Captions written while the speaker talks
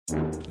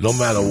no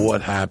matter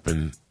what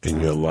happened in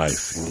your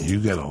life,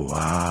 you get a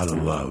lot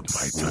of love,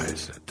 Mike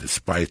Tyson.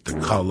 Despite the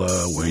color,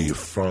 where you're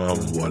from,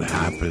 what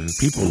happened,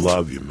 people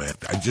love you, man.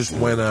 I just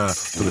went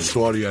to the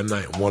store the other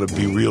night and Wanna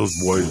Be Real's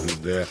boys was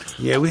there.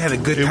 Yeah, we had a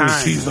good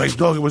time. He's like,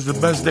 dog, it was the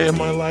best day of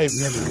my life.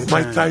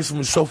 Mike Tyson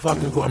was so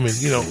fucking cool. I mean,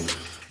 you know,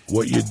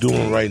 what you're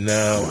doing right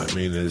now, I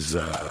mean, is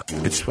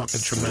it's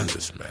fucking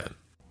tremendous, man.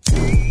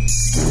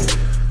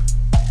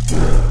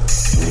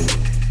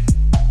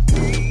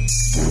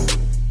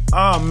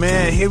 Oh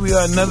man, here we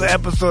are, another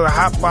episode of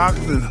Hot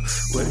Boxing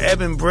with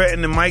Eben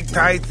Britton and Mike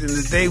Tyson.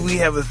 Today we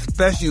have a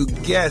special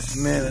guest,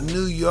 man, a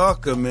New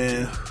Yorker,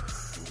 man.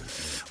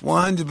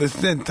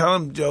 100%. Tell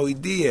him Joey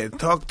Diaz.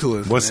 Talk to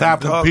us. What's man.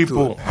 happening, Talk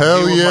people?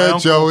 Hell yeah,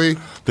 Joey.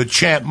 The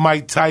champ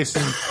Mike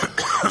Tyson,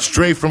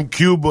 straight from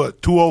Cuba,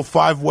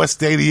 205 West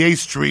 88th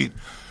Street,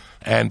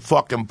 and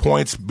fucking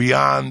points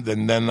beyond.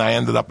 And then I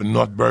ended up in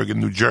North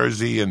Bergen, New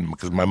Jersey, and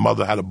because my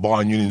mother had a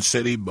bar in Union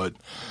City. But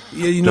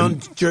yeah, you know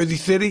Jersey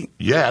City?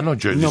 Yeah, I know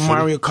Jersey City. You know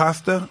Mario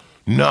Costa?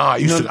 No, I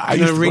used to. You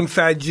know the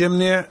ringside gym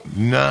there?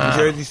 Nah. In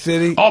Jersey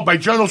City? Oh, by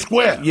Journal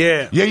Square.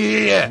 Yeah.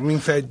 Yeah.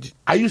 Ringside.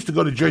 I used to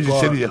go to Jersey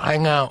City to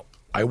hang out.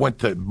 I went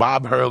to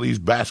Bob Hurley's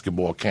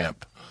basketball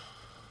camp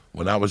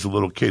when I was a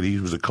little kid. He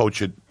was a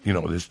coach at, you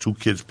know, his two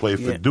kids played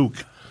for Duke,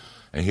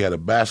 and he had a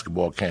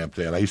basketball camp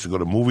there. And I used to go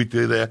to movie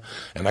theater there,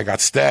 and I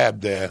got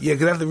stabbed there. Yeah,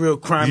 because that's a real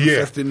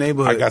crime-infested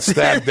neighborhood. I got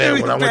stabbed there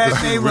when I went to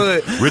see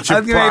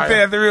Richard Pryor.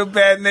 That's a real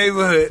bad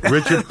neighborhood.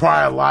 Richard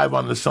Pryor live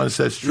on the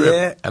Sunset Strip,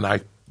 Yeah. and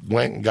I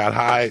went and got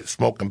high,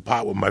 smoking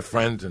pot with my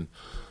friends, and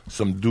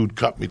some dude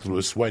cut me through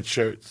a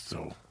sweatshirt.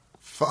 So,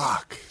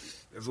 fuck.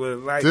 That's what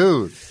it's like.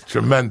 Dude.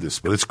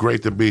 Tremendous, but it's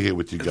great to be here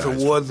with you guys.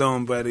 It's a war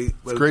zone, buddy.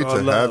 It's great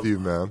to have you,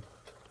 man.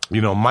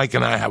 You know, Mike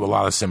and I have a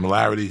lot of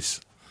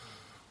similarities.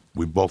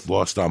 We both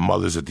lost our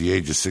mothers at the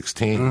age of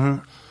 16.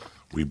 Mm-hmm.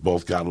 We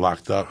both got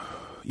locked up.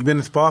 You been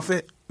to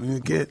Spofford when you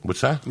were a kid?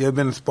 What's that? You ever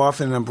been to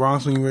Spofford in the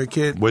Bronx when you were a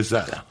kid? Where's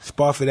that?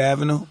 Spofford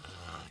Avenue.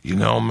 You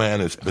know,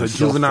 man, it's been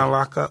so juvenile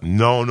lockup?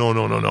 No.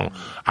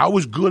 I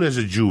was good as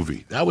a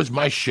juvie. That was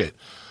my shit.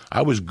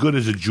 I was good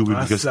as a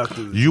juvie because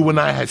you and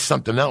I had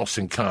something else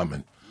in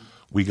common.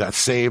 We got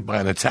saved by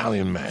an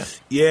Italian man.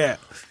 Yeah.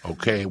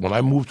 Okay, when I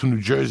moved to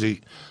New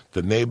Jersey,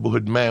 the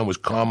neighborhood man was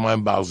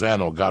Carmine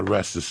Balzano, God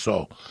rest his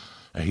soul.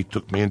 And he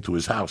took me into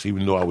his house,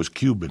 even though I was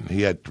Cuban.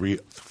 He had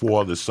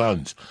 4 other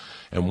sons.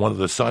 And one of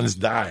the sons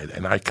died,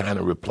 and I kind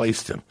of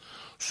replaced him.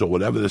 So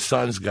whatever the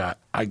sons got,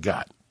 I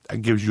got.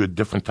 That gives you a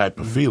different type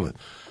of feeling.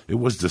 It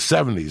was the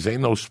 70s.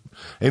 Ain't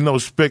no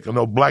spick or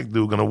no black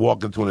dude going to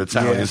walk into an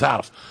Italian's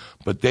house.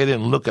 But they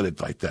didn't look at it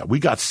like that. We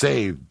got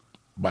saved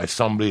by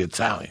somebody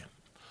Italian.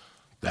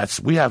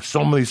 We have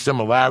so many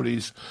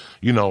similarities.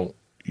 You know,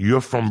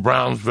 you're from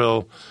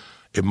Brownsville.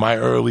 In my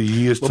early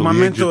years, well, my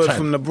mentor is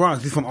from the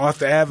Bronx. He's from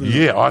Arthur Avenue.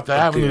 Yeah, Arthur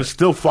Avenue is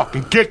still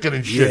fucking kicking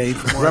and shit. Yeah, he's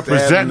from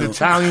representing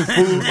Italian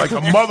food like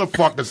a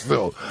motherfucker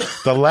still.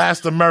 The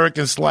last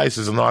American slice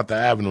is in Arthur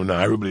Avenue now.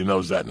 Everybody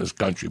knows that in this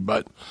country,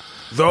 but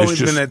it's always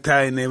been an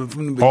Italian name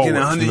from the beginning,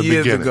 100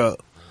 years ago.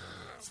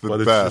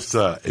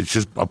 It's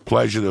just a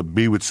pleasure to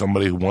be with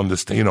somebody who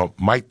understands. You know,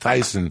 Mike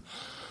Tyson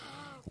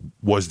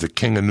was the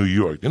king of New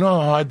York. You know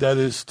how hard that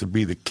is to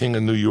be the king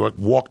of New York?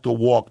 Walk the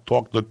walk,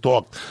 talk the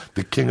talk,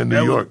 the king of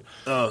New York.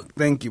 Oh,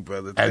 thank you,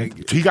 brother. Thank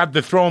you. He got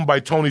dethroned by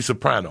Tony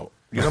Soprano.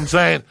 You know what I'm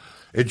saying?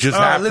 It just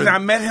happened. Listen, I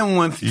met him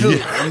once, too.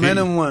 Yeah. I met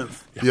him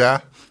once.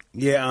 Yeah?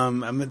 Yeah, I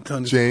met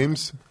Tony.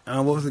 James?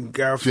 What was it,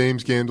 Garfield?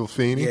 James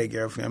Gandolfini? Yeah,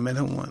 Garfield. I met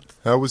him once.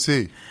 How was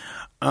he?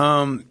 He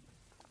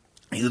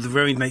was a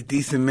very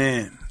decent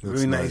man.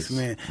 Very nice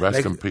man.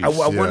 Rest in peace. I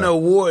won an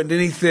award, and then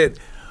he said,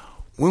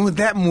 when was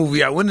that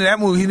movie out? When did that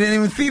movie? He didn't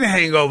even see The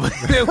Hangover.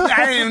 I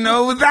didn't even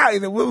know it was out. He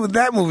said, when was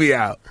that movie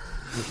out?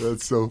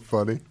 That's so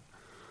funny.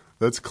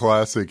 That's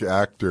classic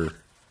actor.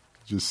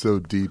 Just so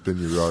deep in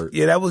your art.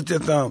 Yeah, that was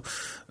just,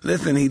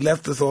 listen, he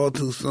left us all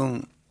too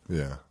soon.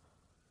 Yeah.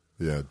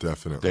 Yeah,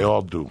 definitely. They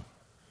all do.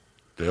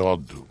 They all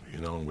do. You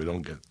know, we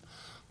don't get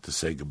to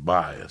say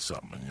goodbye or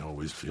something. You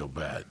always feel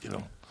bad, you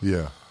know.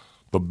 Yeah.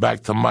 But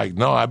back to Mike.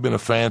 No, I've been a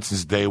fan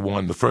since day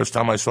one. The first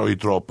time I saw you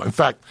throw up. In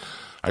fact,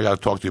 I got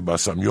to talk to you about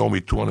something. You owe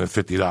me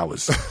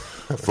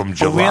 $250 from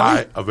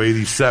July of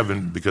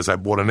 '87 because I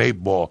bought an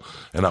 8-ball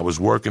and I was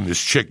working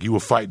this chick. You were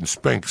fighting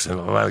Spinks in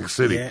Atlantic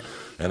City. Yeah.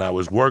 And I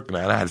was working,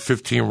 and I had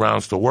 15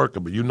 rounds to work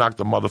her, but you knocked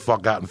the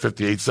motherfucker out in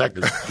 58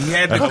 seconds. He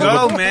had to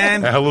go,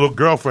 man. And her little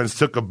girlfriends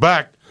took her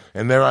back,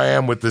 and there I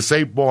am with this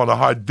 8-ball and a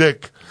hard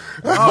dick.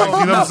 You know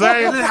what I'm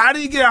saying? How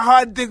do you get a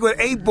hard dick with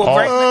 8-ball?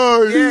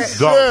 Oh,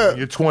 Dog,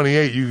 you're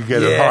 28, you can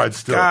get it hard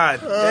still.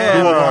 God, do it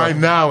right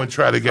now and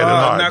try to get it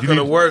hard. It's not going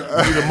to work.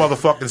 You need a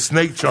motherfucking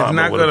snake charmer. It's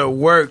not going to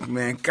work,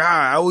 man. God,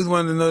 I always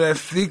wanted to know that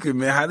secret,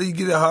 man. How do you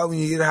get it hard when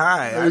you get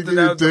high? How do you get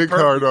your dick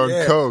hard on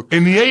coke?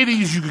 In the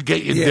 80s, you could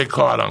get your dick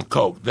hard on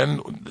coke.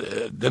 Then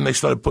they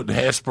started putting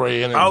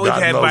hairspray in it. I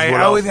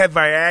always had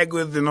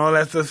Viagra's and all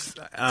that stuff.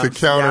 To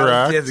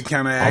counteract? Yeah, to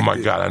counteract. Oh,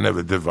 my God, I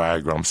never did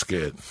Viagra. I'm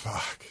scared.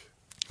 Fuck.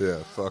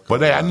 Yeah, fuck.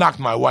 But hey, I knocked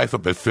my wife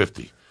up at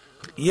 50.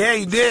 Yeah,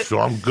 you did. So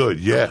I'm good,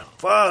 yeah.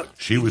 Fuck.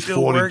 She was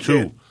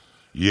 42.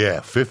 Yeah,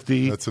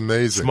 50. That's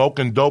amazing.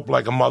 Smoking dope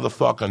like a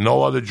motherfucker.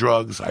 No other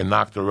drugs. I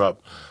knocked her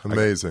up.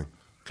 Amazing.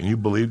 Can you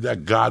believe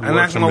that? God I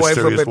works knocked in my wife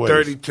up mysterious at ways.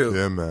 32.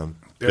 Yeah, man.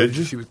 Did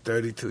you? She was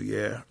 32,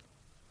 yeah.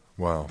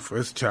 Wow.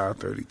 First child,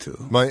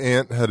 32. My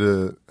aunt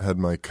had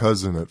my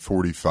cousin at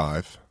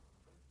 45,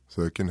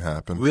 so it can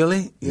happen.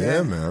 Really?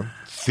 Yeah, man.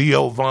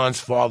 Theo Von's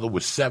father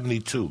was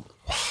 72.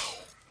 Wow.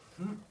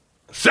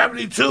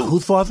 72?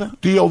 Whose father?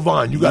 Theo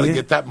Von. You got to Yeah.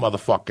 get that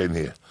motherfucker in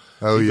here.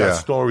 Oh, He yeah. got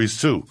stories,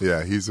 too.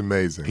 Yeah, he's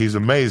amazing. He's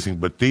amazing.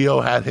 But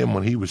Theo had him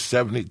when he was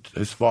 70.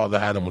 His father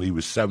had him when he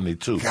was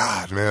 72.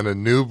 God, man, a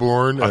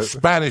newborn. A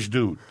Spanish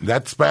dude.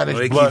 That Spanish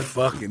they keep blood.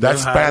 fucking. That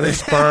Know how Spanish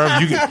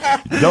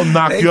sperm. They'll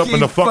knock They you up in keep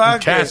the fucking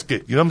fucking.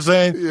 casket. You know what I'm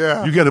saying?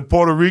 Yeah. You get a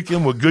Puerto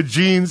Rican with good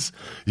genes.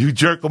 You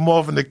jerk them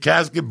off in the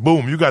casket.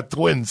 Boom. You got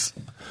twins.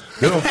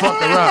 They don't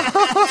fuck around.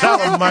 Tell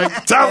them,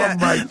 Mike. Tell them,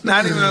 Mike.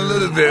 Not even a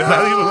little bit.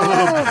 Not even a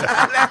little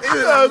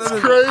bit.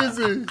 That's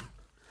crazy.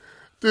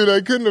 Dude,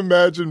 I couldn't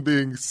imagine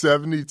being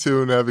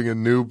 72 and having a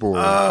newborn.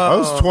 I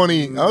was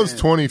 20. I was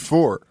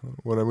 24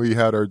 when we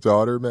had our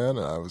daughter, man,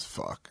 and I was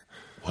fuck.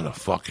 What a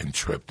fucking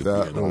trip to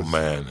That be an old was-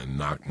 man and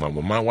knock my.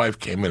 When my wife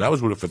came in, I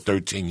was with her for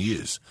 13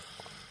 years,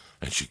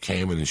 and she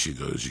came in and she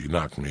goes, "You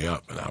knocked me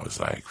up," and I was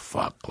like,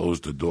 "Fuck!" Close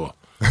the door.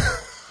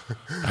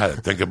 I had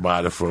to think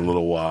about it for a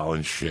little while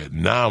and shit.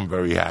 Now I'm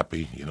very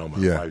happy. You know, my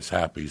Yeah. wife's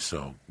happy,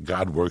 so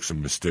God works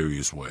in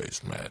mysterious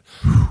ways, man.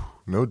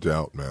 No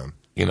doubt, man.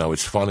 You know,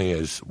 it's funny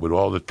as with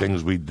all the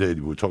things we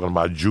did. We were talking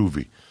about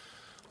Juvie.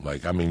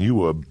 Like, I mean, you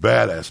were a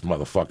badass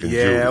motherfucking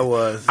Yeah, Juvie. I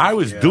was. I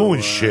was Yeah, I doing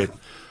was. shit,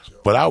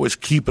 but I was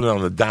keeping it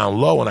on the down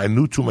low, and I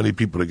knew too many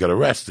people to get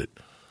arrested.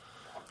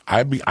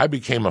 I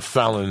became a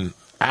felon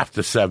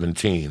after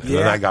 17, and then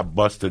Yeah. I got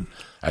busted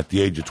at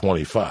the age of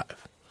 25.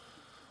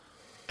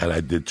 And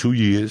I did 2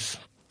 years,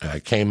 and I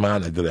came out,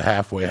 and I did a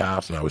halfway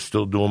house, and I was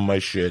still doing my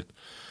shit.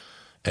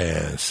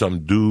 And some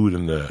dude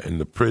in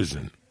the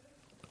prison,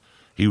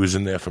 he was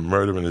in there for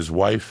murdering his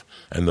wife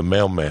and the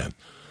mailman.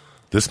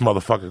 This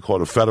motherfucker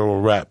caught a federal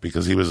rap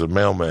because he was a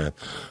mailman,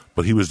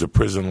 but he was the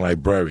prison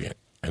librarian,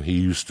 and he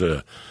used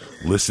to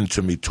listen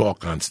to me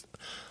talk on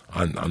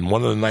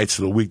one of the nights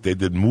of the week. They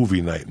did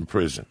movie night in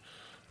prison,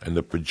 and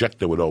the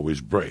projector would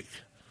always break.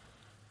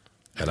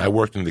 And I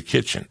worked in the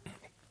kitchen,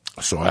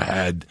 so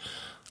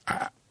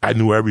I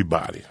knew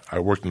everybody. I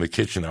worked in the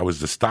kitchen. I was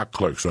the stock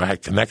clerk, so I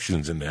had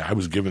connections in there. I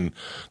was giving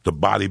the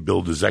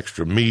bodybuilders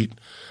extra meat.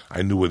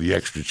 I knew where the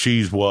extra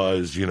cheese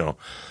was, you know.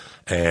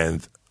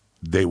 And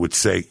they would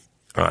say,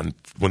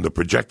 when the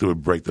projector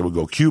would break, they would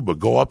go, "Cuba,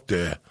 go up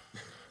there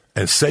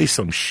and say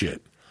some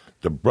shit."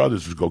 The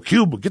brothers would go,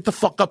 "Cuba, get the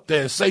fuck up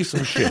there and say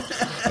some shit."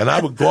 And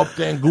I would go up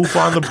there and goof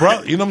on the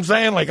brother. You know what I'm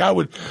saying? Like I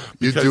would.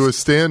 You do a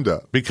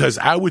stand-up. Because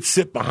I would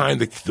sit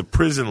behind the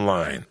prison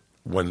line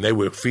when they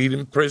were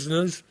feeding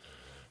prisoners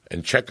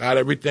and check out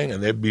everything,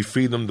 and they'd be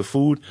feeding them the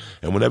food.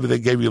 And whenever they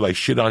gave you like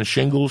shit on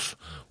shingles,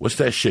 what's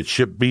that shit?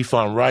 Shit beef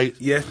on right?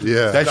 Yes.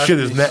 Yeah. That shit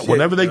is Disgusting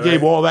whenever they shit,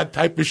 gave right? all that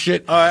type of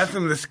shit. Oh, that's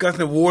some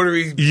disgusting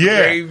watery Yeah.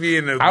 gravy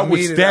and the I would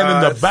meat and- stand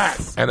in the it's- back,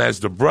 and as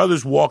the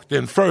brothers walked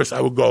in first,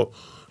 I would go,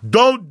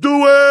 "Don't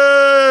do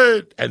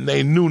it!" And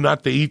they knew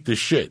not to eat the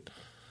shit.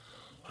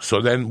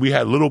 So then we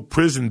had little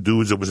prison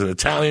dudes. It was an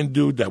Italian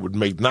dude that would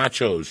make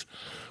nachos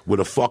with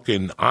a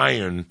fucking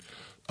iron,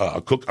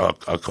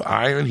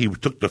 iron. He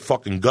took the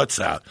fucking guts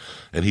out,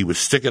 and he would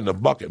stick it in the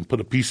bucket and put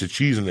a piece of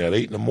cheese in there at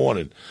 8 in the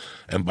morning.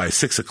 And by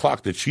 6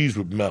 o'clock, the cheese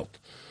would melt.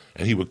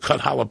 And he would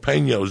cut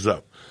jalapenos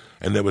up.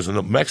 And there was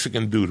a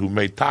Mexican dude who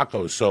made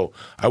tacos. So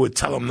I would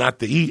tell him not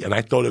to eat, and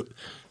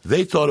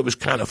they thought it was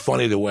kind of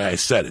funny the way I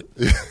said it.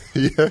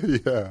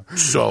 Yeah.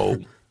 So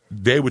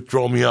they would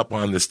throw me up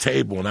on this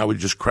table, and I would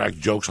just crack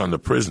jokes on the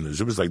prisoners.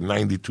 It was like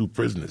 92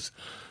 prisoners.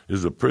 It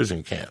was a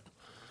prison camp.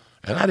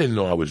 And I didn't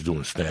know I was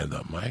doing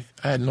stand-up, Mike.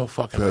 I had no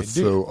fucking That's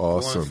idea. so Go on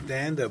awesome.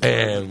 stand-up.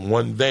 And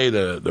one day,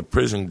 the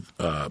prison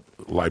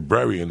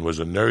librarian was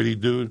a nerdy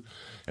dude,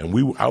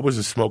 and I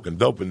wasn't smoking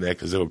dope in there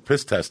because they were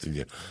piss testing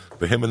you.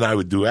 But him and I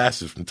would do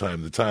acid from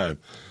time to time,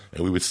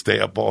 and we would stay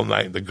up all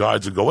night, and the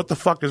guards would go, "What the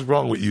fuck is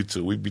wrong with you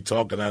two?" We'd be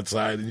talking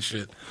outside and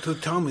shit. So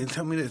tell me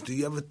this. Do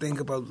you ever think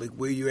about like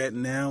where you're at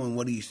now and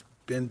what you've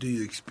been through,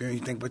 your experience?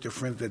 You think about your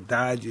friends that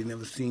died, you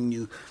never seen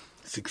you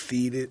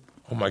succeeded?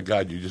 Oh, my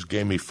God, you just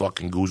gave me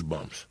fucking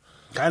goosebumps.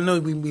 I know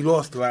we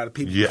lost a lot of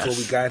people Yes.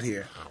 before we got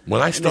here.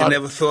 When I And they started,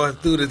 never saw us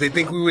do this. They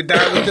think we would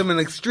die with them in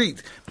the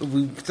streets. But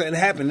something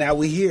happened. Now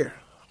we're here.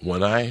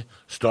 when I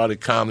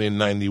started comedy in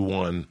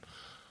 91,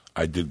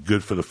 I did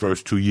good for the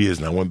first 2 years,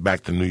 and I went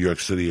back to New York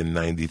City in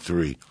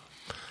 93.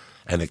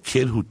 And a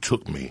kid who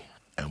took me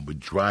and would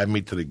drive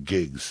me to the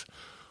gigs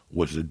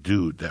was a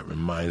dude that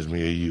reminds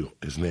me of you.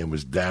 His name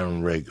was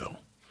Darren Rago.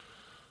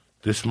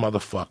 This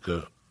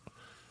motherfucker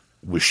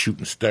was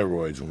shooting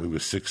steroids when we were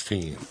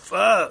 16.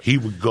 Fuck. He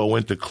would go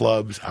into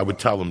clubs. I would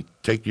tell him,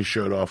 take your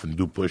shirt off and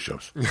do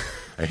push-ups.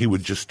 And he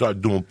would just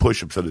start doing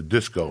push-ups at a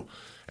disco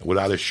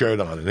without his shirt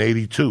on in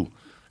 82,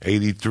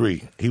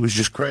 83. He was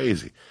just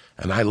crazy.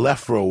 And I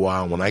left for a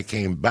while. When I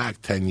came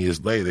back 10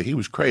 years later, he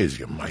was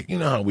crazy. I'm like, you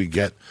know how we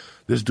get.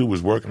 This dude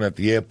was working at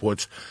the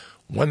airports.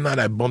 One night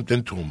I bumped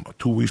into him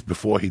 2 weeks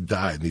before he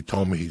died, and he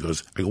told me, I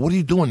go, what are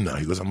you doing now?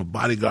 He goes, I'm a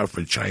bodyguard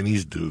for a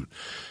Chinese dude.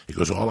 He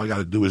goes, all I got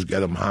to do is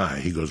get him high.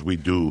 He goes, we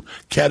do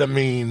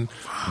ketamine,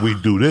 we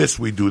do this,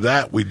 we do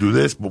that, we do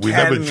this, but we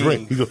never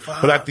drink. He goes,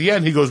 but at the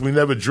end, he goes, we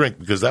never drink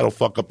because that'll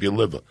fuck up your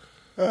liver.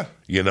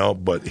 You know,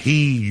 but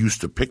he used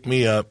to pick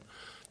me up.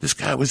 This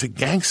guy was a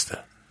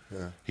gangster.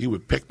 Yeah. He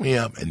would pick me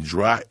up and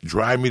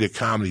drive me to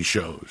comedy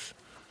shows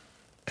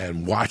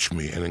and watch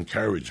me and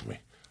encourage me.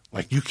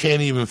 Like, you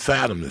can't even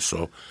fathom this.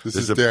 So this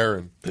is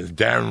Darren.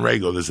 Darren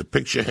Rago. There's a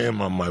picture of him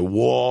on my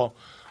wall.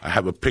 I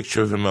have a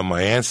picture of him on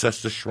my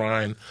ancestor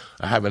shrine.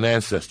 I have an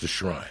ancestor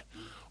shrine.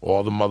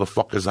 All the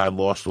motherfuckers I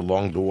lost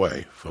along the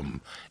way,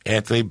 from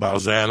Anthony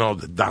Balzano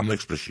to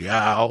Dominic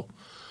Special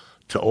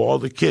to all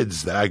the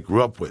kids that I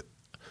grew up with.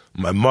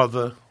 My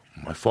mother,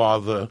 my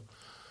father,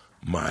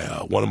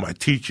 one of my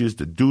teachers,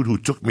 the dude who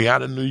took me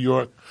out of New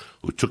York,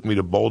 who took me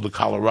to Boulder,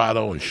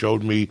 Colorado, and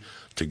showed me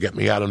to get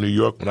me out of New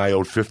York when I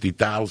owed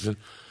 $50,000.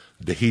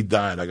 He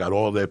died. I got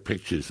all their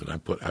pictures, and I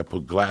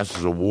put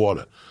glasses of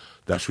water.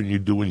 That's what you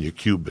do when you're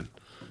Cuban.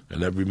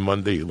 And every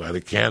Monday you light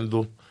a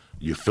candle,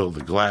 you fill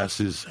the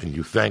glasses, and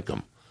you thank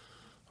them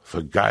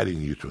for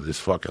guiding you through this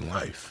fucking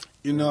life.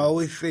 You know, I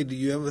always say, do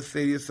you ever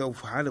say to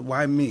yourself,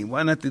 why me?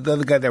 Why not these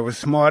other guys that were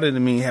smarter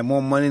than me, had more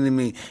money than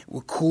me,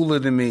 were cooler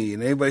than me,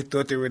 and everybody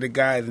thought they were the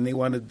guys, and they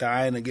wanted to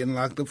die and they're getting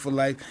locked up for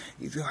life?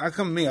 You say, how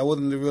come me? I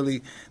wasn't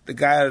really the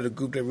guy out of the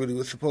group that really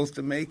was supposed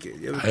to make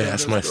it. I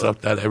ask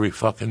myself that every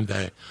fucking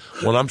day.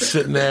 When I'm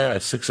sitting there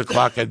at 6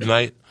 o'clock at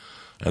night,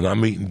 and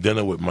I'm eating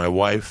dinner with my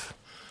wife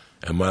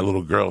and my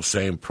little girl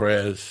saying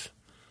prayers,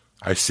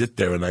 I sit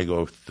there and I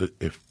go,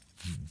 if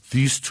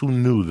these two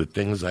knew the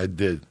things I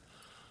did,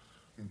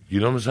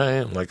 you know what I'm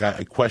saying? Like,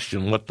 I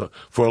question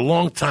for a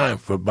long time,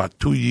 for about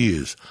 2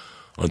 years,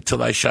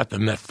 until I shot the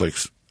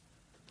Netflix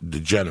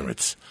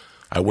Degenerates,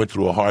 I went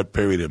through a hard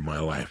period in my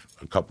life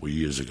a couple of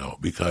years ago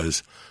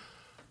because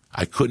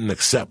I couldn't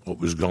accept what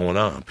was going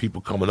on.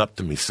 People coming up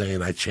to me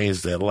saying I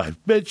changed their life.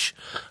 Bitch,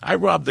 I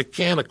robbed a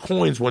can of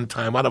coins one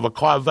time out of a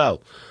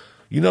Carvel.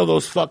 You know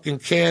those fucking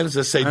cans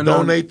that say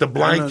donate to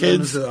blind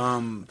kids?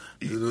 The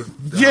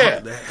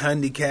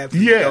handicapped.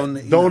 Yeah,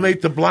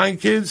 donate to blind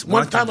kids.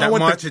 One time I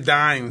went to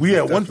Dimes.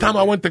 Yeah, one time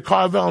I went to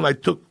Carvel and I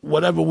took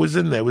whatever was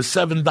in there. It was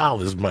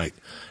 $7, Mike.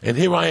 And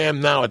here I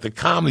am now at the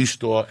Comedy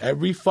Store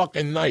every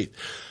fucking night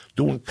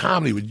doing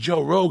comedy with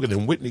Joe Rogan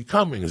and Whitney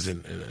Cummings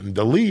and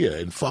D'Elia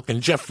and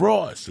fucking Jeff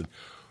Ross.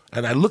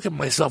 And I look at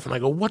myself and I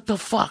go, what the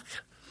fuck?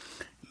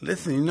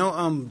 Listen, you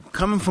know,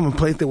 coming from a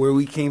place where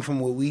we came from,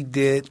 what we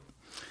did,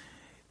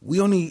 we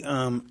only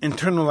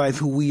internalize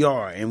who we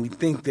are, and we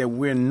think that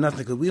we're nothing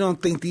because we don't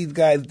think these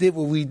guys did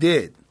what we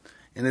did.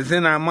 And it's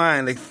in our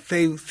mind. Like,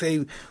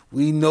 say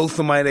we know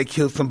somebody that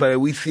killed somebody,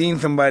 we seen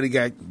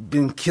somebody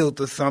been killed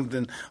or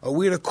something, or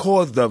we're the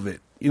cause of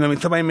it. You know what I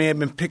mean? Somebody may have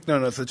been picking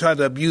on us or tried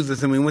to abuse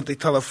us, and we went to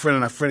tell a friend,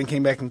 and our friend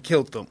came back and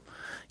killed them.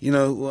 You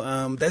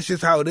know, that's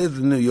just how it is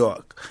in New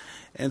York.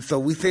 And so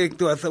we say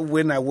to ourselves,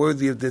 we're not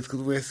worthy of this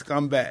because we're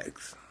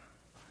scumbags.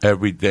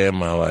 Every day of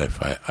my life,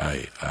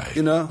 I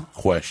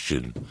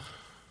question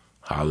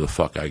how the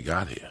fuck I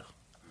got here.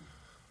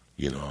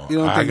 You know,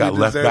 I got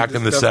left back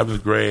in the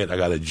 7th grade. I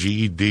got a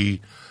GED.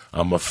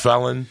 I'm a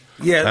felon.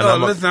 Yeah,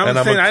 listen,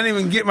 I'm saying I didn't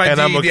even get my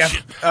GED.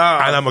 And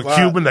I'm a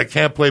Cuban that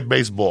can't play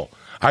baseball.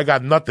 I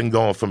got nothing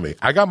going for me.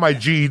 I got my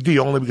GED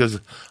only because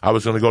I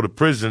was going to go to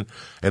prison,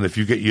 and if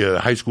you get your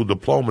high school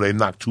diploma, they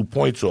knock 2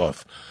 points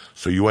off.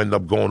 So you end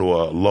up going to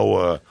a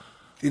lower...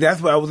 See,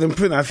 that's why I was in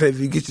prison. I said, if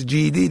you get your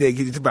GED, they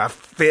get you. But I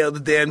failed the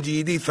damn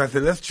GED. So I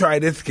said, let's try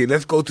this kid.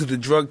 Let's go to the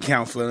drug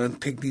counselor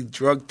and take these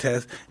drug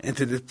tests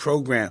into this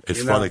program.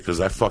 It's funny because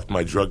I fucked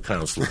my drug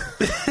counselor.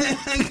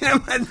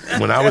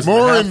 When I was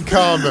more in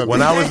common.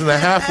 When I was in the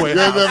halfway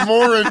house. Yeah,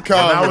 more in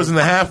common. When I was in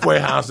the halfway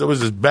house, there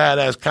was this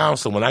badass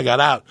counselor. When I got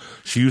out,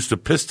 she used to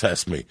piss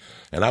test me.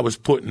 And I'm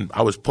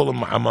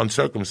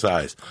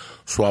uncircumcised.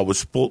 So I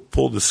was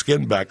pull the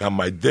skin back on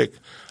my dick.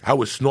 I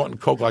was snorting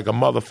coke like a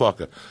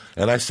motherfucker.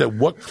 And I said,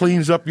 what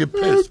cleans up your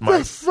piss,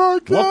 Mike?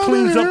 What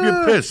cleans up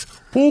your piss?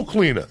 Pool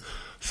cleaner.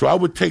 So I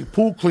would take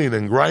pool cleaner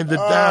and grind it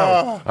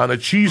down on a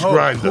cheese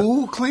grinder.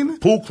 Pool cleaner?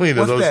 Pool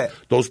cleaner. What's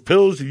those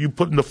pills that you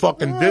put in the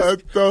fucking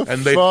disc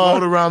and they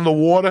float around the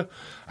water.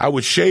 I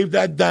would shave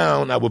that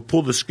down. I would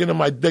pull the skin of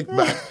my dick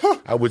back.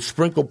 I would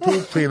sprinkle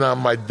pool cleaner on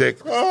my dick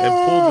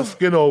and pull the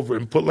skin over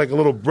and put like a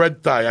little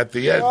bread tie at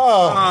the end.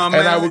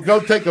 And I would go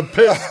take a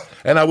piss.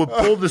 And I would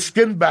pull the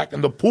skin back,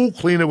 and the pool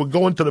cleaner would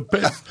go into the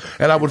piss,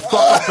 and I would fuck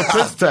up the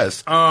piss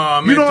test.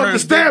 You don't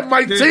understand,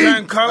 Mike T. Did it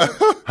turn color?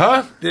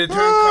 Huh? Did it turn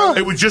color?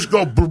 It would just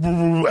go brr, brr,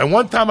 brr. And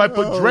one time I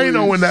put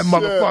Drano in that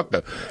motherfucker,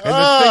 and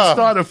the thing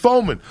started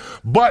foaming.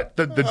 But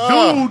the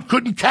dude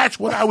couldn't catch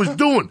what I was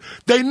doing.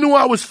 They knew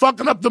I was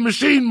fucking up the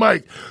machine,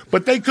 Mike,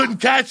 but they couldn't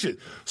catch it.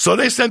 So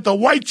they sent a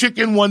white chick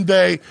in one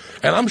day,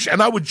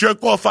 and I would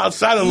jerk off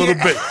outside a little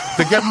bit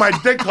to get my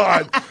dick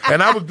hard,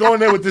 And I would go in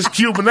there with this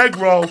Cuban egg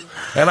roll,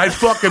 and I'd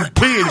fucking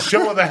pee and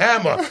show her the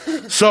hammer.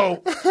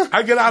 So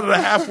I get out of the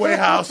halfway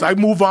house. I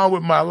move on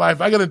with my life.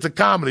 I get into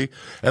comedy,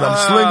 and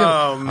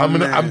I'm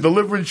slinging. I'm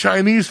delivering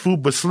Chinese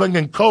food, but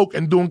slinging coke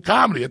and doing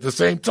comedy at the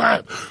same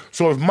time.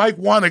 So if Mike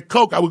wanted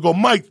coke, I would go,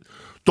 Mike,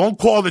 don't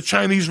call the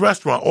Chinese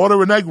restaurant.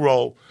 Order an egg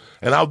roll,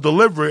 and I'll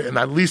deliver it, and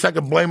at least I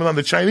can blame it on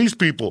the Chinese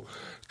people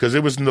because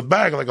it was in the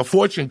bag like a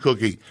fortune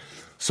cookie.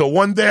 So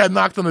one day I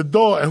knocked on the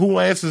door, and who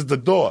answers the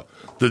door?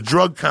 The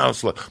drug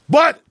counselor.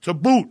 But to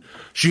boot,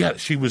 she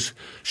was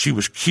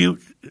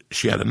cute.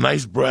 She had a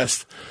nice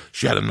breast.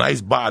 She had a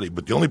nice body.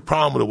 But the only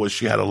problem with her was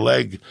she had a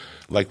leg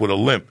like with a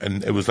limp,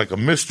 and it was like a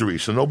mystery.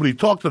 So nobody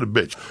talked to the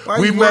bitch.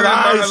 We met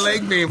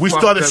eyes. We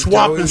started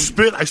swapping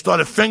spit. I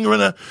started fingering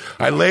her.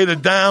 I laid her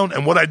down,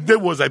 and what I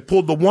did was I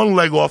pulled the one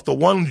leg off the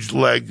one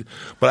leg,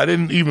 but I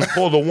didn't even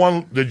pull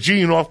the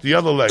gene off the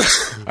other leg.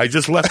 I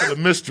just left it a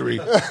mystery.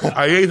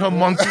 I ate her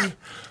monkey.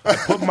 I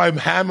put my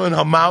hammer in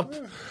her mouth.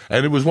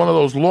 And it was one of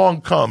those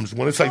long comes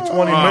when it's like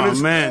 20 minutes.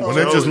 Man. When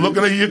they're just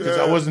looking at you because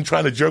I wasn't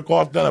trying to jerk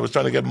off then. I was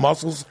trying to get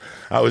muscles.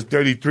 I was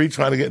 33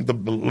 trying to get into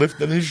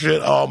lifting and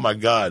shit. Oh, my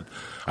God.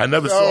 I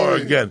never saw her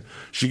again.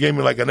 She gave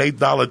me like an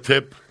 $8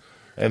 tip,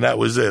 and that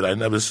was it. I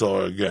never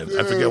saw her again.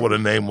 I forget what her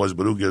name was,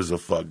 but who gives a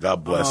fuck?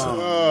 God bless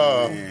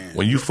her.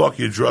 When you fuck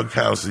your drug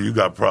counselor, you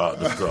got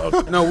problems,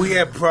 dog. No, we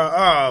had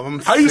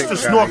problems. I used to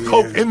snort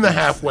coke in the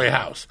halfway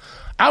house.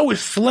 I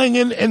was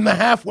slinging in the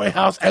halfway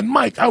house, and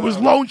Mike, I was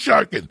loan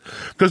sharking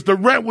because the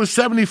rent was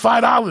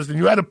 $75, and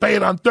you had to pay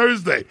it on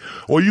Thursday,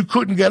 or you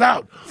couldn't get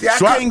out. See, I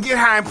couldn't get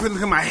high in prison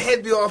because my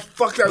head be all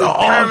fucked up. No,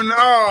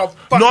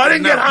 I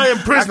didn't get high in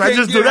prison. I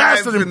just did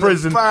acid in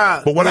prison.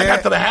 But when I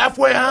got to the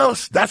halfway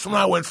house, that's when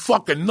I went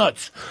fucking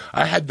nuts.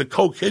 I had the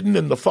coke hidden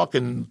in the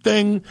fucking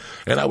thing,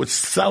 and I would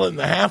sell it in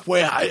the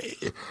halfway.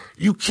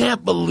 You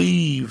can't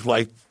believe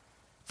like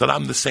that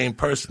I'm the same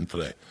person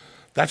today.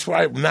 That's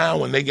why now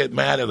when they get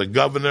mad at a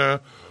governor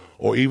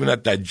or even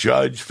at that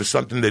judge for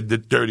something they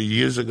did 30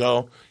 years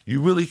ago,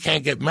 you really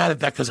can't get mad at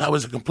that because I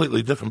was a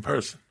completely different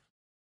person.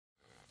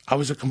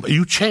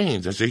 You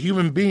change. As a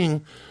human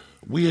being,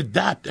 we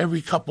adapt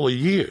every couple of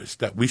years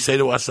that we say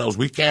to ourselves,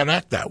 we can't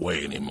act that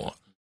way anymore.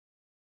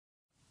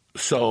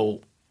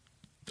 So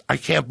I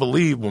can't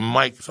believe when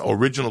Mike's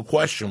original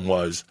question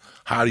was,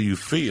 how do you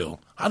feel?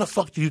 How the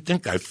fuck do you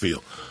think I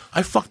feel?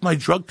 I fucked my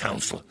drug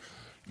counselor.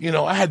 You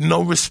know, I had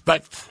no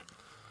respect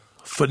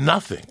for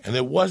nothing. And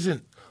it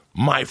wasn't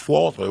my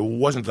fault, or it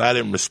wasn't that I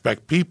didn't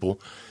respect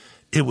people.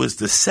 It was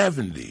the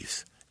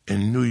 70s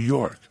in New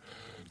York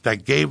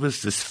that gave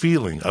us this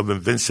feeling of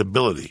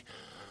invincibility.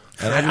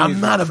 And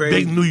I'm not a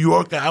big New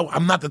Yorker.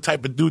 I'm not the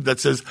type of dude that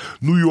says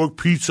New York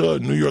pizza,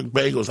 New York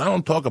bagels. I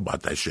don't talk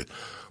about that shit.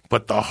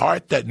 But the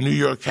heart that New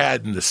York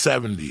had in the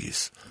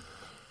 70s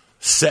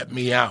set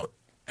me out.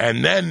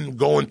 And then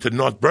going to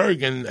North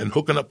Bergen and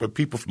hooking up with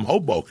people from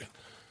Hoboken.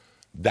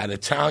 That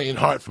Italian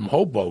heart from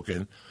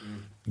Hoboken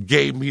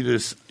gave me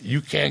this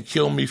you can't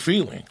kill me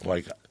feeling.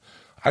 Like,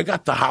 I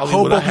got to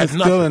Hollywood. Hoboken's I had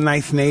nothing. Still a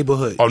nice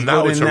neighborhood. Oh,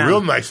 now it's a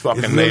real nice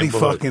fucking neighborhood. It's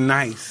really fucking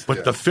nice.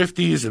 But the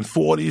 50s and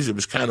 40s, it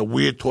was kind of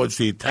weird towards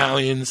the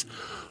Italians.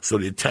 So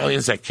the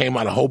Italians that came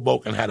out of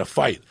Hoboken had a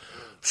fight.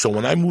 So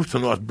when I moved to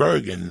North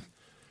Bergen,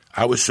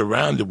 I was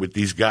surrounded with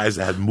these guys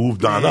that had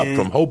moved on up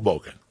from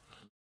Hoboken.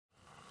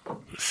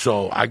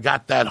 So I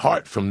got that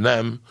heart from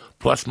them,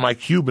 plus my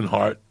Cuban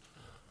heart,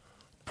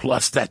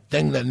 plus that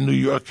thing that New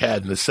York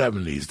had in the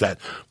 70s, that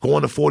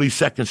going to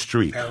 42nd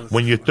Street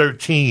when you're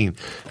 13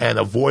 and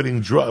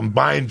avoiding and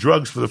buying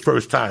drugs for the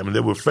first time, and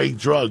they were fake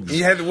drugs.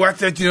 You had to watch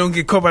that you don't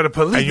get caught by the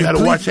police. And you had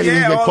to watch that you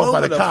didn't get caught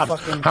by the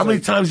cops. How many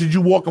times did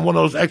you walk in one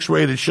of those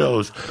X-rated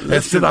shows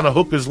and sit on a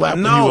hooker's lap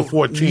when you were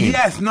 14?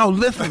 Yes, no,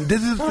 listen,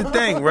 this is the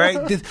thing,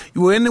 right?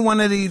 You were in one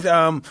of these,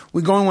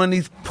 we go in one of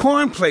these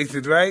porn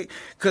places, right?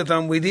 Because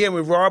we're there,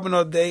 we're robbing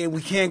all day, and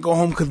we can't go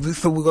home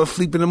so we're going to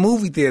sleep in the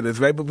movie theaters,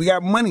 right? But we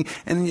got money,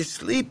 and you're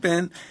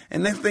sleeping,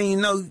 and next thing you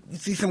know, you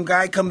see some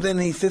guy comes in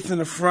and he sits in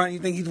the front. You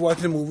think he's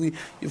watching a movie.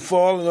 You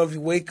fall off.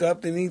 You wake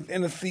up, and he's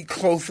in a seat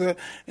closer,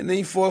 and then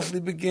you fall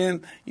asleep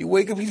again. You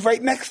wake up, he's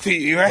right next to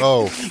you, right?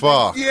 Oh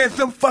fuck! Yeah,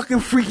 some fucking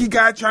freaky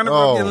guy trying to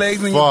rub your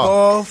legs and your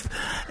balls,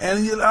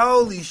 and you're like,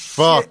 holy shit,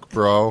 fuck,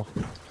 bro.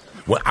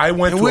 When I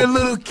went and we're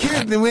little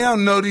kids, and we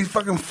don't know these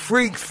fucking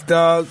freaks,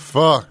 dog.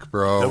 Fuck,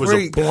 bro. There was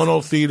a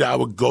porno theater I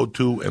would go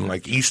to in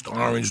like East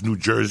Orange, New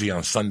Jersey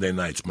on Sunday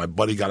nights. My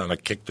buddy got on a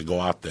kick to go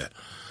out there.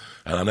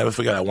 And I'll never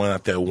forget, I went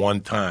out there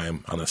one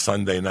time on a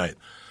Sunday night.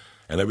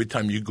 And every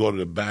time you go to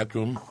the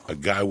bathroom, a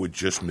guy would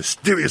just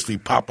mysteriously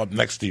pop up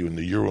next to you in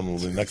the urinal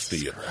next to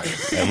you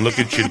and look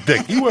at your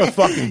dick. You were a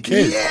fucking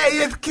kid. Yeah,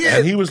 he's a kid.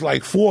 And he was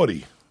like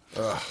 40.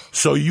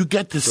 So you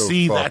get to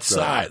see that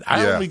side.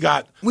 I only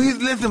got...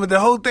 Listen, but the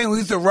whole thing, we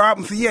used to rob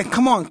him. So yeah,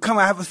 come on,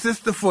 I have a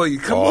sister for you.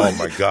 Come on. Oh,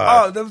 my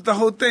God. Oh, that was the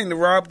whole thing, to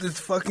rob this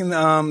fucking,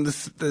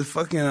 the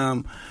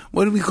fucking,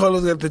 what do we call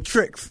those? The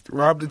tricks.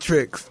 Rob the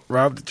tricks.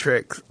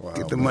 Wow,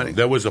 get the money.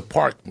 There was a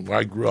park where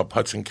I grew up,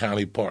 Hudson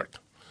County Park.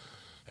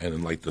 And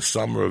in like the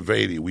summer of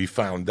 80, we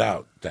found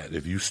out that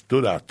if you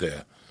stood out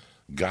there,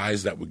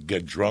 guys that would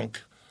get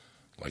drunk,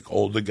 Like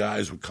older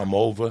guys would come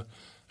over,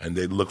 and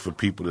they'd look for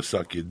people to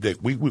suck your dick.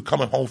 We were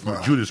coming home from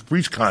a Judas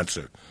Priest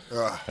concert,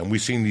 and we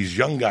seen these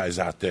young guys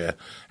out there,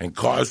 and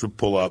cars would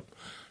pull up,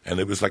 and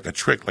it was like a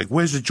trick. Like,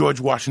 where's the George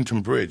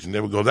Washington Bridge? And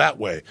they would go that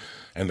way,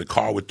 and the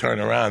car would turn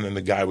around, and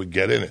the guy would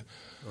get in it.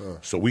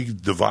 So we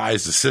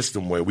devised a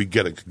system where we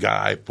get a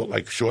guy, put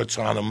like shorts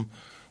on him,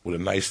 with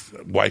a nice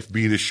wife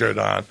beater shirt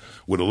on,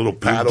 with a little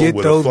paddle,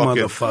 with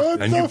a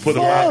fucking, and you put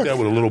him out there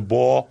with a little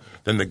ball.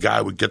 Then the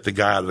guy would get the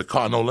guy out of the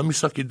car. No, let me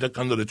suck your dick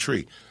under the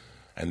tree.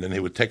 And then they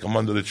would take him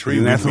under the tree.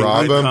 And We'd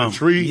rob him the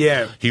tree.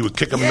 Yeah. He would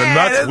kick him in the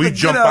nuts. We'd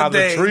jump out of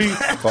the tree,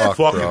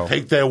 fucking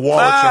take their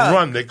wallets and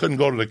run. They couldn't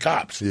go to the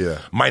cops. Yeah.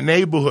 My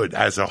neighborhood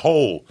as a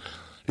whole,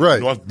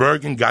 North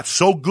Bergen, got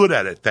so good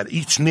at it that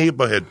each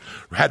neighborhood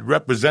had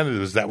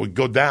representatives that would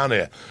go down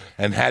there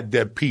and had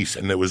their piece.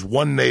 And there was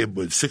one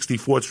neighborhood,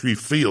 64th Street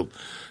Field.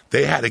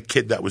 They had a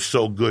kid that was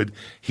so good,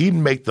 he'd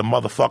make the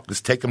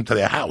motherfuckers take him to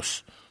their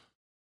house.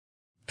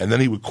 And then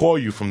he would call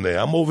you from there.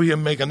 I'm over here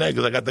making eggs.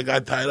 I got the guy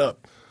tied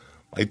up.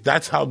 Like,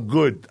 that's how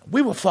good.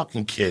 We were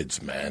fucking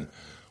kids, man.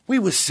 We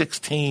were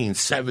 16,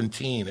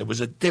 17. It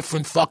was a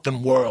different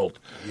fucking world.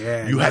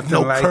 Yeah, you had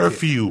no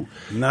curfew.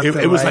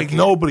 It was like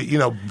nobody,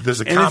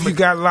 there's a and comic. If you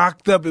got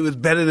locked up, it was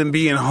better than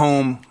being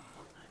home.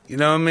 You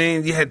know what I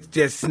mean? You had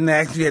just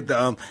snacks. You had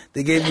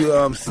they gave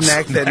you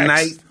snacks at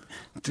night.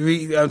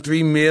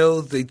 Three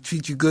meals. They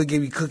treat you good,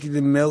 give you cookies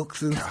and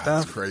milks and stuff.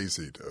 That's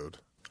crazy, dude.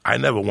 I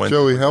never went.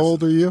 Joey, how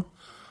old are you?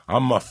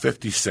 I'm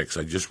 56.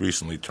 I just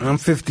recently turned. I'm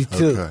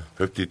 52. Okay.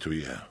 52,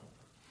 yeah.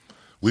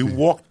 We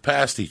walked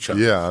past each other.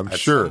 Yeah, I'm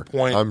sure. Some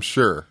point. I'm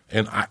sure.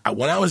 And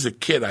when I was a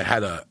kid,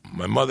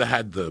 my mother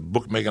had the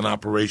bookmaking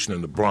operation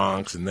in the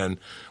Bronx, and then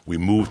we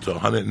moved to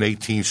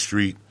 118th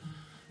Street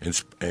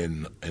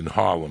in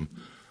Harlem.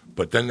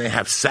 But then they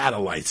have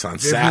satellites on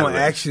Saturday. There's more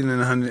action in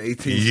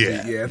 118th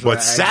Street. Yeah,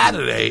 but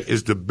Saturday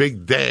is the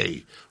big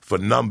day for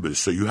numbers,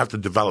 so you have to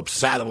develop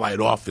satellite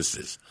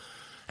offices.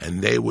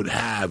 And they would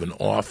have an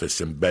office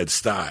in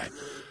Bed-Stuy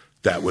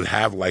that would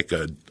have like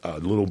a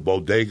little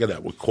bodega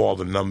that would call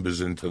the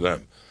numbers into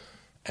them.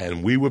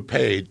 And we were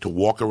paid to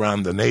walk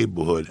around the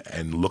neighborhood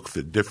and look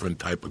for different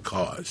type of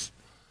cars.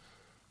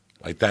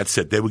 Like that's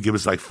it. They would give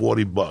us like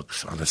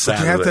 $40 on a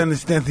Saturday. But you have to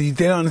understand, they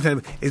don't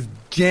understand, it's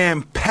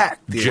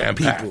jam-packed there.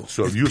 Jam-packed.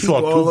 So if you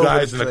saw two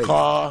guys in a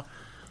car,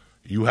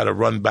 you had to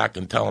run back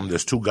and tell them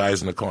there's two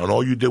guys in the car. And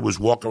all you did was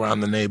walk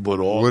around the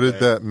neighborhood all day. What did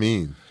that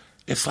mean?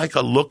 It's like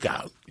a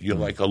lookout. You're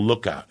like a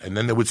lookout. And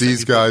then they would say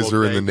these guys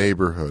are in the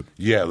neighborhood.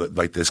 Yeah,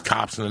 like there's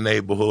cops in the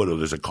neighborhood or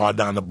there's a car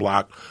down the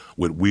block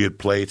with weird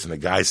plates and the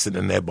guy's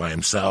sitting there by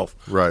himself.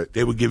 Right.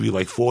 They would give you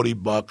like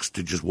 $40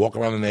 to just walk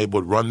around the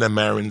neighborhood, run them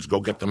errands, go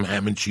get them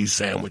ham and cheese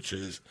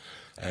sandwiches.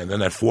 And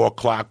then at 4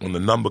 o'clock when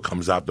the number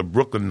comes out, the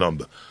Brooklyn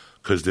number,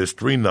 because there's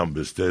 3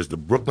 numbers. There's the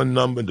Brooklyn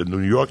number, the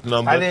New York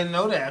number. I didn't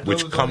know that.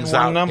 Which comes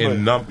out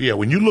in number. Yeah,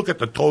 when you look at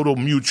the total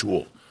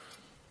mutual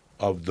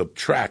of the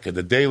track of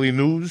the Daily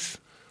News,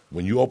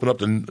 when you open up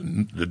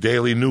the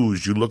Daily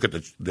News, you look at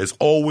there's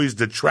always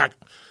the track.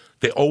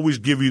 They always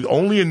give you,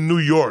 only in New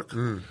York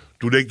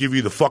do they give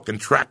you the fucking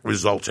track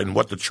results and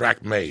what the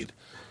track made.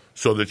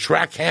 So the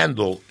track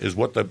handle is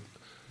what the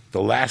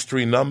last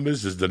 3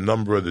 numbers is the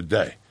number of the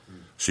day.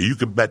 So you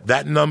could bet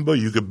that number,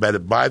 you could bet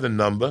it by the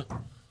number.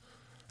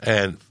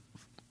 And,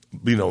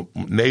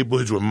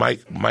 neighborhoods where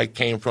Mike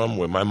came from,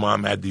 where my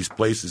mom had these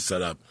places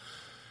set up,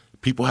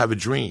 people have a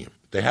dream.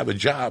 They have a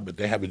job, but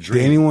they have a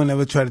dream. Did anyone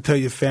ever try to tell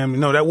your family,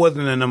 no, that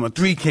wasn't the number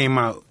 3 came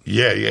out?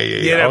 Yeah.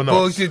 That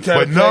bullshit.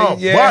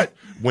 But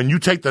when you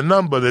take the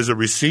number, there's a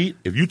receipt.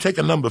 If you take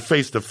a number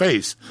face to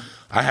face,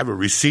 I have a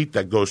receipt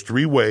that goes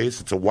 3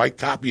 ways. It's a white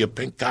copy, a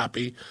pink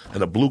copy,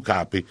 and a blue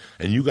copy,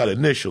 and you got to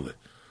initial it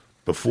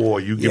before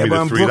you give me the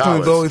 $3. Brooklyn,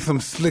 there's always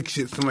some slick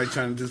shit. Somebody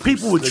trying to do.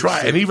 People would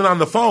try, and even on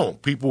the phone,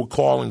 people would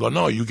call and go,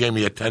 "No, you gave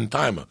me a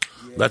 10-timer.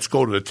 Yeah. Let's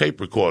go to the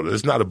tape recorder."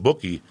 There's not a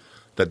bookie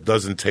that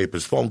doesn't tape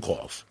his phone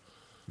calls.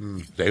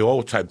 They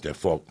all type their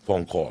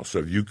phone calls. So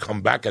if you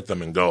come back at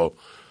them and go,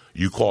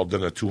 you called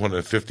in a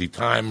 250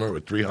 timer or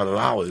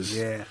 $300.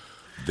 Yeah.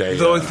 There's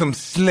always some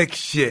slick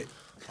shit.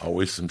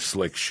 Always some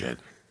slick shit.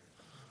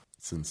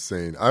 It's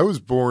insane. I was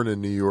born in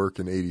New York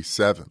in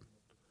 87.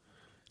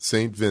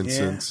 St.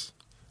 Vincent's.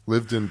 Yeah.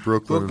 Lived in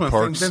Brooklyn and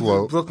Park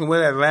Slope. Brooklyn,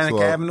 where, Atlantic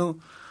Avenue?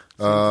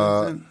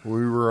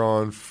 We were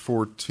on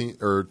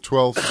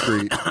 12th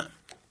Street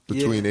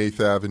between 8th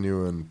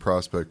Avenue and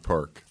Prospect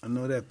Park. I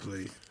know that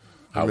place.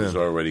 I was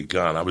already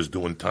gone. I was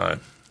doing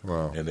time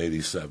in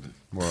 87.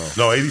 Wow.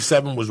 No,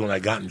 87 was when I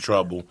got in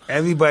trouble.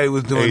 Everybody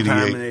was doing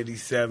time in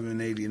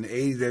 87, 80. In the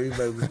 80s,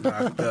 everybody was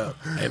locked up.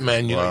 Hey,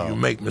 man, you know, you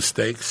make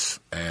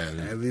mistakes. And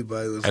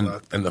everybody was locked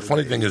up. And the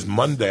funny thing is,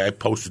 Monday I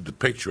posted the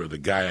picture of the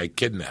guy I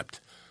kidnapped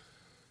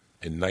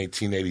in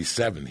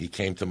 1987. He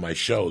came to my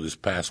show this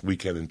past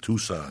weekend in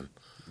Tucson.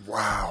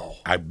 Wow.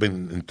 I've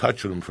been in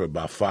touch with him for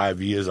about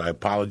 5 years. I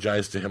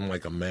apologized to him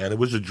like a man. It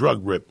was a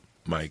drug rip,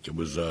 Mike. It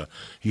was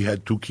he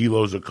had 2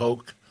 kilos of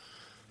coke,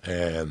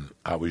 and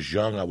I was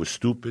young. I was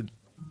stupid,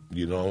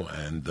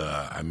 and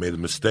I made a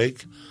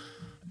mistake.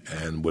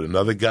 and with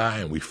another guy,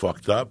 and we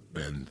fucked up,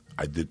 and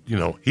I did, he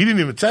didn't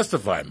even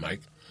testify,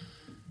 Mike.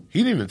 He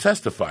didn't even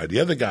testify. The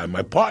other guy,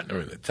 my partner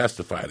in it,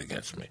 testified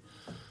against me.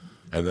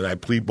 And then I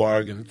plea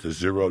bargained to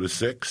 0 to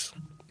 6.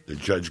 The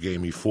judge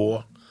gave me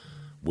 4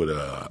 with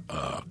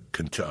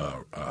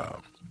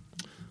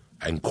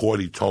and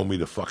Cordy told me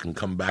to fucking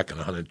come back in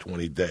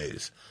 120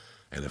 days.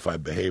 And if I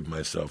behaved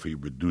myself, he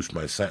reduced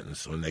my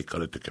sentence, and they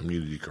cut it to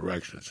community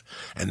corrections.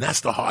 And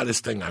that's the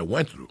hardest thing I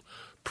went through.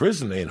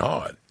 Prison ain't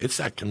hard. It's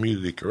that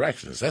community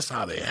corrections. That's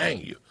how they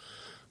hang you.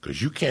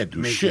 Because you can't do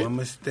make shit. One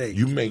mistake.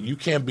 You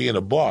can't be in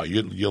a bar.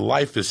 Your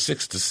life is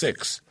 6 to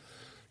 6.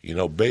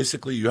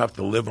 Basically you have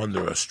to live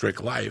under a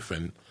strict life.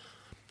 And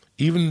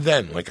even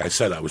then, like I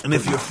said, I was. And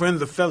if your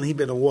friend's a felon, he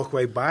better walk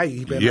right by you.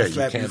 He better not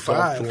slap you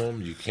 5. Talk to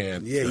him. You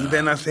can't. Yeah, you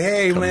better not say,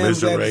 "Hey man, I'm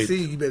glad to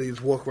see you." You better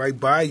just walk right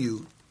by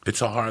you.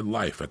 It's a hard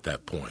life at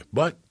that point.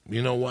 But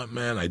you know what,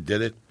 man? I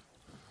did it.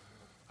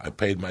 I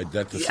paid my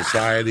debt to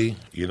society.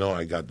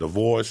 I got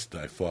divorced.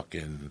 I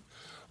fucking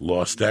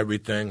lost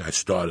everything. I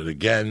started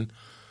again.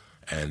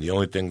 And the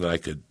only thing that I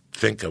could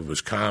think of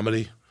was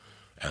comedy.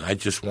 And I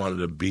just wanted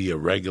to be a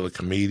regular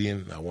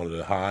comedian. I wanted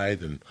to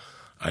hide. And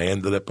I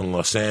ended up in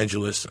Los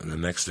Angeles. And the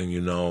next thing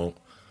you know,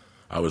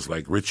 I was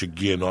like Richard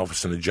Gere in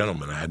Office and a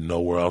Gentleman. I had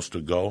nowhere else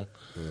to go.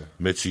 Yeah.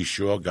 Mitzi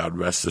Shore, God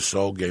rest his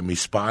soul, gave me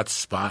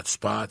spots.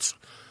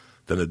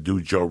 Then a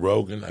dude, Joe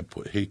Rogan,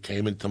 he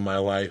came into my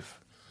life.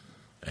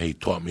 And he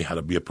taught me how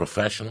to be a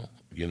professional,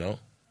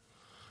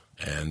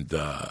 And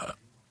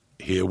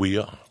here we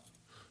are.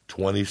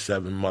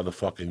 27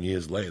 motherfucking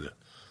years later,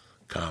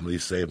 comedy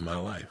saved my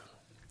life.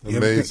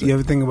 Amazing. You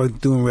ever think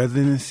about doing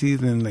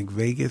residencies in like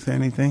Vegas or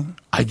anything?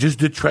 I just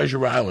did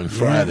Treasure Island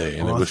Friday,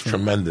 and awesome. It was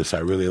tremendous. I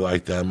really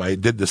liked them. I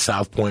did the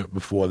South Point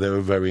before. They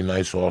were very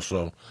nice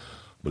also.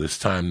 But it's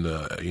time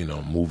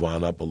to, move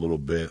on up a little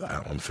bit.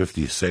 I'm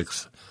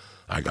 56.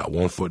 I got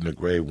 1 foot in the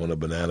grave, 1 a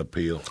banana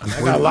peel. And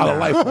I got a lot of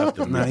life left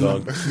in me,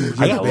 dog.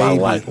 I got a lot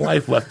of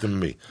life left in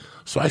me.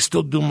 So I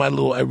still do my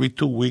little every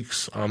 2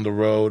 weeks on the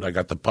road. I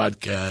got the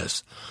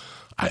podcast.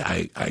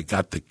 I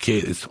got the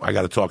kid. I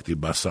got to talk to you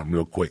about something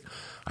real quick.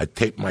 I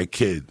taped my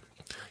kid.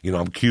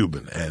 I'm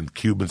Cuban, and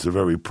Cubans are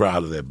very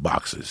proud of their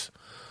boxers.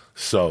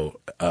 So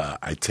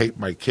I taped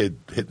my kid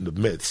hitting the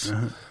mitts,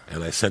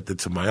 and I sent it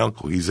to my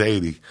uncle. He's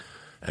 80,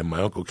 and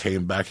my uncle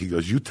came back. He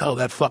goes, "You tell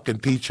that fucking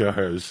teacher of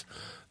hers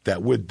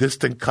that we're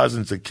distant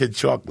cousins of Kid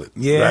Chocolate."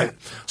 Yeah. Right?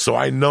 So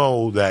I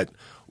know that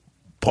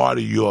part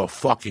of your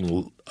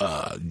fucking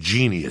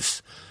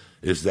genius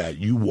is that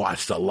you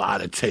watched a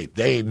lot of tape.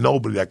 There ain't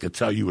nobody that can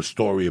tell you a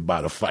story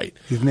about a fight.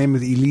 His name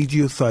is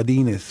Eligio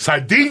Sardinas.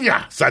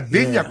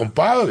 Sardinia,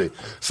 compadre.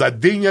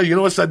 Sardinia, you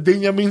know what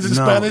Sardinia means in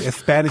Spanish? It's a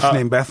Spanish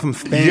name, but that's from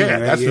Spain. Yeah, right?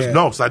 that's just,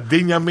 no,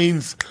 Sardinia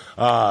means,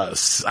 what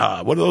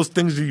are those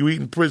things that you eat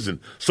in prison?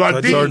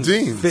 Sardines.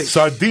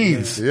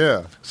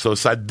 Yeah. So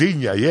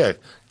Sardinia, yeah.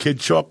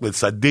 Kid Chocolate,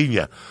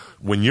 Sardinia.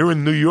 When you're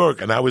in New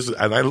York, and I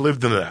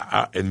lived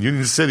in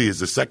Union City, is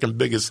the second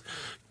biggest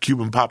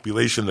Cuban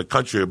population in the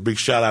country. A big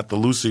shout out to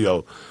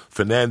Lucio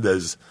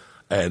Fernandez.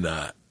 And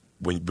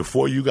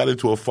before you got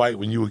into a fight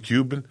when you were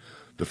Cuban,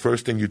 the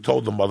first thing you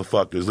told the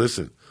motherfuckers,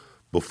 listen,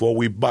 before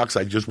we box,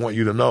 I just want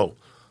you to know,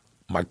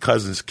 my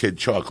cousin's Kid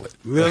Chocolate.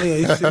 Really? Are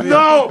you serious?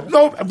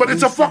 No, but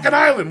it's a fucking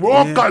island. We're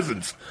all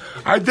cousins.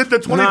 I did the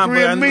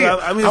 23andMe.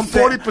 I'm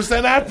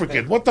 40%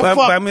 African. What the fuck?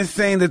 But I'm just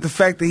saying that the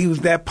fact that he was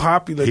that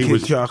popular,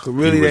 Kid Chocolate,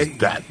 really, he was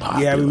that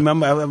popular. Yeah, I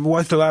remember. I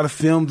watched a lot of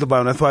films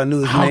about him. That's why I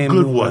knew his name. How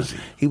good was he?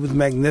 He was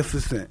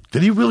magnificent.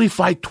 Did he really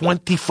fight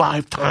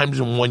 25 times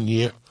in 1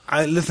 year?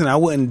 I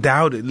wouldn't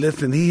doubt it.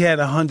 Listen, he had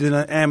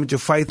 100 amateur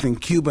fights in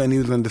Cuba, and he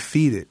was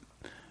undefeated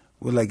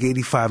with like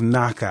 85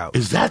 knockouts.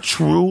 Is that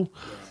true?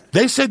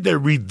 They said they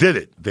redid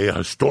it. The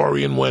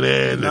historian went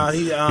in, and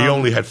he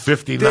only had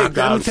 50 knockouts.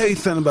 Let me tell you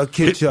something about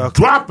Kid Chocolate.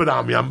 Drop it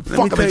on me. I'm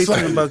fucking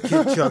excited. Let me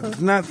tell you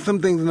something about Kid Chocolate. Some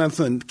things are not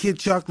something. Kid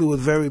Chocolate was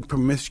very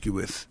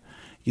promiscuous,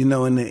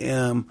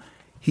 and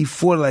he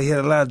fought he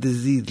had a lot of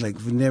disease, like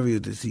venereal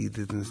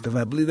diseases and stuff.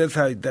 I believe that's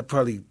how he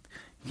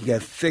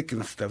got sick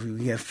and stuff.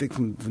 He got sick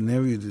from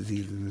venereal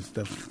diseases and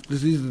stuff.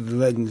 These are the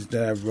legends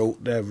that I've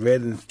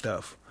read and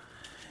stuff.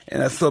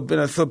 And I saw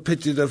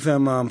pictures of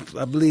him. I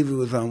believe it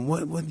was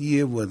what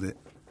year was it?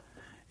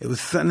 It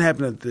was something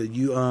happened at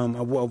the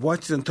I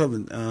watched it on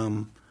television.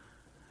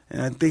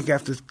 And I think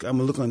after I'm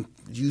gonna look on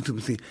YouTube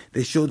and see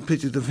they showed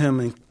pictures of him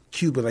in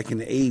Cuba, like in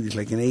the 80s,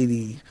 like in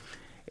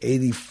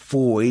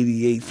 84,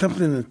 88,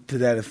 something to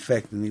that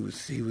effect. And he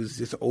was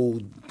just an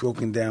old,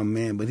 broken down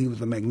man, but he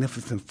was a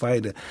magnificent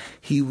fighter.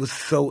 He was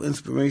so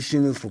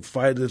inspirational for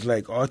fighters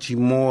like Archie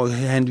Moore,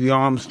 Henry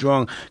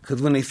Armstrong,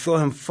 because when they saw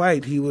him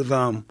fight, he was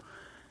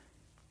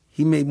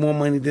he made more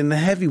money than the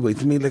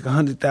heavyweights. He made like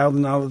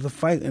 $100,000 a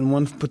fight in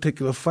one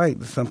particular fight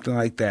or something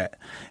like that.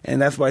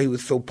 And that's why he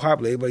was so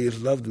popular. Everybody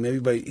just loved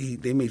him.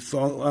 They made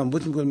songs.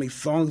 Which was going to make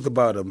songs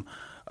about him.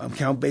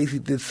 Count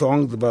Basie did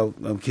songs about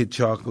Kid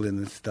Chocolate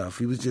and stuff.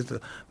 He was just a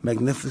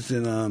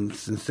magnificent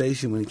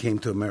sensation when he came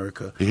to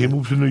America. He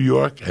moved to New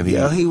York, and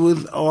he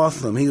was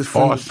awesome. He was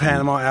from awesome.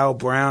 Panama, Al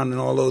Brown, and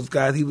all those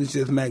guys. He was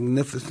just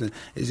magnificent.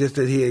 It's just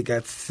that he had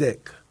got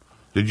sick.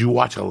 Did you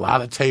watch a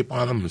lot of tape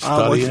on him and I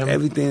study watched him?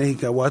 everything that he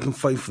got. I watched him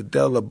fight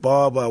Fidel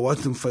LaBarba. I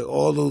watched him fight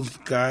all those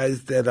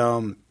guys that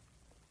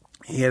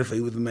he had.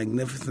 He was a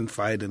magnificent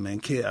fighter,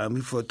 man. He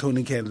fought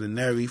Tony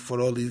Cantaneri. He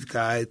fought all these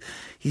guys.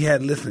 He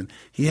had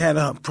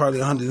probably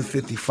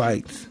 150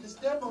 fights,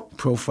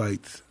 pro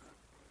fights.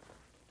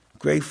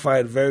 Great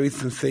fighter, very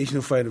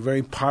sensational fighter,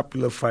 very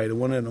popular fighter,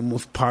 one of the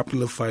most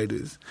popular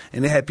fighters.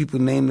 And they had people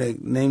name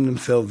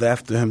themselves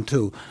after him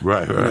too.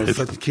 Right.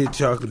 Such a Kid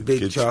Chocolate,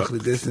 Big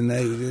Chocolate, this and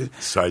that.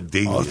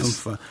 Sardinians.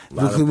 Awesome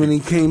fun. When he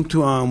came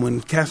to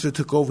when Castro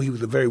took over, he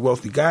was a very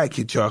wealthy guy,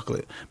 Kid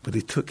Chocolate, but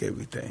he took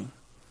everything.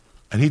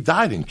 And he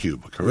died in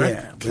Cuba,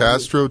 correct? Yeah.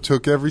 Castro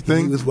took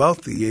everything? He was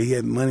wealthy. Yeah, he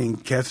had money,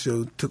 and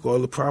Castro took all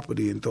the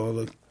property and all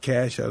the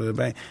cash out of the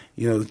bank.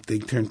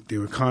 They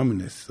were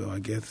communists, so I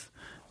guess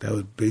that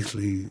was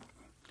basically...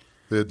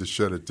 They had to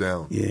shut it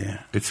down.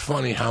 Yeah. It's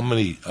funny how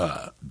many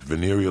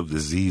venereal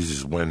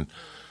diseases, when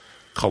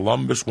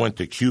Columbus went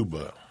to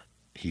Cuba,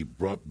 he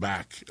brought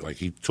back,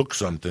 he took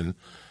something,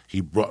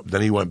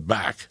 then he went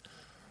back,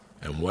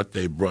 and what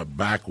they brought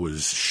back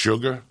was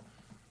sugar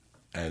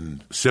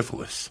and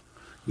syphilis.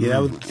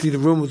 Yeah, the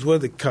rumors were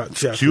that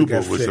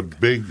Cuba was a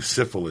big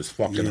syphilis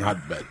fucking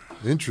hotbed.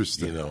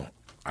 Interesting.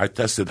 I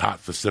tested hot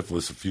for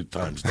syphilis a few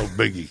times. No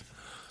biggie.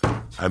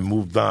 I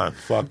moved on.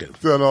 Fuck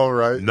it. Done all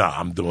right? No,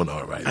 I'm doing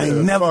all right. I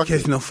ain't never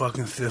catch no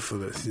fucking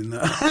syphilis,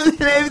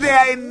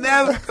 I ain't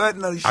never caught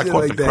no shit like that. I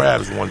caught the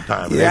crabs one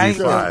time,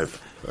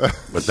 85.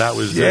 But that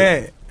was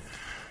it.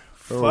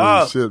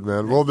 Holy shit,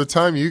 man. Well, the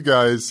time you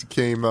guys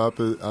came up,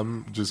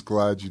 I'm just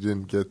glad you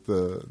didn't get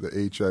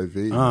the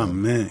HIV. Oh,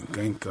 man.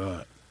 Thank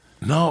God.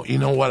 No, you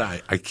know what?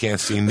 I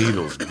can't see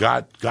needles.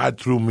 God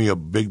threw me a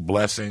big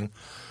blessing.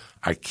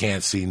 I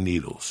can't see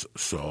needles.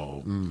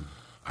 So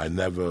I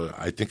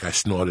think I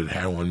snorted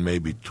heroin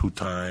maybe 2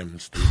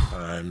 times, 3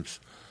 times,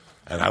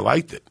 and I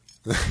liked it.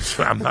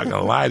 So I'm not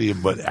going to lie to you,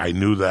 but I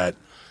knew that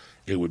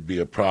it would be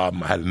a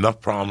problem. I had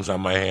enough problems on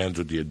my hands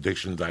with the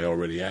addictions I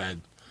already had.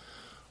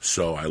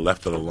 So I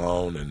left it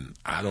alone, and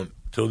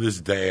till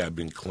this day, I've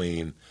been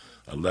clean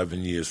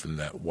 11 years from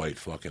that white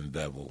fucking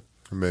devil.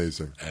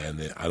 Amazing.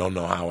 And I don't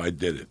know how I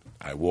did it.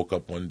 I woke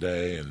up one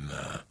day and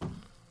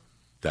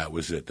that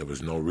was it. There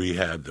was no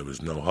rehab. There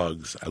was no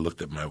hugs. I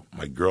looked at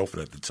my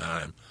girlfriend at the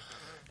time,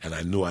 and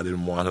I knew I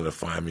didn't want her to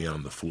find me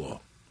on the floor.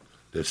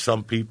 There's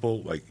some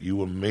people, like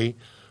you and me,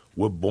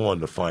 we're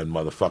born to find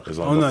motherfuckers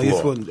on the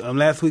floor.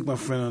 Last week, my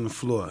friend on the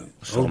floor.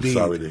 So OD'd. I'm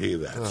sorry to hear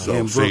that. So,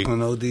 in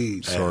Brooklyn,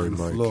 OD'd. Sorry,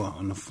 Mike.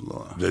 On the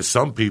floor. There's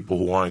some people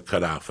who aren't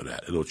cut out for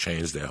that. It'll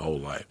change their whole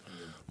life.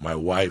 My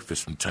wife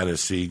is from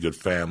Tennessee, good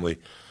family.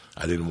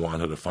 I didn't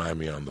want her to find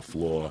me on the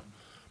floor.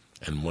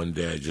 And one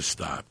day I just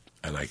stopped.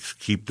 And I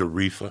keep the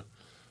reefer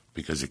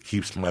because it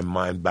keeps my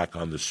mind back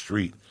on the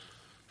street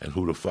and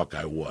who the fuck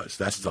I was.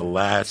 That's the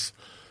last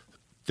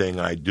thing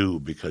I do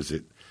because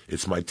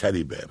it's my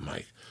teddy bear,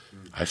 Mike.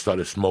 I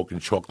started smoking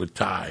chocolate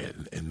tie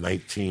in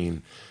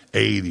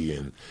 1980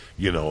 and,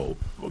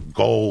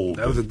 gold.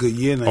 That was a good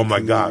year, Oh, my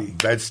God.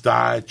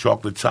 Bed-Stuy,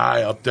 chocolate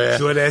tie up there.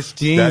 Jordache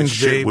jeans, that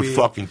shit baby. would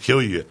fucking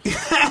kill you.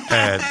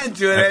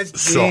 Jordache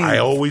so jeans. I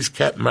always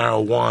kept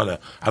marijuana.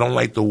 I don't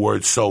like the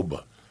word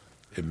sober.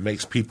 It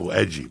makes people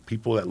edgy.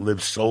 People that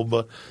live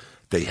sober,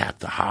 they have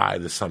to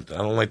hide or something.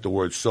 I don't like the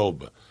word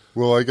sober.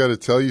 Well, I got to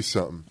tell you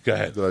something Go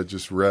ahead. that I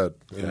just read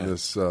in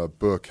this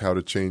book, How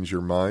to Change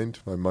Your Mind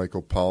by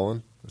Michael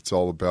Pollan. It's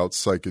all about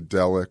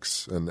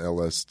psychedelics and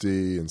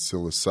LSD and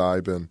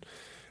psilocybin.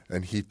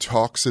 And he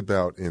talks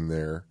about in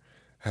there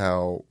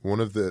how one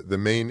of the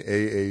main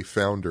AA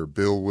founder,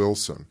 Bill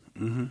Wilson,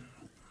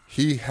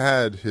 he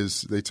had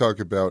they talk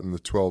about in the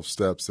 12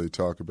 steps, they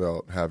talk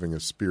about having a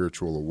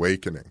spiritual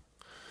awakening.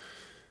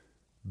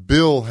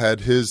 Bill had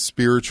his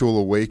spiritual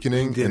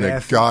awakening in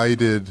a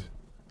guided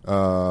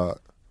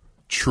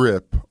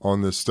trip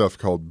on this stuff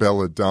called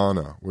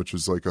belladonna, which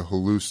is like a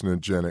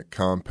hallucinogenic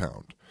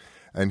compound.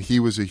 And he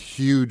was a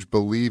huge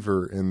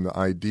believer in the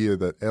idea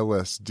that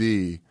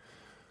LSD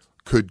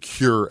could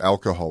cure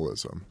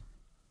alcoholism.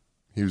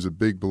 He was a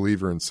big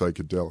believer in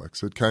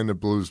psychedelics. It kind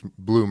of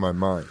blew my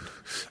mind.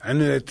 I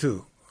knew that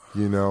too.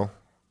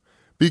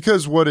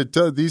 Because what it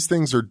does, these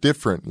things are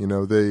different.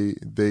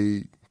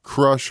 They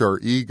crush our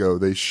ego.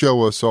 They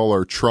show us all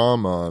our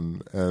trauma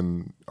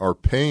and our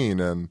pain,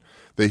 and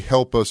they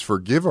help us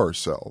forgive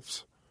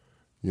ourselves,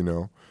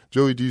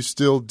 Joey, do you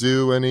still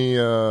do any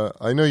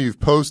I know you've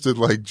posted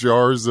like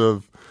jars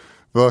of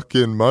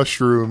fucking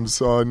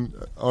mushrooms on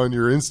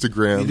your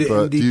Instagram,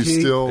 but do you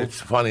still...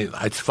 It's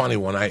funny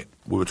when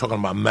we were talking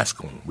about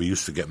mescaline. We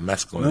used to get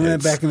mescaline. Remember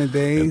that back in the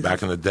days? And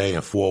back in the day,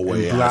 and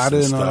 4-way and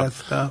acid and all that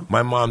stuff.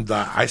 My mom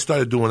died. I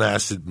started doing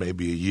acid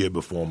maybe a year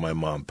before my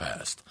mom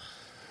passed.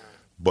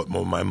 But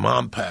when my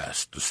mom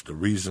passed, one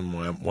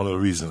of the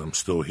reasons I'm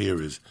still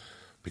here is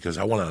because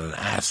I went on an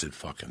acid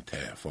fucking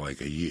tear for like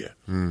a year.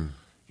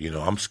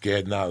 I'm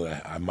scared now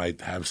that I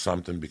might have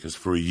something because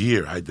for a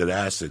year I did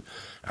acid.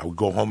 I would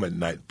go home at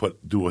night,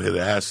 do a hit of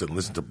acid, and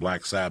listen to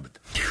Black Sabbath.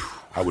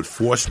 I would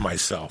force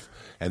myself.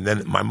 And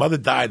then my mother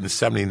died in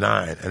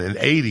 79, and in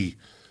 80,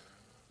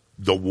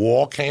 The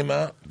Wall came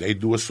out. They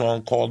do a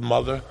song called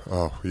Mother.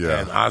 Oh, yeah.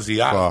 And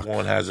Ozzy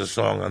Osbourne has a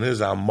song on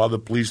his album, Mother,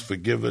 Please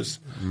Forgive Us.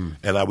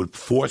 And I would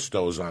force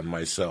those on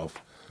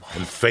myself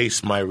and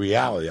face my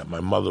reality that my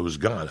mother was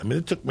gone. I mean,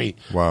 it took me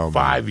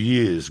 5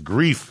 years.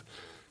 Grief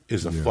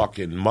is a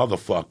fucking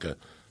motherfucker.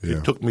 Yeah.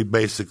 It took me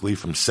basically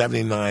from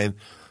 79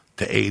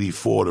 to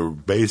 84 to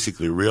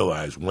basically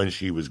realize when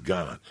she was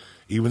gone.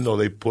 Even though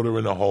they put her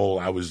in a hole,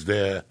 I was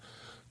there.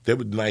 There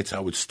were nights I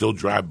would still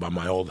drive by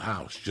my old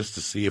house just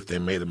to see if they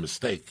made a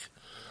mistake.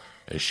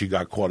 And she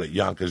got caught at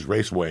Yonkers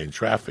Raceway in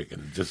traffic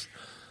and just,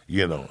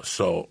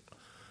 so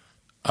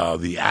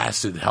the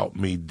acid helped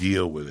me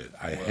deal with it.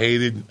 I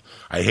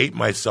hate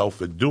myself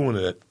for doing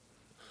it,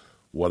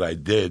 what I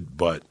did,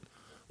 but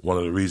one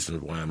of the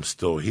reasons why I'm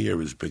still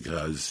here is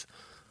because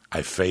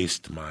I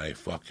faced my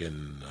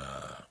fucking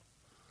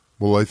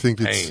well, I think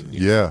pain.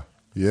 Yeah,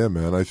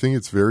 man. I think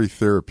it's very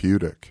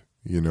therapeutic.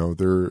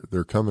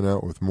 They're coming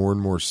out with more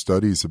and more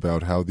studies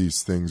about how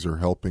these things are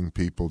helping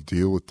people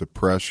deal with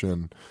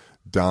depression,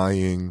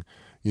 dying,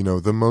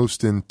 the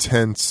most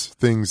intense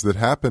things that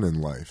happen in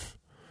life.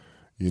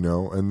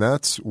 And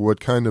that's what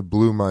kind of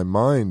blew my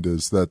mind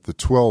is that the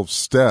 12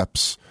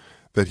 steps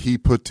that he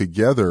put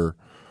together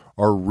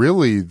are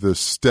really the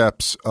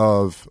steps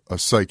of a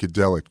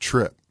psychedelic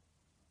trip.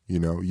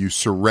 You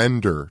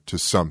surrender to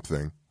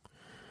something.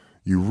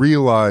 You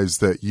realize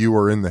that you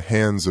are in the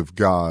hands of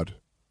God,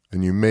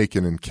 and you make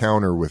an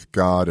encounter with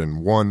God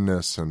and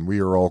oneness, and we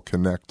are all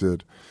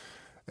connected.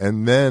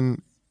 And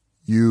then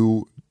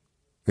you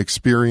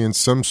experience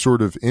some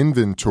sort of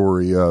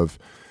inventory of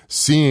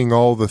seeing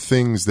all the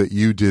things that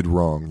you did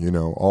wrong,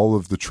 all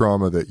of the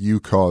trauma that you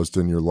caused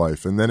in your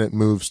life. And then it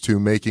moves to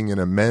making an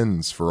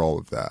amends for all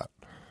of that,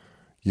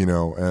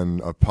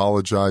 and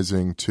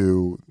apologizing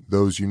to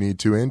those you need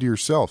to and to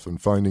yourself and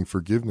finding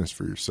forgiveness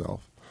for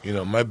yourself.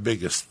 My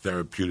biggest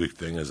therapeutic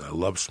thing is I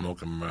love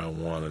smoking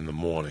marijuana in the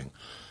morning,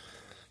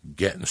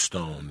 getting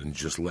stoned, and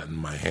just letting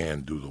my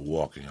hand do the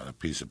walking on a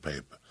piece of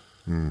paper.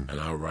 And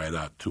I'll write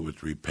out 2 or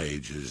 3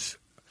 pages,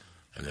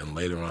 and then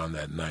later on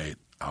that night,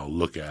 I'll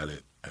look at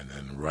it and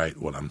then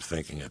write what I'm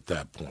thinking at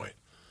that point.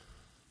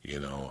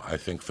 I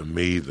think for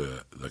me,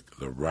 the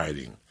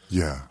writing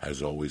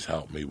has always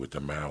helped me with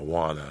the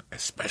marijuana,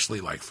 especially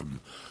like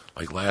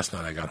last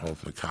night I got home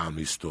from the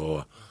Comedy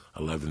Store,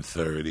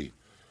 11:30.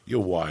 You're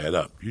wired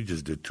up. You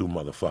just did 2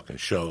 motherfucking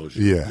shows.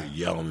 You're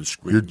yelling and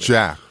screaming. You're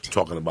jacked.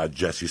 Talking about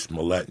Jesse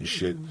Smollett and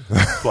shit.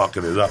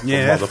 Fucking it up for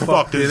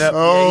motherfuckers.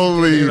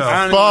 Holy fuck.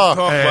 I don't even talk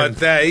about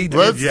that.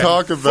 Let's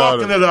talk about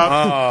fucking it.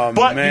 Up.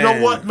 But man. You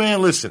know what,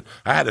 man? Listen,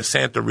 I had a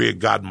Santeria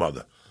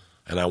godmother,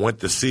 and I went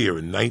to see her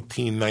in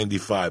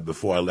 1995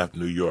 before I left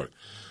New York.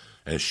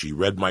 And she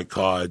read my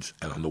cards,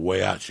 and on the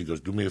way out, she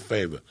goes, do me a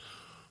favor.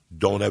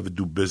 Don't ever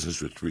do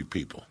business with 3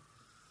 people.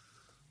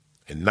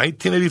 In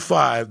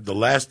 1985, the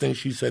last thing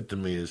she said to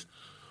me is,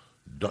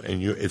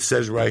 it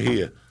says right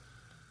here,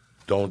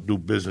 don't do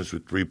business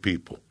with 3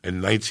 people.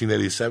 In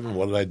 1987,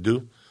 what did I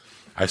do?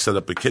 I set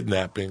up a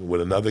kidnapping with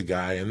another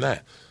guy and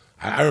that.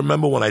 I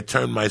remember when I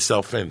turned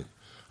myself in,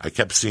 I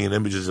kept seeing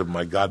images of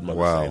my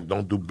godmother saying,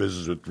 don't do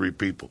business with 3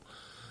 people.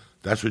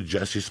 That's what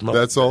Jesse Smollett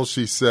That's all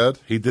she said?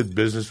 He did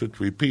business with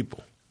 3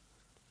 people.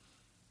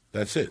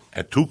 That's it.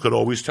 And 2 could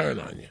always turn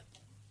on you.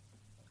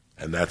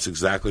 And that's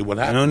exactly what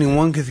happened. And only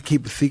one can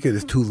keep a secret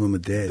if 2 of them are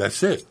dead.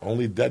 That's it.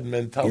 Only dead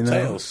men tell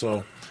tales.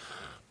 So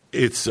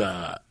it's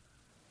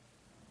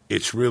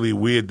really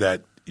weird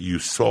that you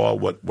saw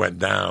what went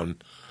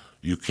down.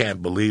 You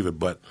can't believe it.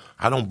 But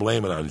I don't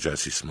blame it on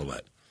Jesse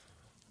Smollett.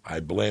 I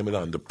blame it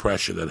on the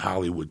pressure that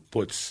Hollywood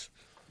puts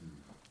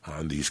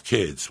on these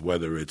kids,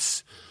 whether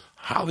it's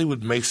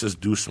Hollywood makes us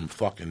do some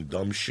fucking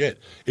dumb shit.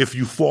 If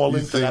you fall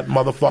into that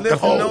motherfucking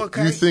hole.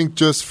 You think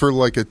just for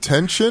like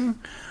attention?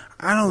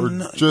 I don't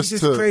know. Just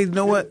crazy. You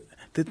know what?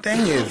 The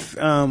thing is,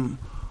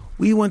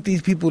 we want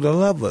these people to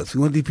love us.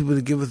 We want these people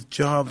to give us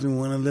jobs, and we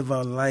want to live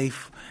our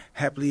life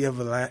happily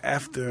ever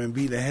after and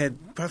be the head,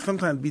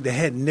 sometimes be the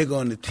head nigga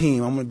on the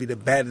team. I'm going to be the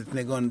baddest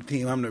nigga on the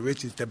team. I'm the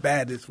richest, the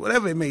baddest,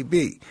 whatever it may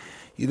be.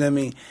 You know what I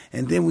mean?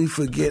 And then we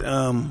forget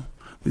who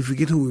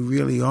we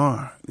really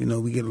are.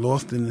 We get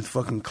lost in this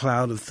fucking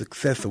cloud of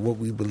success, of what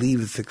we believe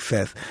is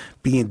success,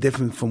 being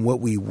different from what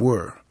we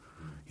were.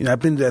 I've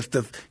been to that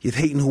stuff. Just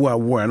hating who I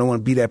were. I don't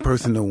want to be that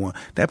person no more.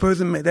 That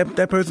person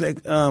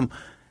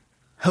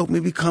helped me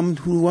become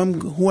who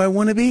I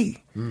want to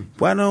be.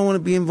 Why don't I want to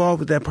be involved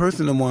with that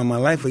person no more in my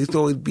life? I used to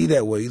always be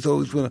that way. I used to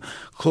always want to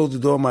close the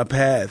door on my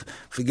path,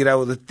 forget I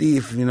was a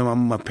thief.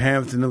 My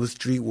parents and they were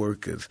street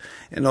workers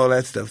and all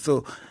that stuff.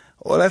 So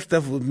all that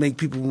stuff would make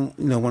people,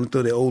 want to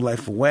throw their old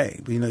life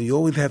away. But you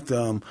always have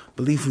to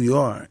believe who you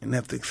are and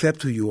have to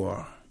accept who you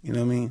are. You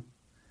know what I mean?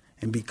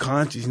 And be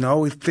conscious. I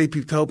always tell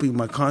people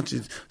my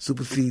conscience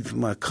supersedes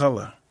my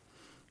color.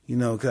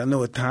 Because I know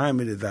what time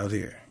it is out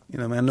here.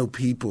 I know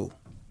people.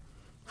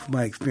 for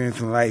my experience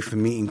in life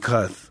and meeting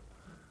Cuss.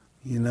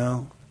 You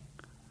know?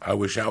 I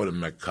wish I would have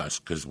met Cuss,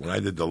 because when I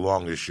did The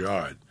Longest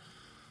Yard,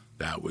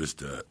 that was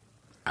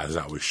as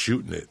I was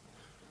shooting it,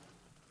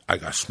 I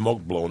got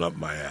smoke blown up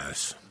my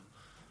ass.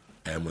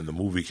 And when the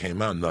movie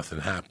came out, nothing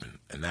happened.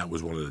 And that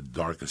was one of the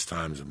darkest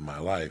times of my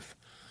life.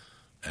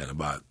 And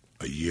about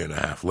a year and a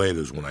half later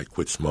is when I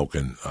quit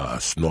smoking,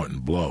 snort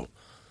and blow.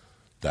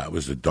 That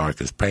was the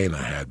darkest pain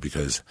I had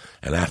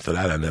and after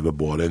that I never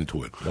bought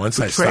into it.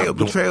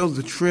 Betrayal's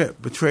a trip.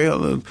 Betrayal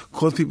will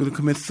cause people to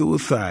commit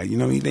suicide. You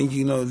know, you think,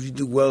 if you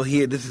do well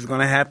here, this is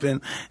going to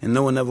happen, and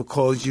no one ever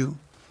calls you.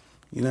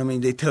 You know what I mean?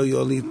 They tell you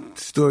all these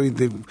stories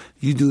that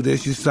you do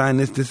this, you sign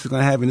this is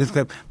going to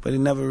happen, but it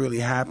never really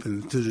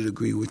happens to the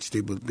degree which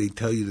they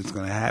tell you it's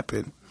going to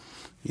happen,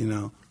 you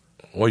know.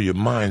 Well, your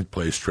mind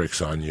plays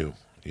tricks on you,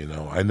 you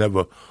know.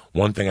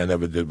 One thing I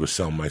never did was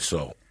sell my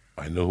soul.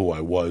 I knew who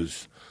I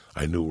was.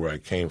 I knew where I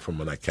came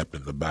from, and I kept it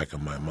in the back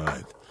of my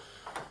mind.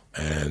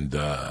 And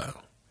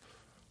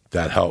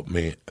that helped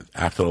me.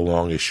 After The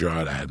Longest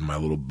Yard, I had my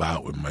little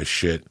bout with my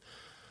shit.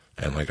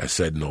 And like I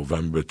said,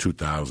 November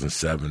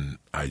 2007,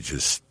 I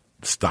just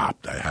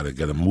stopped. I had to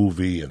get a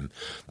movie, and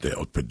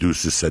the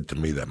producer said to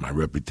me that my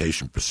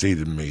reputation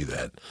preceded me,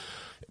 that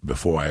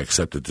before I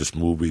accepted this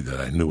movie,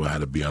 that I knew I had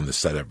to be on the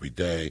set every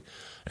day,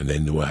 and they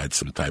knew I had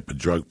some type of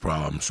drug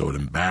problem, so it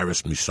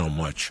embarrassed me so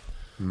much.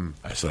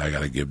 I said, I got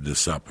to give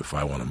this up if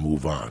I want to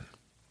move on,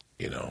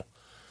 you know.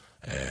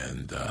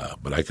 And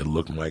but I could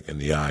look Mike in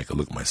the eye, I could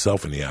look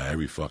myself in the eye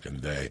every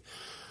fucking day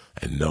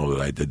and know that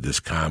I did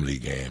this comedy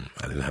game.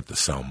 I didn't have to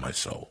sell my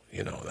soul,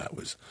 you know.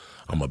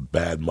 I'm a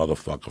bad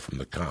motherfucker from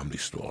the Comedy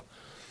Store.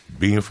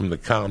 Being from the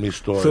Comedy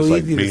Store is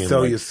like being so easy to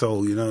sell your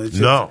soul, you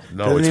know.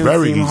 No, it's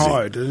very easy.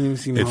 Hard. It doesn't even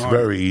seem hard. It's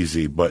very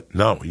easy, but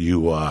no,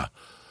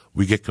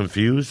 we get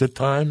confused at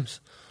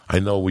times. I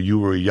know when you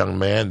were a young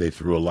man, they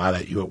threw a lot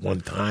at you at one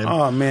time.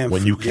 Oh, man.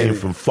 When you came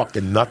from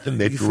fucking nothing,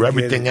 they threw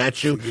everything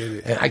at you.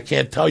 And I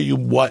can't tell you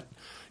what,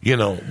 you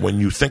know,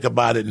 when you think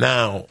about it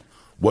now,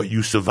 what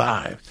you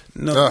survived.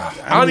 No,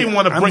 I don't even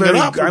want to bring it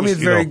up. I'm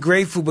very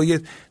grateful, but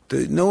yet,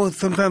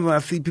 sometimes when I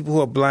see people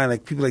who are blind,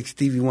 like people like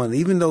Stevie Wonder,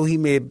 even though he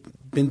may have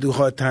been through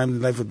hard times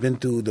in life or been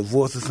through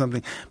divorce or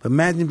something, but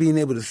imagine being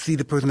able to see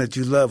the person that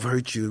you love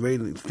hurt you,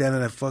 right? Stand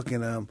on that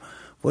fucking,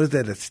 what is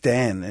that, a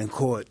stand in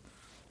court.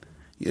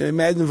 You know,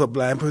 imagine if a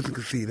blind person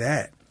could see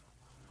that.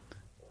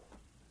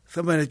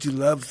 Somebody that you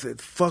love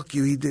said, fuck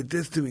you, he did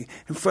this to me.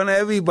 In front of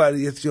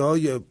everybody, it's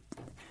over.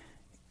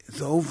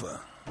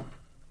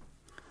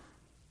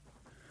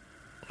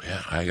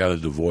 Yeah, I got a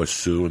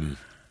divorce too, and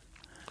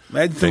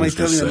imagine somebody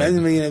telling you,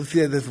 imagine me and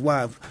see that's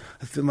why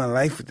I spent my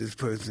life with this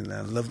person.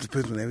 I love this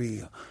person with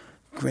every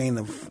grain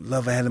of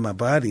love I had in my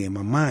body and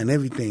my mind,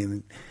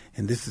 everything.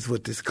 And this is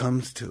what this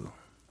comes to.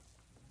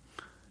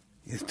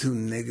 It's two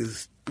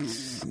niggas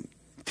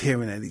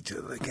tearing at each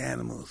other like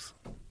animals.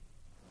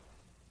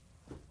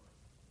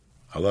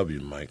 I love you,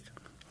 Mike.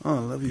 Oh, I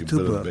love you too,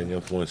 bro. You've been a big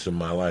influence in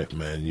my life,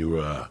 man. You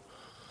were,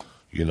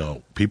 you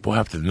know, people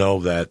have to know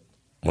that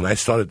when I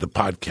started the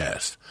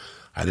podcast,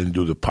 I didn't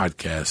do the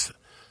podcast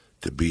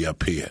to be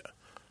up here.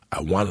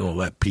 I wanted to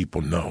let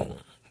people know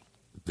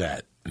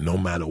that no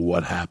matter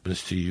what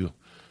happens to you,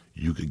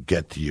 you could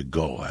get to your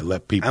goal. I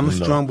let people know. I'm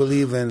a strong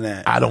believer in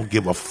that. I don't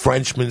give a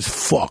Frenchman's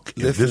fuck.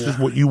 If this is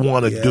what you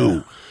want to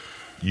do,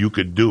 you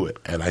could do it.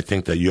 And I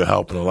think that you're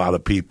helping a lot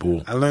of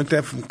people. I learned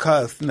that from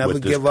Cuss. Never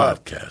give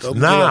up.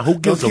 Who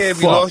gives a fuck?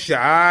 If you lost your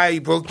eye,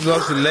 you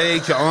lost your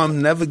legs, your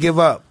arm, never give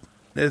up.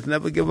 Just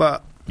never give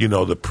up. You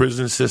know, the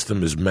prison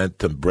system is meant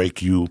to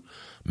break you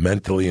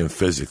mentally and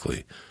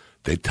physically.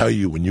 They tell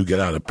you when you get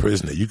out of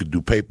prison that you could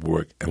do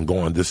paperwork and go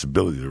on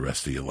disability the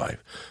rest of your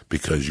life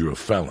because you're a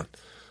felon.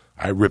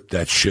 I ripped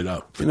that shit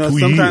up for 2 years.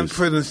 Sometimes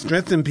prison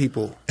strengthen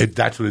people.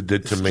 That's what it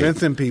did to me.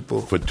 Strengthen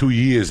people. For 2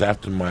 years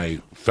after I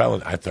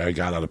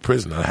got out of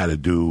prison, I had to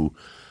do,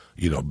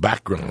 you know,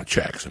 background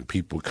checks, and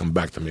people come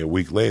back to me a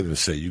week later and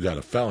say, you got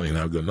a felony. And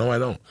I go, no, I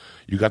don't.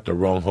 You got the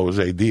wrong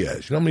Jose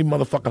Diaz. You know how many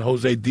motherfucking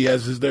Jose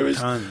Diaz's there is?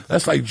 Tons.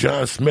 That's like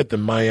John Smith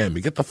in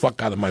Miami. Get the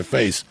fuck out of my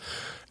face.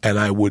 And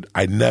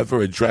I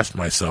never addressed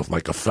myself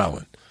like a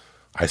felon.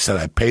 I said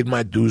I paid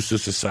my dues to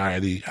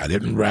society. I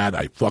didn't rat.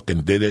 I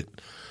fucking did it.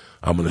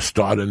 I'm going to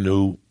start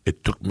anew.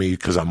 It took me,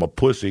 because I'm a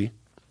pussy,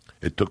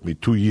 it took me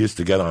 2 years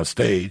to get on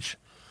stage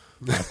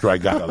after I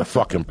got out of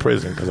fucking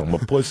prison because I'm a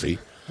pussy.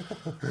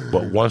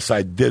 But once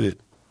I did it,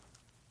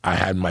 I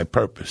had my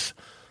purpose.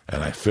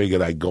 And I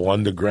figured I'd go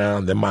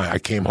underground. Then I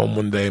came home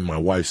one day, and my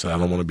wife said, I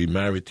don't want to be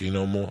married to you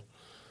no more.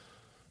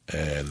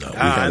 And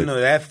I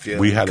know that feeling.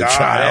 We had a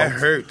child. That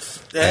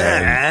hurts.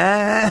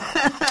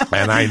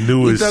 And I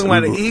knew You're talking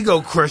about an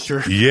ego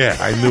crusher. Yeah,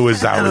 I knew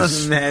as I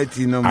was.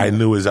 I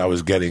knew as I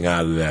was getting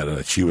out of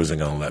that she wasn't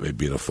going to let me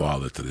be the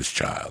father to this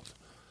child.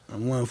 I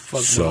want to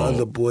fuck my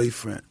other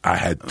boyfriend. I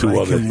had two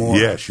other.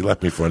 Yeah, she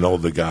left me for an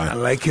older guy. I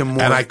like him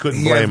more. And I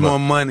couldn't blame her. He has more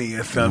money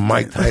or something.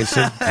 Mike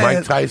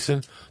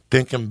Tyson.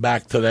 Thinking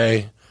back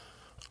today,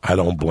 I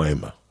don't blame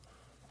her.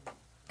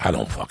 I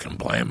don't fucking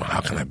blame her. How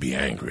can I be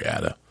angry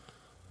at her?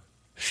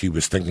 She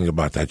was thinking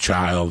about that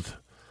child.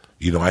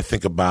 You know, I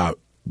think about,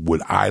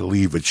 would I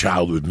leave a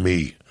child with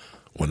me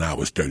when I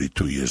was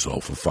 32 years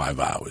old for 5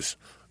 hours?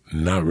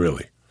 Not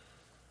really.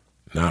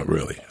 Not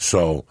really.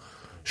 So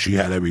she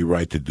had every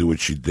right to do what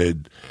she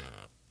did.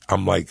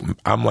 I'm like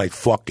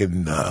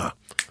fucking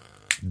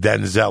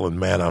Denzel in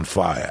Man on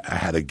Fire. I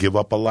had to give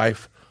up a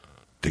life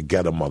to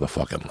get a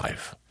motherfucking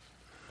life.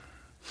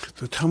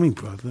 So tell me,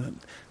 brother,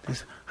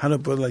 how the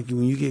brother, like,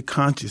 when you get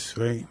conscious,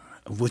 right,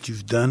 of what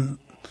you've done,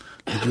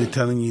 like you were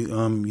telling you,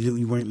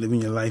 you weren't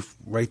living your life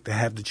right to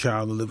have the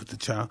child or live with the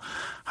child.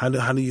 How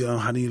do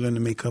you learn to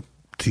make up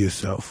to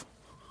yourself?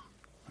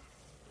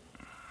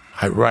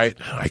 I write.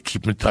 I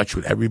keep in touch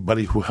with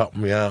everybody who helped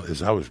me out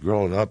as I was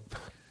growing up.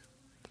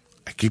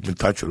 I keep in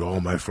touch with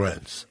all my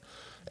friends.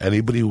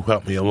 Anybody who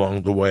helped me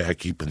along the way, I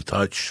keep in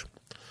touch.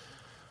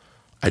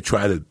 I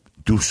try to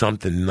do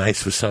something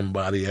nice for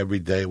somebody every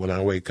day when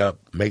I wake up.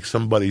 Make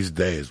somebody's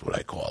day is what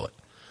I call it.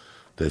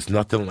 There's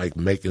nothing like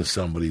making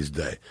somebody's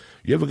day.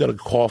 You ever got a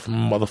call from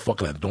a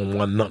motherfucker that don't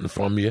want nothing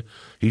from you?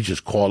 He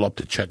just call up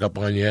to check up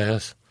on your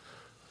ass?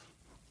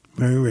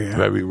 Very rare.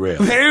 Very rare.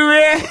 Very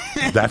rare.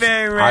 That's,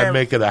 Very rare. I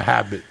make it a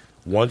habit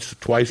once or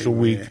twice a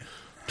week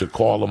to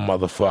call a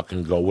motherfucker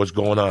and go, what's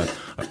going on?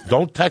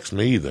 Don't text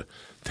me either.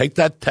 Take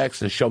that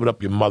text and shove it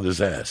up your mother's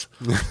ass.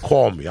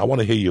 Call me. I want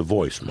to hear your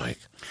voice, Mike.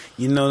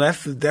 You know,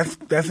 that's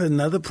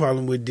another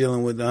problem we're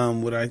dealing with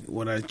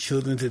with our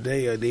children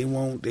today. They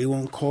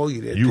won't call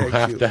you. They'll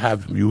text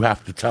You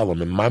have to tell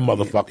them. In my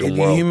motherfucking they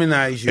world,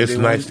 humanize you. It's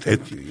they nice.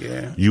 Text you.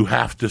 Yeah. You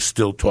have to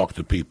still talk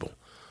to people.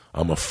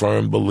 I'm a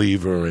firm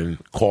believer in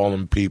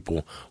calling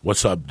people.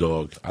 What's up,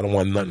 dog? I don't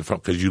want nothing from,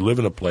 because you live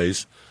in a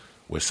place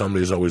where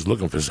somebody's always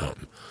looking for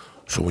something.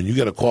 So when you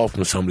get a call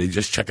from somebody,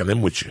 just checking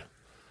in with you,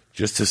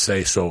 just to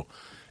say. So,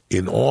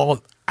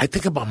 I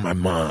think about my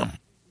mom.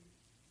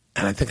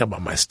 And I think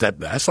about my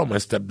stepdad. I saw my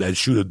stepdad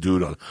shoot a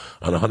dude on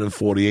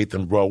 148th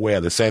and Broadway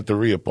at a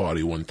Santeria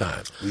party one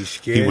time. You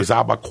scared? He was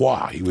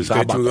Abacoa. He was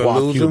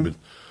Abacoa Cuban.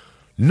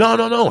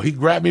 No. He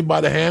grabbed me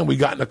by the hand. We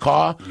got in the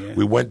car. Yeah.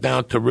 We went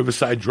down to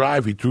Riverside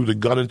Drive. He threw the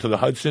gun into the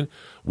Hudson.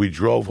 We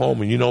drove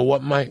home. And you know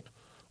what, Mike?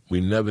 We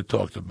never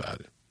talked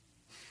about it.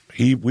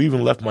 We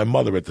even left my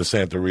mother at the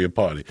Santeria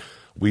party.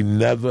 We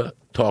never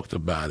talked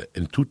about it.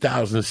 In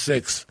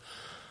 2006...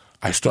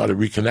 I started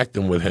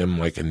reconnecting with him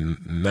like in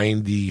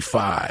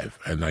 95,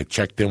 and I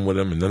checked in with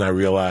him, and then I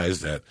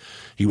realized that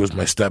he was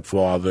my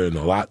stepfather, and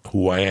a lot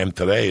who I am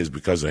today is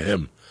because of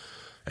him.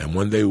 And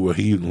one day we were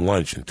eating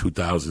lunch in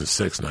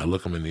 2006, and I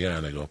look him in the eye,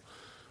 and I go,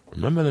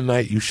 remember the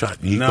night you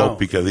shot Nico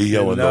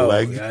Picadillo in the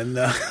leg? I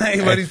know.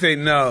 Everybody say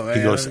no. Man.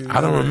 He goes,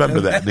 I don't remember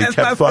that. And he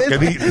kept fucking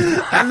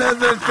eating. I know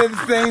they said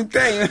the same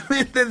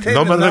thing.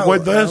 No me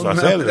recuerdo eso.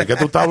 Hacer, ¿de qué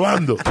tú estás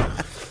hablando?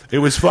 It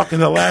was fucking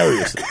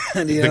hilarious.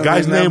 The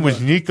guy's name was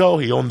Nico.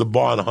 He owned the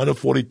bar on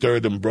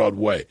 143rd and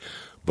Broadway.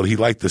 But he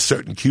liked a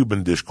certain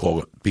Cuban dish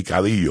called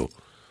picadillo.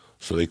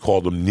 So they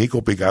called him Nico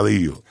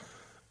Picadillo.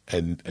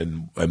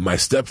 And my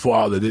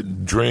stepfather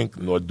didn't drink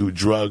nor do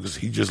drugs.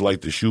 He just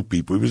liked to shoot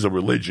people. He was a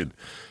religion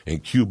in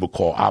Cuba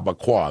called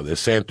Abacoa.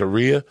 There's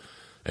Santeria,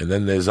 and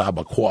then there's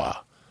Abacoa.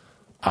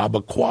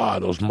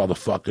 Abacoa, those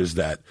motherfuckers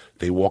that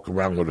they walk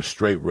around with a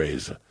straight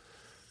razor.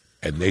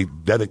 And they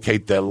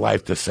dedicate their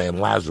life to San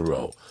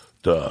Lazaro,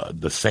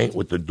 the saint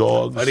with the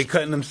dogs. Are they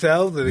cutting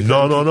themselves?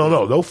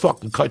 No. They'll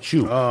fucking cut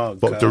you. Oh,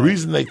 but God. the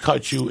reason they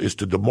cut you is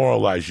to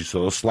demoralize you, so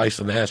they'll slice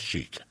an ass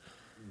cheek.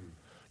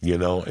 You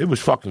know, it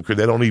was fucking crazy.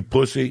 They don't eat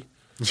pussy.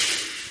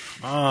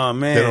 Oh,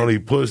 man. They don't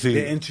eat pussy.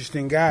 They're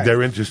interesting guys.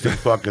 They're interesting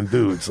fucking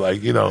dudes.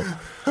 Like, you know.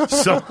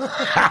 So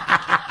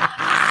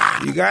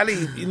you gotta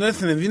eat.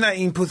 Listen, if you're not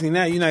eating pussy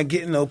now, you're not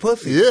getting no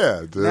pussy.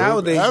 Yeah, dude.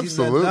 Nowadays,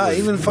 absolutely.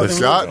 Even fucking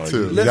got to.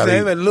 Listen,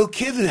 even little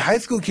kids, high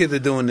school kids are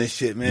doing this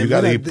shit, man. you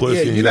gotta eat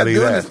pussy and you gotta eat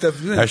ass.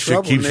 That shit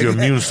trouble, keeps nigga. your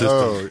immune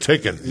system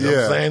ticking. You know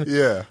what I'm saying?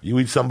 Yeah. You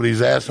eat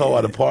somebody's asshole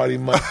at a party,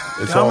 Mike.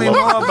 Tell me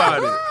more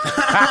about it.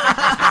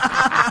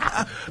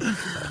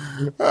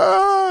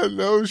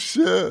 No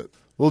shit.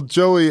 Well,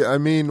 Joey, I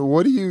mean,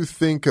 what do you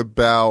think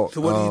about...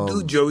 So what do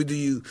you do,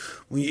 Joey?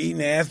 When you're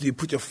eating ass, do you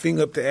put your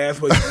finger up the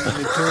ass while you're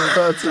eating it too?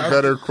 That's a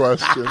better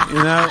question.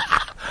 You know?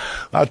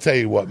 I'll tell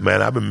you what,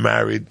 man. I've been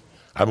married.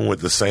 I've been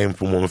with the same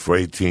woman for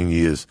 18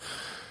 years.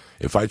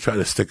 If I try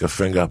to stick a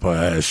finger up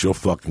her ass, she'll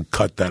fucking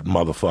cut that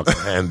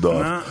motherfucking hand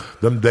off.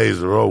 Them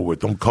days are over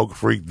with. Them coke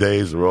freak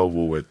days are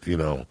over with, you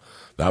know.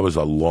 That was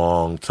a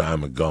long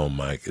time ago,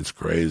 Mike. It's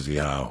crazy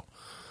how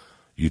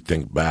you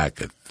think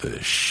back at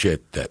the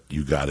shit that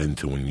you got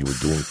into when you were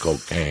doing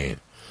cocaine.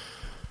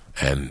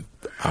 And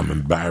I'm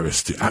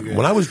embarrassed.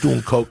 When I was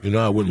doing coke, you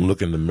know, I wouldn't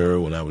look in the mirror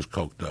when I was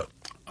coked up.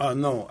 Oh,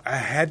 no. I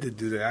had to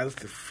do that. I was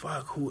like,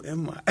 fuck, who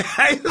am I?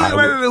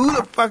 Who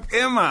the fuck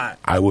am I?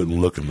 I wouldn't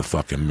look in the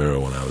fucking mirror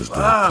when I was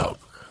doing coke.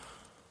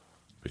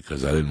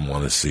 Because I didn't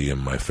want to see in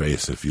my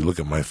face. If you look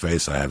at my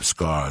face, I have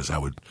scars. I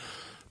would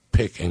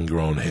pick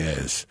ingrown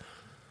hairs.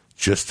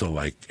 Just to,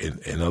 like,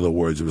 in other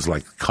words, it was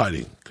like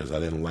cutting, because I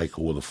didn't like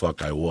who the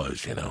fuck I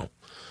was, you know.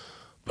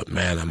 But,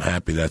 man, I'm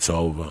happy that's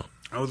over.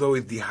 I was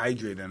always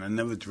dehydrated, and I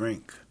never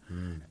drink.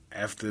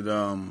 after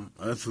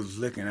us was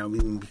licking, I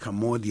would even become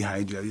more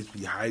dehydrated. I used to be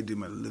dehydrated,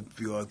 my lips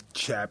be all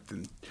chapped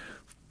and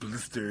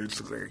blistered,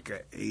 looked like I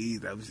got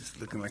AIDS. I was just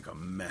looking like a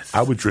mess.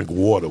 I would drink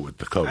water with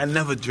the Coke. I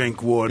never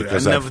drank water.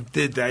 Because I never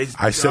did that.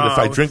 I said if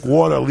I drink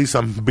water, at least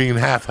I'm being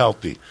half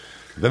healthy.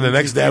 Then the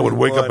next day I would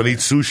wake up and eat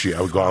sushi.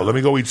 I would go, let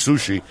me go eat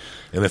sushi.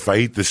 And if I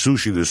eat the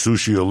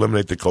sushi will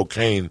eliminate the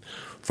cocaine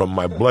from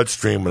my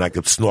bloodstream and I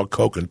could snort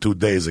Coke in 2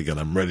 days again.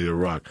 I'm ready to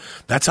rock.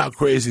 That's how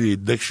crazy the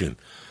addiction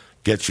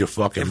gets your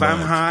fucking If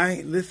mind. I'm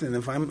high, listen,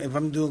 if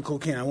I'm doing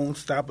cocaine, I won't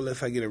stop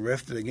unless I get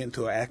arrested or get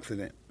into an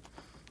accident.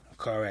 A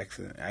car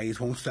accident. I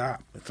just won't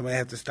stop. If somebody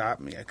had to stop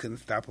me, I couldn't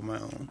stop on my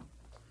own.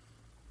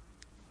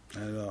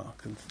 Not at all.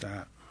 Couldn't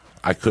stop.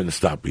 I couldn't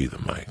stop either,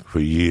 Mike, for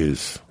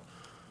years.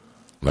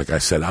 Like I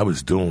said, I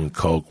was doing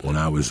Coke when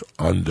I was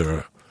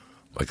under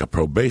like a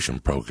probation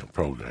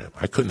program.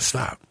 I couldn't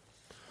stop.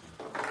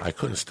 I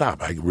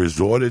I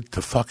resorted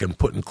to fucking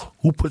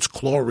who puts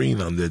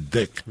chlorine on their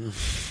dick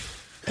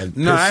and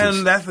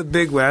pisses? That's a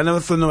big one. I never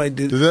saw nobody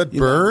do. Did that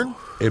burn? Know.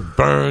 It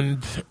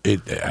burned.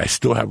 I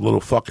still have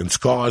little fucking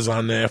scars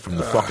on there from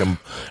the fucking.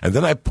 And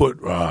then I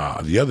put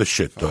the other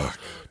shit, the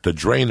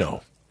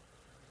Drano,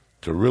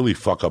 to really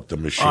fuck up the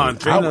machine.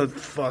 Drano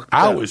fucked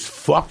I up. was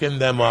fucking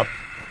them up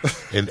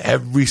in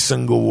every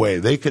single way.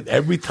 They could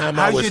every time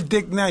How's I was. your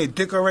dick now? Your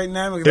dick all right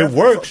now? It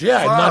works, yeah.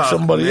 I knocked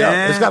somebody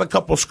man. out. It's got a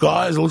couple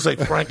scars. It looks like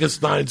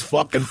Frankenstein's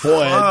fucking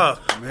forehead.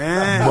 Fuck,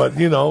 man. But,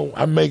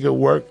 I make it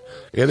work.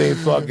 It ain't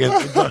fucking...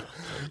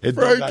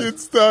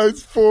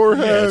 Frankenstein's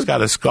forehead. Yeah, it's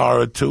got a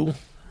scar or two.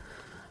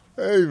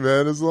 Hey,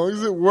 man, as long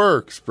as it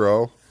works,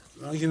 bro.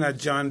 As long as you're not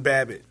John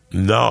Babbitt.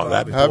 No,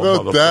 that How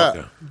poor about that?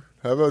 motherfucker.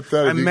 How about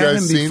that? Have you met guys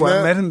him seen before. that?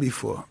 I met him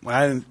before.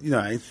 I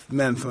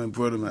met him. Somebody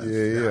brought him out.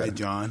 Yeah. Hi,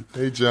 John.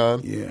 Hey,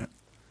 John. Yeah.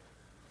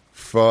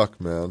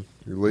 Fuck, man.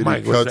 Your lady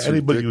Mike, was cuts there her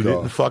anybody dick you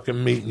didn't off.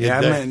 fucking meet in your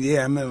Yeah, day?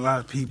 I met a lot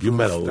of people. You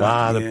met a and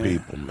lot stuff. of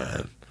people,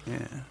 man.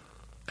 Yeah.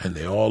 And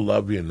they all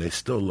love you, and they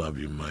still love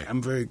you, Mike.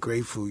 I'm very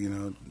grateful,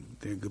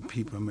 They're good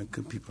people. I met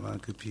good people, a lot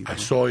of good people. I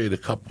saw you at a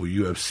couple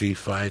UFC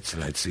fights,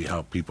 and I'd see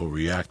how people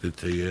reacted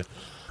to you.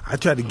 I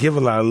tried to give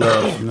a lot of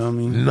love, you know what I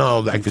mean?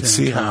 No, I could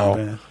see how,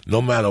 bad.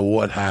 no matter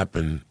what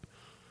happened,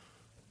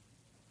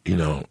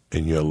 in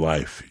your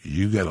life,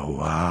 you get a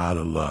lot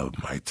of love,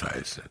 Mike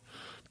Tyson.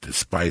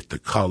 Despite the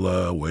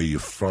color, where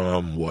you're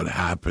from, what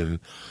happened,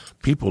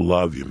 people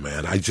love you,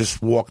 man. I just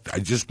went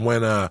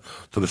to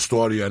the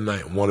store the other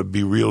night, and one of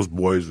B Real's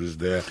boys was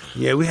there.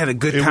 Yeah, we had a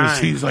good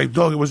time. He's like,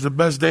 dog, it was the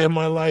best day of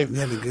my life. We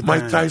had a good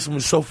Mike time. Tyson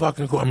was so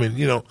fucking cool. I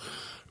mean,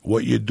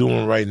 what you're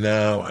doing right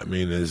now,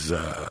 is,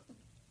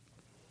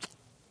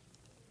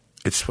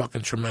 it's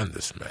fucking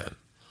tremendous, man.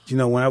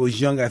 When I was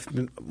young, I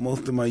spent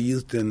most of my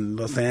youth in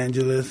Los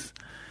Angeles,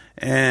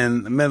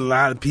 and I met a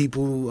lot of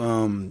people,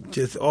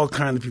 just all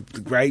kinds of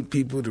people, the right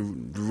people, the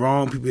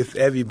wrong people, it's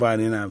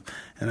everybody, and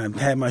I've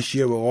had my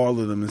share of all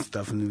of them and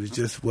stuff, and it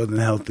just wasn't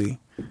healthy.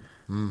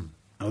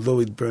 I was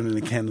always burning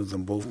the candles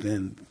on both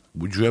ends.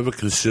 Would you ever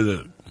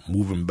consider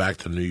moving back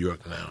to New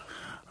York now?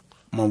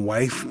 My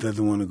wife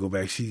doesn't want to go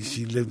back.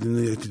 She lived in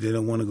New York. She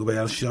don't want to go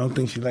back. She don't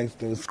think she likes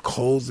those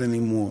colds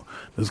anymore.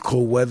 Those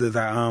cold weathers.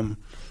 I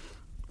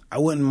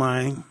wouldn't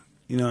mind.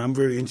 I'm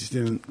very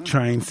interested in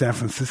trying San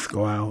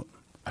Francisco out.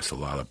 That's a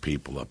lot of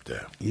people up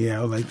there. Yeah,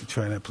 I would like to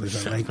try that place. I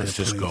San like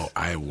Francisco,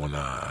 that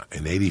place.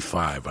 In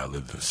 85, I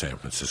lived in San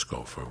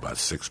Francisco for about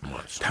 6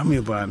 months. Tell me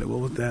about it.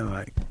 What was that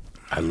like?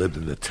 I lived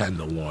in the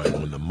Tenderloin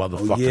when the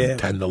motherfucking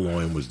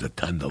Tenderloin was the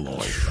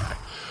Tenderloin guy.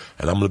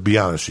 And I'm going to be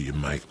honest with you,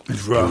 Mike.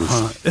 It's rough,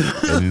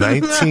 huh? In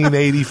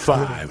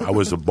 1985, I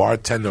was a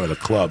bartender at a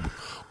club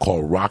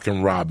called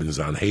Rockin' Robins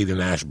on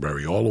Hayden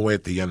Ashbury, all the way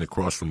at the end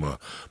across from a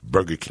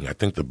Burger King. I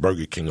think the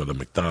Burger King or the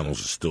McDonald's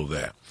is still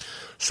there.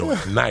 So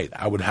at night,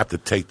 I would have to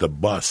take the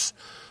bus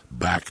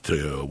back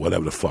to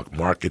whatever the fuck,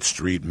 Market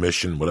Street,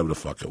 Mission, whatever the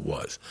fuck it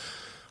was.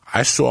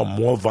 I saw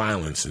more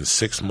violence in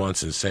 6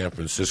 months in San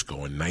Francisco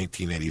in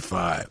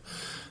 1985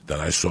 than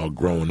I saw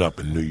growing up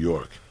in New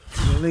York.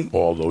 Really?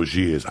 All those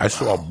years. I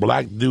saw a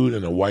black dude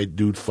and a white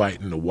dude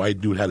fighting. The white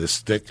dude had a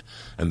stick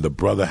and the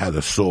brother had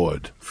a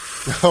sword.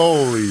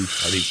 Holy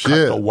And he shit.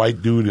 cut the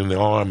white dude in the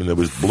arm and there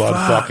was blood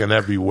fucking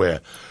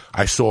everywhere.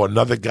 I saw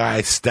another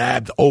guy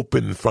stabbed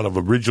open in front of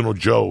Original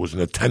Joe's in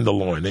a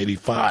Tenderloin,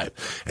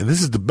 85. And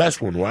this is the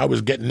best one, where I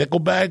was getting nickel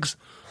bags.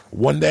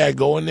 One day I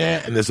go in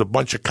there and there's a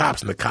bunch of cops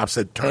and the cops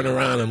said, turn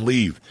around and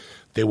leave.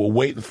 They were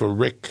waiting for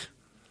Rick,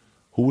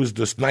 who was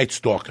this Night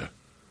Stalker.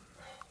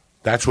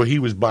 That's where he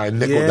was buying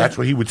nickel. Yeah. That's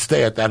where he would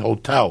stay at that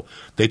hotel.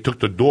 They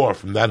took the door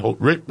from that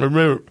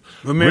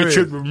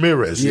Richard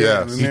Ramirez.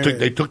 Yeah,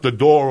 They took the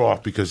door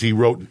off because he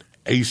wrote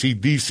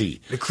AC/DC.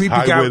 The creepy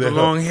guy with the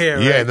long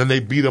hair. Yeah, right? and then they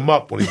beat him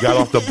up when he got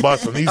off the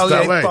bus in East Oh,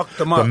 yeah, LA. they fucked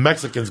him up. The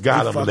Mexicans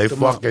got him and they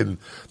fucked him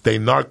they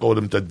narcoed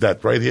him to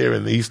death right here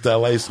in East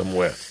LA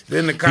somewhere.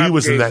 Then the cop He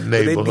was in that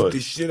They beat neighborhood. the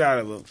shit out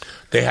of him.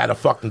 They had a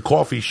fucking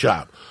coffee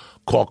shop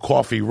called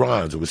Coffee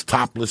Ron's. It was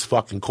topless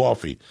fucking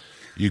coffee.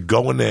 You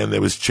go in there and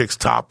there was chicks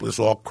topless,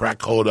 all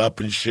crack-hoed up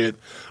and shit,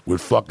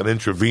 with fucking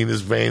intravenous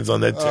veins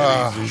on their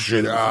titties and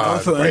shit. God.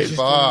 Also Crazy.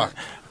 interesting.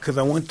 because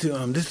I want to.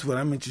 This is what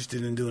I'm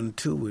interested in doing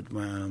too with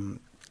my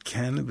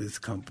cannabis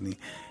company.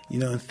 You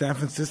know, in San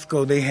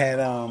Francisco, they had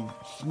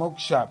smoke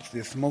shops.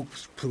 There's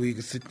smokes where you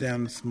can sit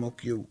down and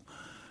smoke your.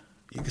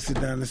 You can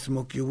sit down and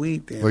smoke your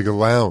weed there. Like a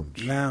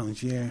lounge.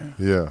 Lounge, yeah.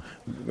 Yeah.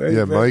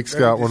 Very, Mike's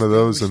got one of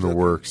those in the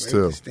works,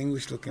 too.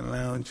 Distinguished looking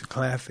lounge,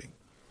 classic.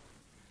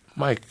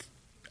 Mike,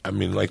 I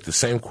mean, like the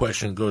same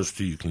question goes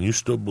to you. Can you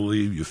still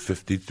believe you're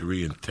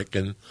 53 and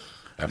ticking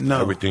after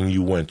everything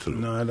you went through?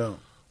 No, I don't.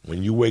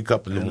 When you wake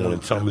up in the morning,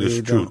 tell me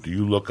this truth. Do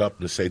you look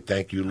up and say,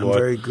 thank you, Lord?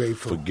 I'm very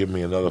grateful. Forgive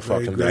me another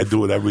fucking day. I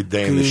do it every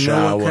day in the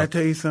shower. Can I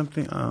tell you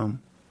something?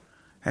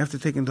 After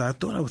taking I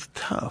thought I was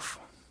tough.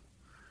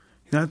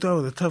 You know, I thought I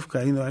was a tough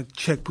guy. You know, I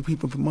checked for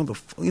people for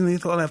motherfuckers. You know,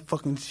 it's all that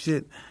fucking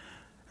shit.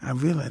 I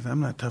realized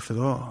I'm not tough at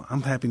all.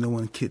 I'm happy no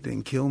one kid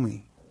didn't kill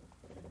me.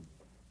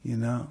 You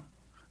know?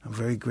 I'm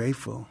very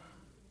grateful.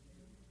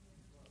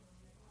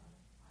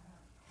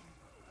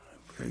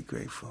 Very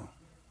grateful.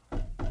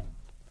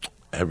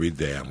 Every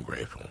day I'm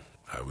grateful.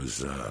 I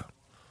was,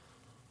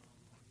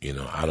 you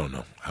know, I don't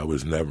know. I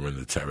was never in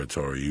the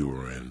territory you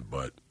were in,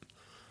 but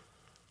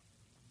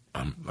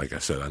like I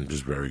said, I'm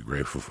just very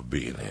grateful for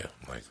being here.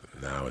 Like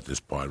now at this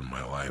part of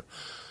my life,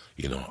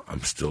 you know,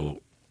 I'm still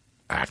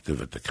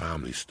active at the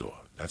Comedy Store.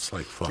 That's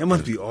like fucking. That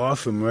must be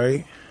awesome,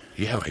 right?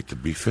 Yeah, like to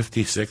be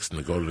 56 and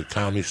to go to the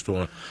Comedy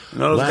Store.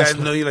 And all those guys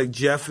know you, like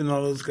Jeff and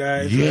all those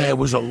guys? Yeah, it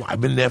was I've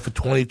been there for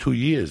 22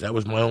 years. That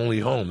was my only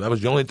home. That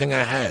was the only thing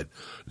I had.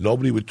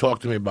 Nobody would talk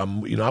to me about,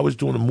 you know, I was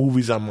doing the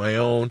movies on my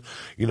own.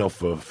 You know,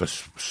 for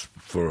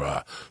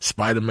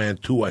Spider-Man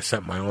 2, I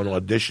sent my own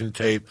audition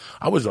tape.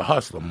 I was a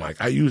hustler, Mike.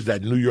 I used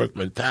that New York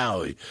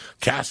mentality.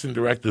 Casting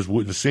directors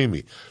wouldn't see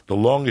me. The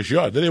Longest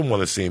Yard, they didn't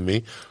want to see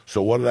me.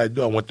 So what did I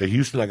do? I went to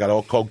Houston. I got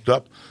all coked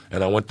up,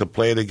 and I went to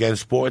Play It Again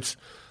Sports.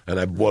 And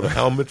I bought a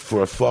helmet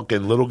for a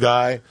fucking little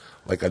guy,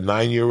 like a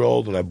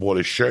 9-year-old, and I bought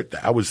a shirt.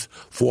 I was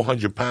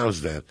 400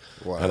 pounds then.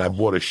 Wow. And I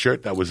bought a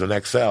shirt that was an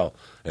XL,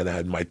 and I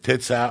had my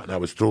tits out, and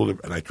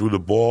I threw the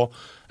ball,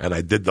 and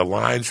I did the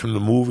lines from the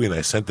movie, and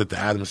I sent it to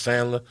Adam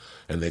Sandler,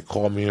 and they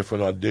called me in for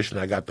an audition.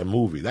 I got the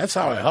movie. That's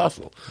how I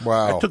hustled.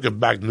 Wow. I took it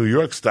back New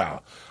York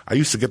style. I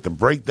used to get the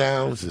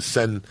breakdowns and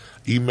send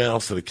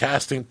emails to the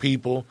casting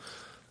people.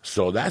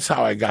 So that's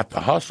how I got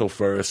the hustle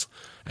first.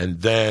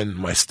 And then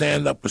my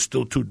stand-up was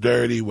still too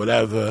dirty,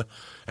 whatever.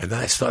 And then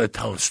I started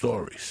telling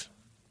stories.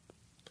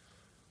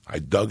 I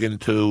dug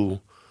into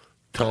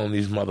telling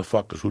these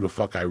motherfuckers who the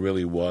fuck I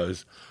really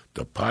was.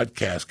 The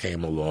podcast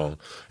came along,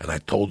 and I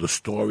told a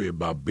story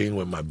about being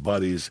with my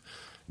buddies,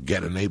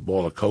 getting an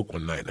 8-ball of coke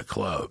one night in a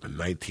club in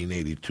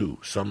 1982,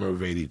 summer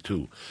of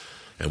 82.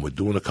 And we're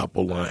doing a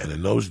couple lines. And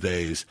in those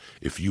days,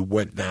 if you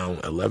went down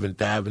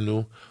 11th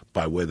Avenue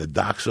by where the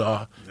docks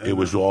are, it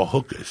was all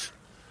hookers.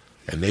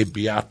 And they'd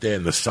be out there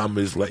in the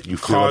summers letting you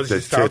fill up their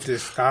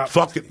tits.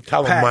 Fucking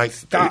tell them, Mike.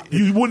 Stop.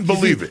 You wouldn't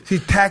believe it. See,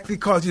 taxi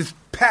cars just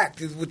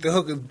packed with the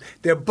hookers.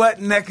 They're butt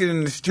naked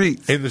in the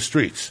streets. In the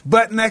streets.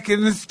 Butt naked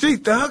in the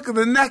streets. The hookers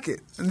are naked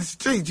in the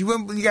streets.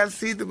 You got to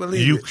see it to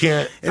believe it. You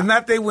can't. It's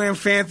not they wearing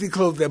fancy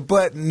clothes. They're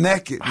butt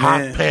naked, hot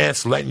man.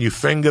 pants, letting you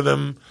finger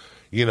them.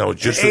 You know,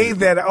 just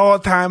AIDS at an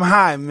all-time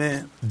high,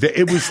 man.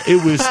 It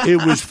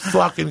was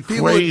fucking crazy.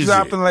 People were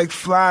dropping like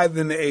flies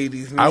in the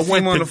 80s. Man. I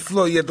went on the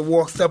floor. You had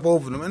to step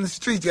over them. In the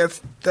street, you had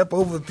to step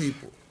over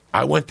people.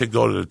 I went to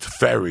go to the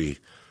ferry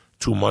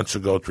 3 months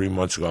ago.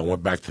 I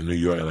went back to New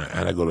York,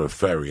 and I go to the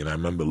ferry, and I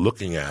remember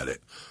looking at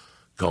it,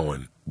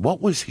 going, "What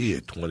was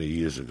here 20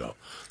 years ago?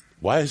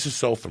 Why is this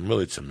so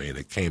familiar to me?" And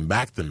it came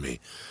back to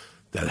me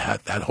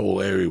that that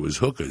whole area was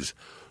hookers.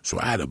 So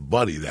I had a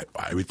buddy that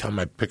every time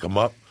I pick him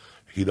up,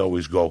 he'd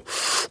always go,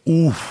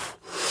 "Oof,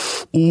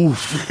 oof,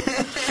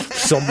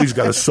 somebody's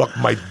got to suck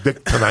my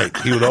dick tonight."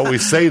 He would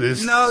always say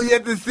this. No, you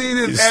have to see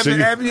this.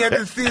 Evan, you have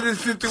to see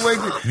this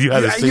situation. You had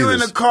to see You're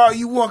this. in the car,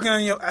 you walking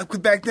on your.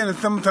 Back then, in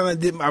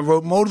summertime, I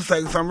rode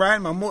motorcycles. So I'm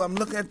riding my motor. I'm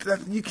looking at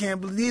that. You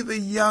can't believe a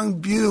young,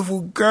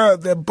 beautiful girl.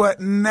 They're butt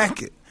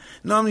naked.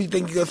 Normally, you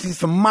think you're going to see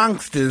some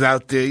monsters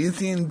out there. You're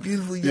seeing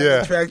beautiful,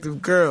 young,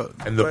 attractive girls.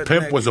 And the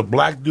pimp was a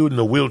black dude in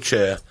a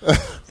wheelchair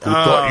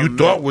who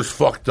thought was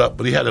fucked up,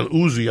 but he had an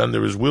Uzi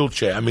under his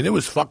wheelchair. I mean, it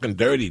was fucking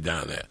dirty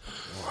down there.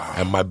 Wow.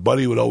 And my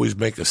buddy would always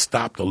make us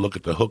stop to look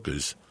at the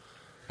hookers.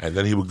 And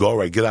then he would go, "All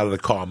right, get out of the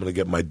car. I'm going to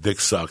get my dick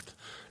sucked."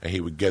 And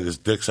he would get his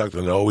dick sucked,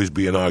 and there'd always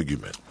be an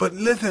argument. But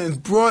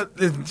listen,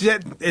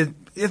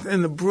 it's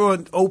in the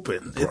broad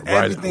open.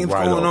 Everything's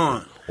going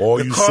on.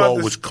 All you saw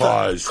was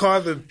cars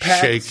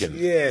shaking.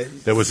 Yeah.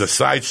 There was a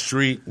side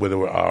street where there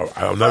were,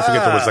 I'll never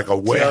forget, there was like a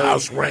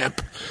warehouse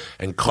ramp,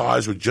 and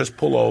cars would just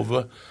pull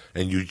over,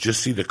 and you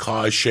just see the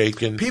cars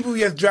shaking. People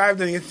just drive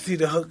there and get to see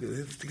the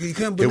hookers. You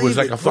couldn't believe it. It was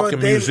like a fucking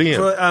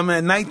museum.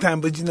 At nighttime,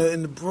 but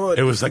in the broad.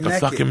 It was like a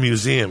fucking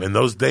museum. In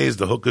those days,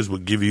 the hookers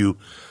would give you,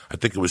 I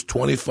think it was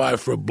 $25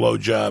 for a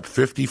blowjob,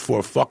 $50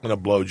 for fucking a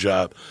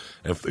blowjob,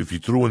 and if you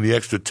threw in the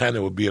extra 10,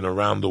 it would be an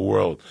around the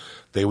world.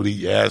 They would eat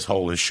your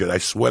asshole and shit. I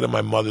swear to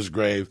my mother's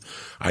grave,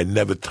 I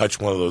never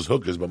touched one of those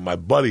hookers, but my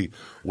buddy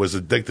was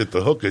addicted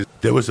to hookers.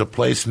 There was a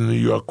place in New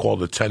York called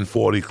the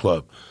 1040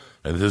 Club,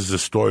 And this is a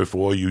story for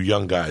all you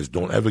young guys.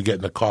 Don't ever get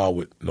in a car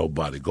with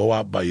nobody. Go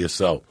out by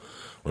yourself.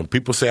 When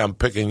people say I'm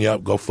picking you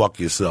up, go fuck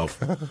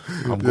yourself.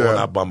 I'm going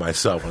out by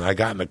myself. And I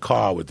got in a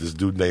car with this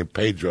dude named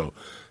Pedro.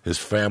 His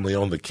family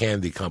owned a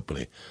candy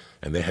company,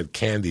 and they had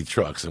candy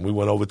trucks. And we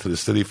went over to the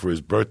city for his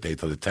birthday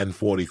to the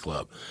 1040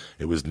 Club.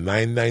 It was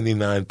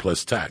 $9.99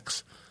 plus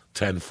tax,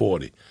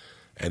 1040.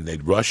 And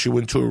they'd rush you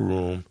into a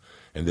room,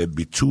 and there'd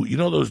be two. You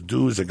know those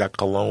dudes that got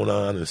cologne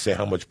on and say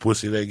how much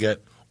pussy they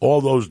get? All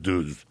those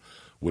dudes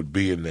would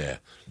be in there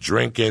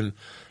drinking,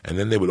 and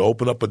then they would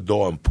open up a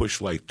door and push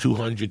like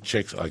 200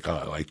 chicks,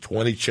 like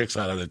 20 chicks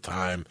out at a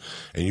time,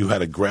 and you had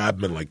to grab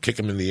them and like kick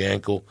them in the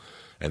ankle,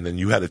 and then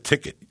you had a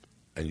ticket,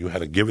 and you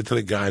had to give it to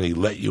the guy, and he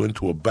let you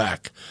into a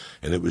back,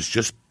 and it was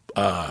just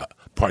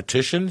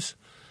partitions.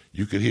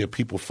 You could hear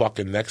people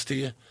fucking next to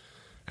you,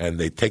 and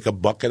they take a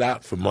bucket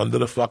out from under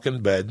the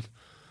fucking bed,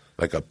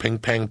 like a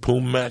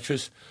ping-pong-poom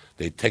mattress.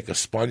 They'd take a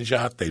sponge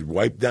out, they'd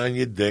wipe down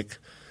your dick,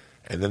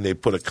 and then they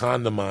put a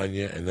condom on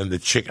you, and then the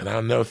chick, and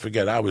I'll never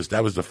forget, that was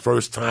the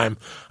first time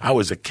I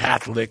was a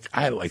Catholic.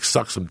 I had like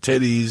sucked some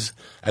titties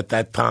at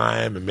that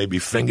time and maybe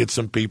fingered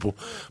some people,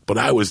 but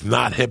I was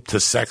not hip to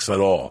sex at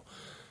all.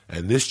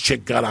 And this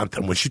chick got on,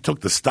 when she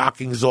took the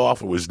stockings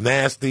off, it was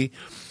nasty,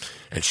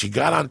 and she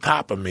got on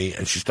top of me,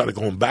 and she started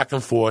going back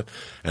and forth,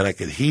 and I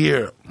could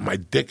hear my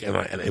dick, and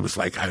it was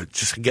like I was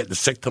just getting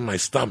sick to my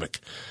stomach.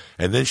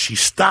 And then she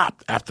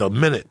stopped after a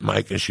minute,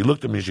 Mike, and she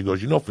looked at me, and she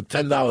goes, for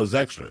 $10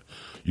 extra,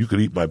 you could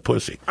eat my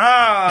pussy.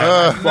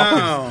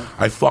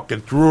 I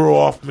fucking threw her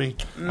off me.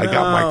 No. I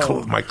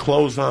got my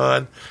clothes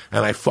on,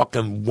 and I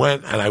fucking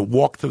went, and I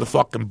walked to the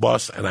fucking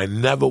bus, and I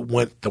never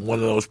went to one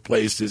of those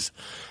places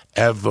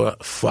ever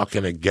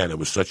fucking again. It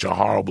was such a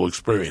horrible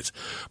experience.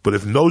 But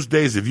if in those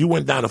days, if you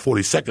went down to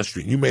 42nd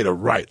Street and you made a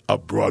right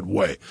up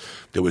Broadway,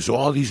 there was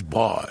all these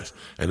bars,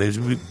 and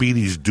there'd be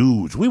these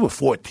dudes. We were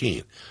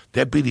 14.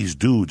 There'd be these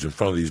dudes in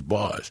front of these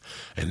bars,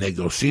 and they'd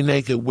go, see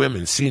naked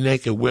women, see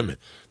naked women.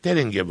 They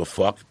didn't give a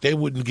fuck. They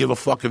wouldn't give a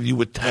fuck if you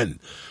were 10.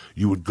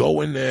 You would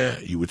go in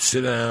there, you would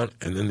sit down,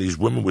 and then these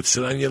women would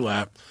sit on your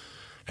lap,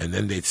 and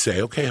then they'd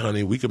say, okay,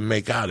 honey, we can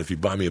make out if you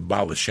buy me a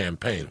bottle of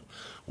champagne.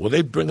 Well,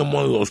 they'd bring them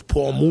one of those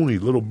Paul Mooney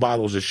little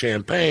bottles of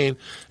champagne,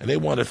 and they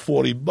wanted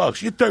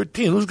 $40. You're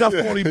 13. Who's got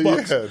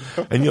 $40?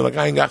 Yeah. And you're like,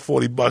 I ain't got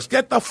 $40.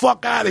 Get the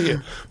fuck out of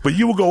here. But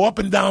you would go up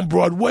and down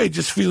Broadway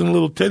just feeling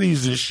little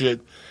titties and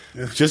shit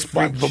just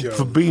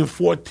for being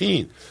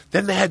 14.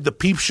 Then they had the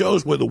peep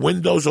shows where the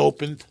windows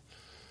opened,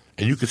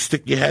 and you could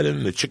stick your head in,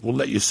 and the chick will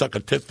let you suck a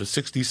tit for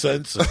 60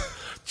 cents.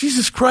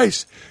 Jesus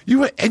Christ.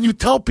 You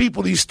tell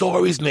people these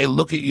stories, and they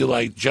look at you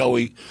like,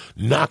 Joey,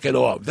 knock it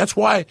off. That's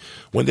why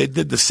when they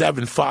did the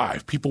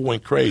 7-5, people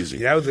went crazy.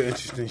 Yeah, that was an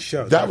interesting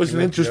show. That was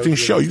an interesting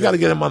show. You got to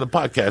get him on the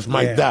podcast,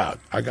 Mike Dowd.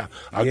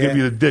 I'll give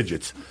you the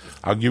digits.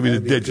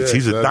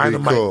 He's a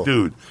dynamite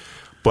dude.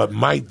 But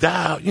Mike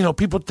Dowd,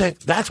 people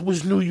think that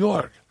was New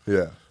York.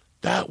 Yeah.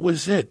 That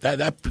was it. That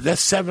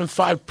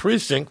 7-5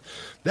 precinct,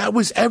 that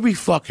was every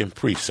fucking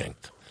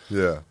precinct.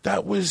 Yeah.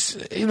 That was,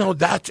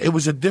 it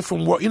was a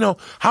different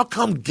world. How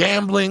come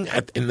gambling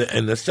in the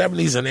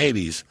 70s and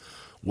 80s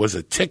was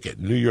a ticket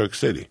in New York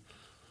City?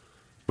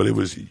 But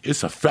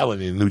it's a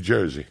felony in New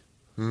Jersey.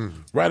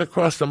 Right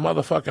across the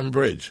motherfucking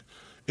bridge.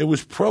 It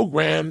was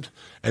programmed,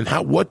 and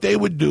what they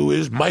would do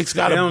is Mike's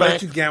got a bank. They don't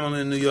let you gamble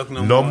in New York no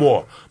more. No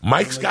more.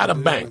 Mike's got a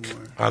bank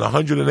on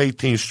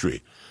 118th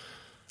Street.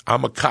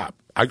 I'm a cop.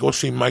 I go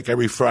see Mike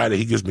every Friday.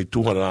 He gives me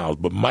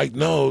 $200. But Mike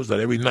knows that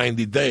every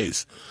 90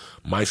 days,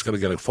 Mike's going to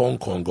get a phone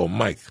call and go,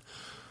 Mike,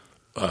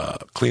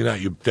 clean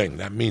out your thing.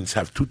 That means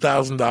have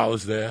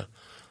 $2,000 there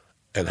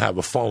and have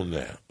a phone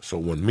there. So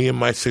when me and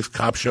my 6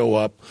 cops show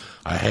up,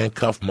 I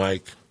handcuff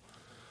Mike.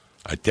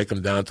 I take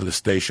him down to the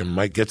station.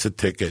 Mike gets a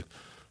ticket.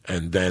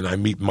 And then I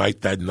meet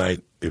Mike that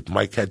night. If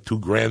Mike had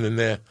 $2,000 in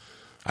there,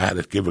 I had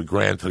to give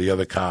 $1,000 to the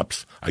other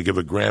cops. I give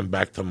 $1,000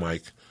 back to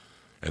Mike.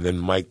 And then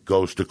Mike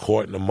goes to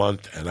court in a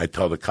month, and I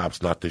tell the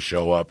cops not to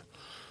show up,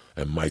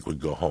 and Mike would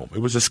go home. It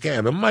was a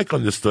scam, and Mike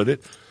understood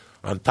it.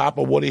 On top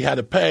of what he had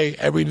to pay,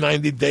 every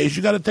 90 days,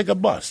 you got to take a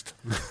bust.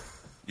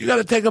 You got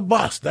to take a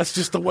bust. That's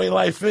just the way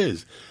life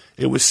is.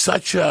 It was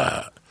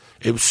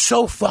it was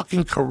so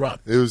fucking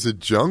corrupt. It was a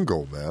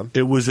jungle, man.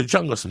 It was a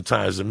jungle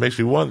sometimes. It makes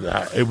me wonder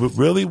how it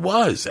really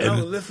was. No,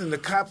 listen, the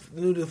cops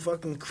knew the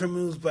fucking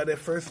criminals by their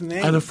first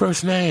name. By the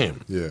first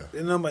name. Yeah.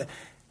 They know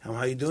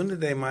how you doing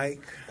today,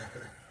 Mike?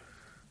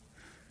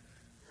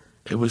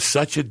 It was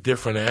such a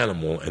different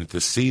animal, and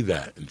to see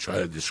that and try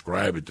to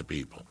describe it to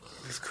people.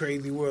 It's a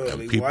crazy world.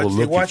 And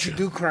They watch you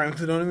do crimes,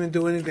 they don't even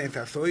do anything.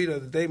 I saw you the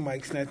other day,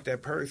 Mike snatched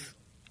that purse.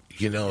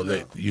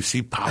 You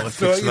see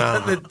politics I saw you now.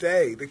 the other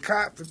day. The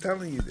cops are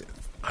telling you this.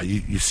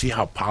 You see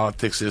how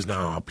politics is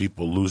now, how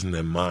people losing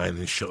their mind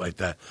and shit like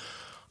that.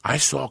 I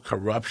saw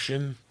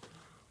corruption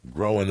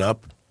growing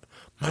up.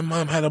 My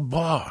mom had a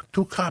bar.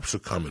 2 cops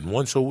would come in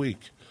once a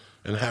week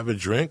and have a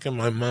drink, and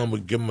my mom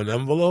would give them an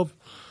envelope,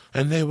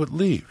 and they would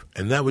leave.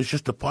 And that was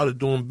just a part of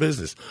doing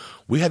business.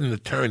 We had an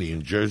attorney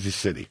in Jersey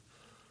City.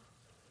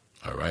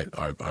 All right?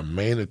 Our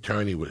main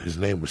attorney, his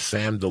name was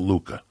Sam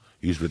DeLuca.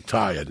 He's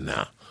retired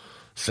now.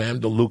 Sam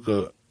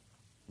DeLuca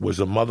was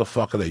a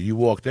motherfucker that you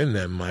walked in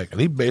there, Mike, and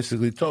he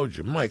basically told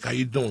you, Mike, how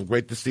you doing?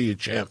 Great to see you,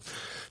 champ.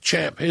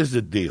 Champ, here's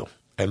the deal.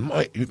 And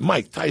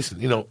Mike Tyson,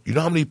 you know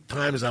how many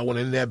times I went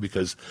in there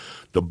because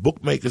the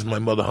bookmakers my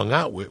mother hung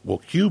out with were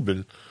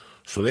Cuban,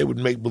 so they would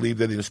make believe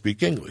they didn't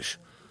speak English.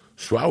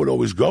 So I would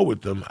always go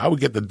with them. I would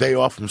get the day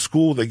off from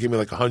school. They give me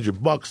like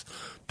 $100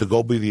 to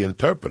go be the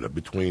interpreter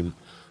between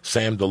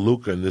Sam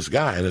DeLuca and this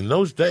guy. And in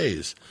those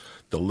days,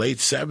 the late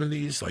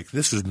 70s, like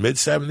this is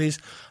mid-70s,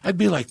 I'd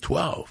be like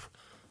 12.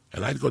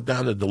 And I'd go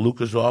down to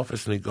DeLuca's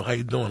office, and he'd go, how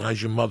you doing?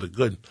 How's your mother?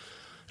 Good.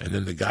 And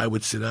then the guy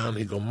would sit down, and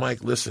he'd go,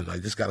 Mike, listen, I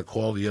just got a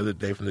call the other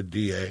day from the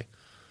DA.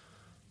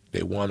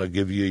 They want to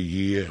give you a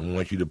year and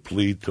want you to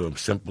plead to a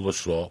simple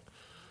assault.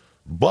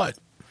 But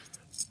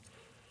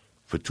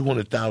for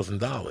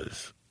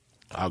 $200,000,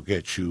 I'll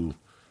get you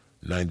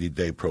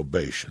 90-day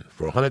probation.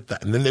 For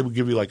 $100,000, and then they would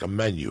give you like a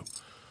menu.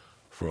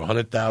 For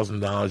 $100,000,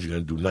 you're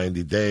going to do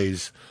 90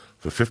 days.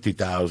 For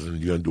 $50,000,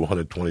 you're going to do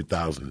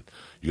 120,000.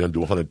 You're going to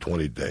do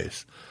 120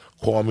 days.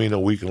 Call me in a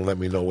week and let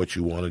me know what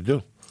you want to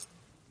do.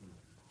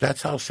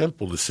 That's how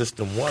simple the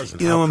system was.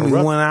 And you don't want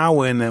me 1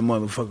 hour in that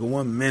motherfucker,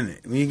 1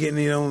 minute. When you're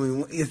getting it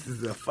only, it's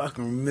just a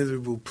fucking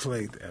miserable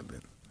place,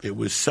 Eben. It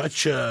was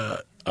such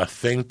a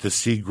thing to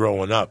see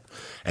growing up.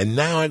 And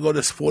now I go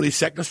to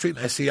 42nd Street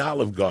and I see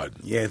Olive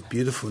Garden. Yeah, it's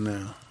beautiful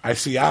now. I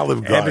see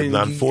Olive Garden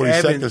on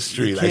 42nd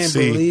Street. You can't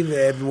believe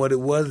it, Eben, what it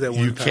was at one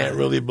time. You can't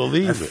really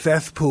believe it. A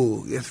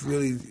cesspool. It's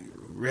really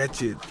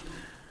wretched.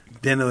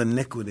 Den of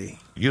iniquity.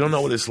 You don't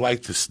know what it's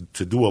like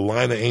to do a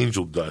line of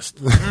angel dust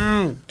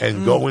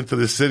and go into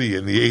the city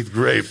in the 8th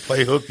grade,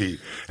 play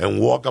hooky, and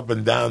walk up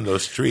and down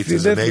those streets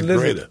as an 8th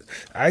grader.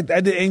 I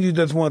did angel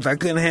dust once. I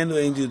couldn't handle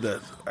angel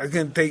dust. I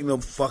couldn't take no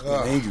fucking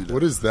angel dust.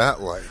 What is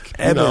that like?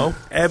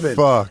 Eben,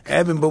 fuck.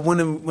 Eben, but when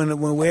it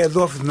wears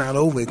off, it's not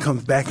over. It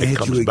comes back and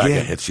hits you again. It comes back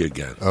and hits you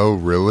again. Oh,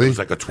 really? It's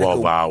like a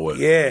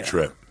 12-hour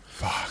trip.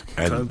 Fuck.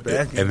 And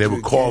they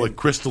would call it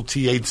crystal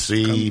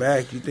THC,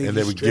 and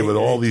they would give it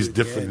all these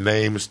different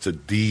names to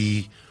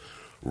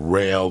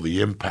derail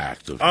the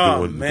impact of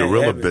doing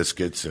Gorilla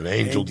Biscuits and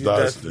Angel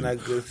Dust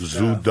and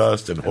Zoo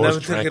Dust and Horse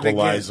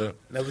Tranquilizer.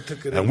 Never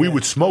took it and we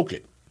would smoke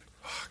it.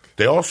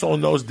 They also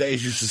in those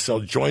days used to sell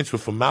joints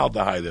with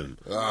formaldehyde in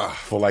them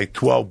for like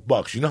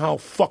 $12. You know how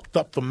fucked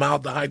up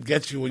formaldehyde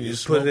gets you when you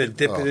smoke it?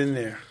 Dip it in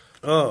there.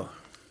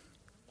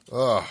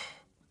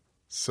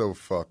 So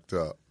fucked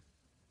up.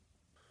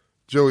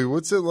 Joey,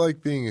 what's it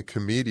like being a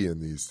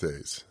comedian these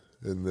days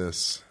in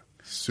this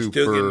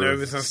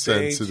super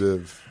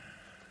sensitive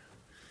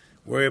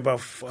worry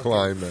about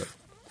climate?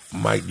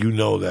 Mike, you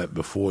know that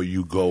before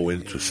you go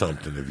into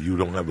something, if you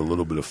don't have a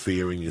little bit of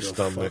fear in your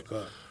stomach,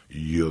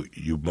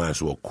 you might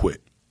as well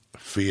quit.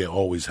 Fear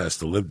always has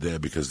to live there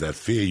because that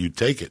fear, you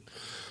take it,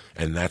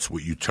 and that's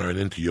what you turn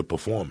into your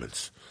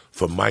performance.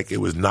 For Mike, it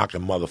was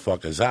knocking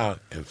motherfuckers out,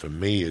 and for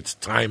me, it's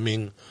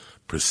timing,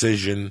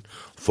 precision,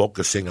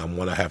 focusing on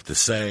what I have to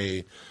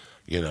say.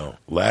 You know,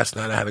 last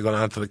night I had to go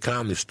down to the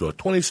Comedy Store.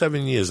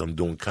 27 years I'm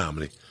doing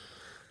comedy.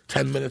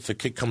 10 minutes, a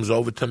kid comes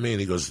over to me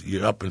and he goes,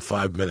 you're up in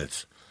 5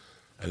 minutes.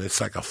 And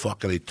it's like a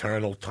fucking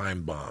eternal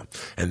time bomb.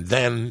 And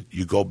then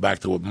you go back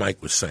to what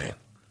Mike was saying.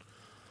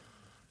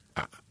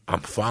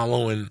 I'm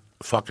following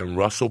fucking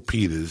Russell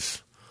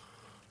Peters.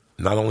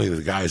 Not only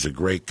the guy is a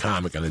great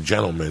comic and a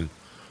gentleman.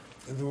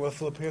 Is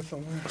Russell up here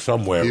somewhere?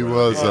 Somewhere. He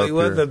was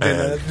up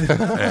there.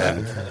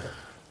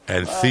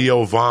 And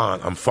Theo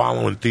Von. I'm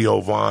following Theo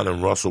Von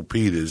and Russell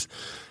Peters.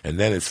 And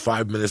then it's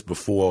 5 minutes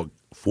before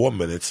 4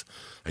 minutes,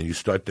 and you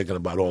start thinking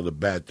about all the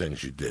bad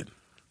things you did.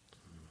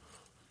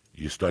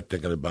 You start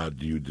thinking about,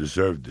 do you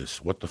deserve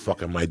this? What the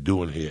fuck am I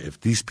doing here?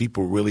 If these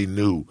people really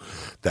knew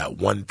that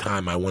one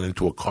time I went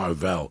into a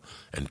Carvel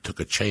and took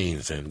a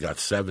change and got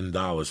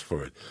 $7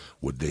 for it,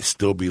 would they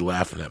still be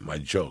laughing at my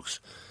jokes?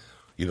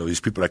 You know,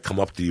 these people that come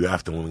up to you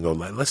after and go,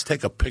 let's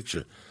take a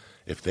picture.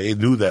 If they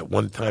knew that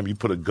one time you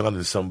put a gun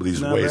in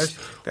somebody's waist,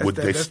 would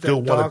they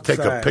still want to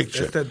take a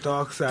picture? That's the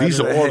dark side. These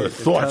are all the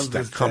thoughts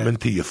that come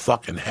into your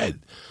fucking head.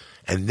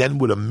 And then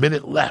with a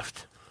minute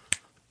left,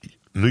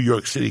 New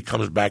York City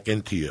comes back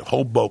into you.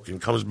 Hoboken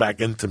comes back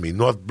into me.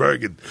 North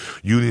Bergen,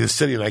 Union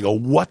City. And I go,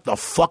 what the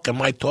fuck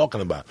am I talking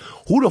about?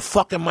 Who the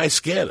fuck am I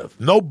scared of?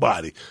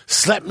 Nobody.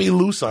 Slap me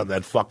loose on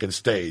that fucking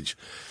stage.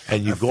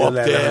 And you go up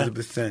there.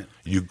 100%.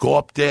 You go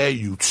up there.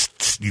 You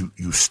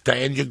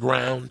stand your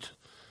ground.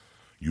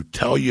 You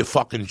tell your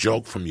fucking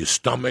joke from your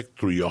stomach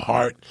through your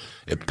heart.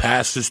 It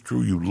passes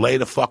through. You lay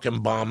the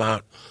fucking bomb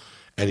out.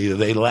 And either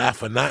they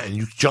laugh or not, and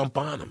you jump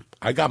on them.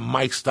 I got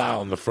Mike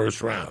style in the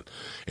first round.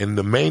 In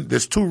the main,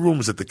 there's 2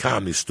 rooms at the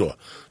Comedy Store.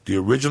 The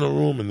original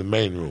room and the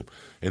main room.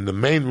 In the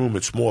main room,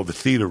 it's more of a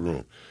theater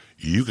room.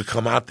 You could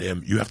come out there,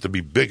 you have to be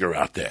bigger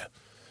out there.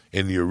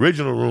 In the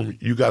original room,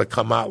 you got to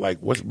come out like,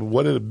 what did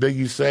the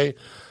Biggie say?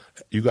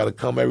 You got to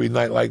come every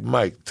night like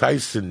Mike.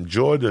 Tyson,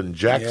 Jordan,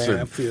 Jackson.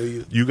 Yeah, I feel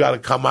you. You got to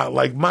come out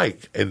like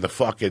Mike in the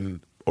fucking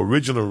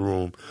original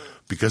room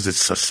because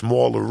it's a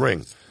smaller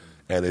ring.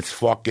 And it's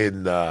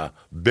fucking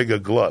bigger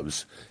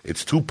gloves.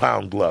 It's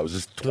 2-pound gloves.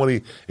 It's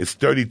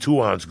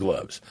 32-ounce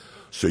gloves.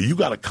 So you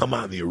got to come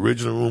out in the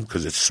original room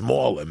because it's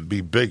smaller and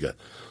be bigger.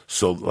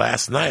 So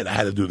last night I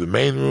had to do the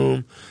main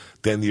room,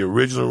 then the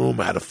original room.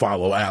 I had to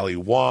follow Ali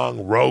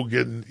Wong,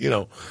 Rogan,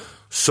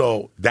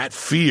 So that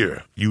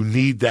fear, you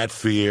need that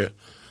fear.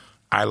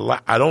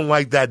 I don't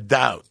like that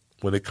doubt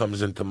when it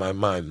comes into my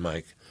mind,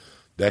 Mike.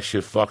 That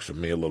shit fucks with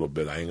me a little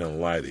bit. I ain't going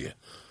to lie to you.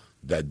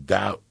 That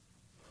doubt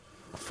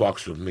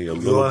fucks with me a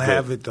little bit. We all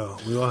have it, though.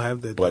 We all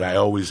have that. But I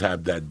always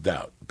have that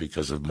doubt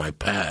because of my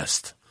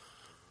past.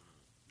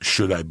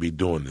 Should I be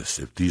doing this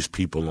if these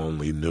people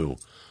only knew?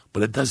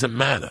 But it doesn't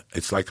matter.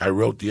 It's like I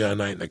wrote the other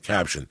night in the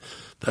caption.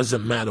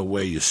 Doesn't matter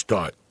where you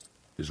start.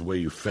 Is where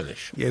you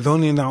finish. Yeah, it's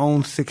only in our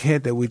own sick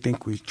head that we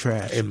think we're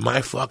trash. In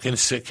my fucking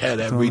sick head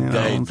every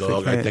day,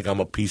 dog, I think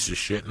I'm a piece of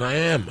shit, and I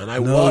am, and I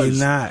was. No, you're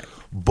not.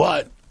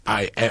 But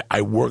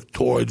I work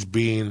towards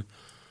being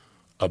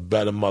a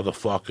better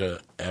motherfucker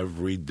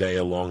every day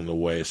along the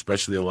way,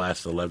 especially the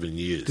last 11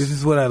 years. This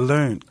is what I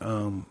learned.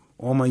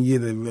 All my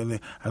years,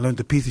 I learned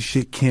the piece of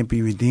shit can't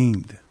be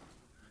redeemed.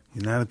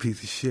 You're not a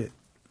piece of shit.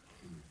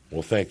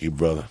 Well, thank you,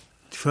 brother.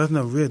 Trust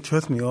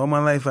me. All my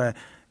life, I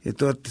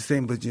thought the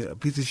same, but a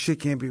piece of shit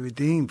can't be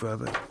redeemed,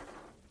 brother.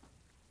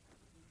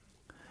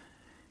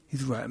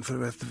 He's rotten for the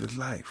rest of his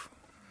life.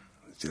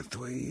 It's just the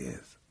way he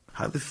is.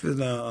 How does it feel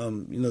now,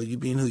 you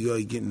being who you are,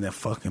 you getting that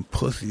fucking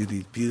pussy,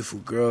 these beautiful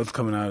girls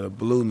coming out of the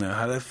blue now?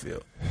 How that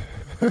feel?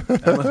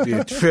 That must be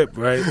a trip,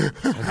 right?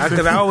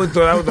 Because I always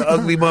thought I was an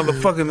ugly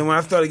motherfucker, and when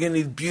I started getting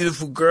these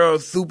beautiful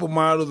girls,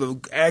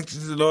 supermodels,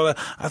 actresses and all that,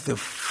 I said,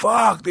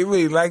 fuck, they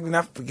really like me.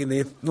 Not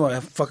forgetting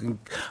I'm fucking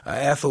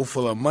asshole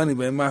full of money,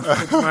 but in my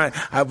mind,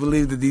 I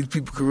believe that these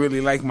people could really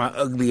like my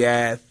ugly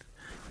ass.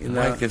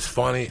 Mike, it's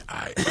funny.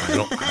 I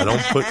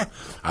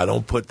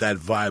don't put that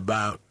vibe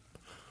out.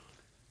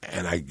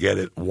 And I get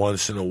it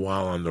once in a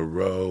while on the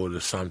road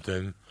or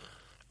something,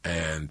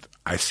 and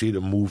I see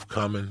the move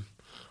coming.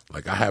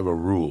 Like, I have a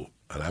rule,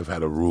 and I've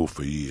had a rule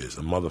for years.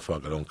 A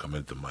motherfucker don't come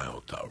into my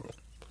hotel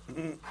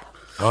room.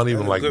 I don't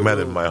even like men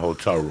in my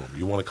hotel room.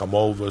 You want to come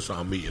over, so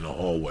I'll meet you in the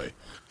hallway.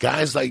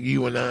 Guys like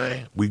you and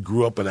I, we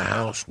grew up in a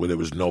house where there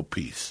was no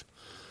peace.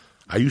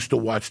 I used to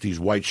watch these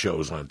white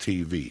shows on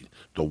TV,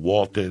 the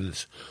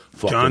Waltons,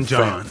 fucking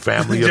John.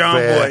 Family John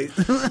Affair,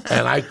 Boy.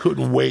 and I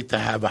couldn't wait to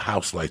have a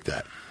house like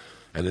that.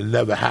 And it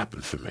never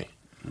happened for me.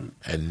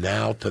 And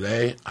now,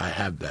 today, I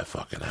have that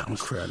fucking house.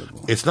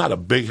 Incredible. It's not a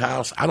big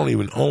house. I don't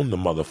even own the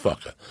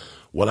motherfucker.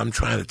 What I'm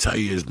trying to tell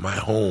you is my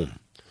home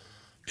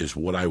is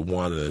what I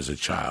wanted as a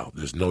child.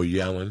 There's no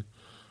yelling.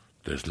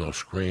 There's no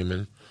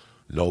screaming.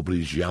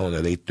 Nobody's yelling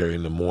at 8:30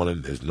 in the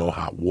morning. There's no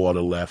hot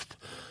water left.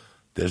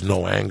 There's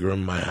no anger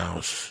in my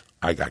house.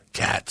 I got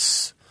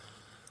cats.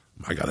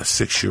 I got a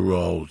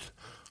 6-year-old.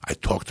 I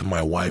talk to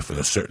my wife in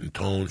a certain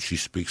tone. She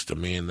speaks to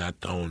me in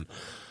that tone.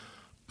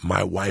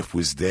 My wife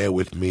was there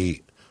with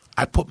me.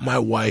 I put my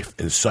wife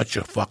in such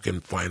a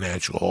fucking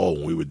financial hole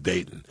when we were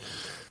dating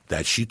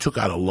that she took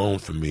out a loan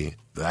for me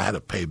that I had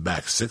to pay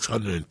back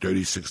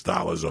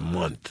 $636 a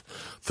month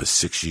for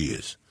 6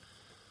 years.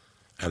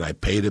 And I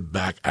paid it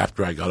back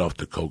after I got off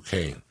the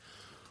cocaine.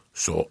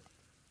 So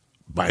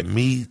by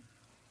me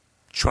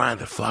trying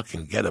to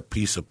fucking get a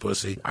piece of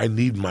pussy, I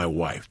need my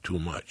wife too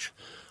much.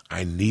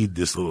 I need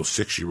this little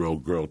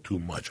 6-year-old girl too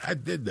much. I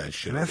did that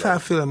shit. And that's already.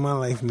 how I feel in my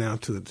life now,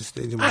 too, at this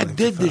stage of my life. I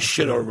did this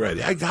shit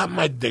already. I got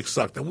my dick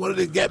sucked. And what did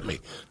it get me?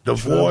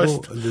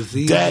 Divorced, trouble, a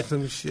disease, debt.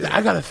 some shit.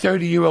 I got a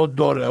 30-year-old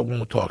daughter that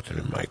won't talk to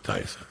me, Mike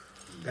Tyson.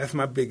 That's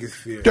my biggest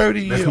fear.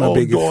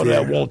 30-year-old daughter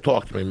that won't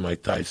talk to me,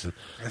 Mike Tyson.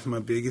 That's my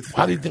biggest fear.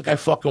 How do you think I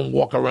fucking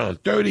walk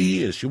around? 30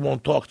 years, she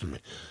won't talk to me.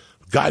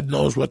 God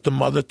knows what the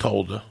mother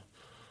told her.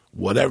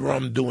 Whatever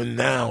I'm doing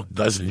now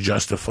doesn't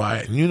justify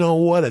it. And you know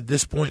what? At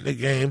this point in the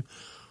game,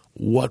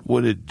 what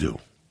would it do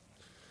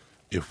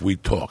if we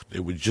talked?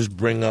 It would just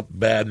bring up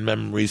bad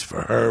memories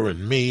for her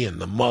and me and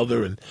the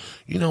mother. And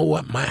you know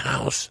what? My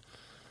house,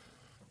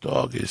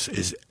 dog,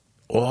 is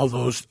all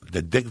those,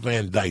 the Dick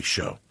Van Dyke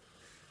Show.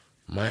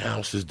 My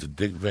house is the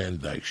Dick Van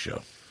Dyke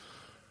Show.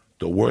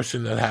 The worst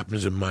thing that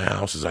happens in my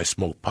house is I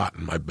smoke pot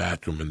in my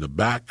bathroom in the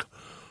back,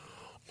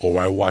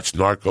 or I watch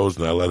Narcos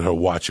and I let her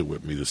watch it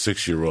with me, the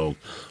 6-year-old,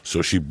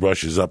 so she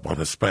brushes up on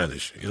her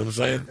Spanish. You know what I'm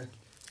saying?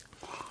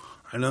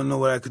 I don't know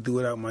what I could do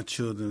without my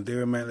children. They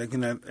were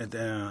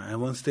at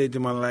one stage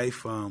of my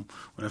life, when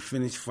I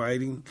finished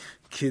fighting,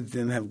 kids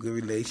didn't have a good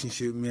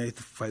relationship with me. I used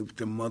to fight with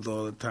their mother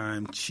all the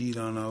time, cheat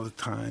on all the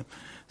time.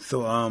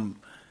 So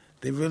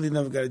they really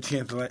never got a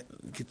chance to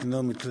get to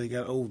know me until they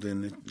got older,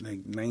 and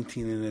like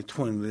 19 and they're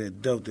 20, they're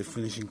adult, they're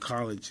finishing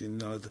college.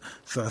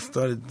 So I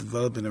started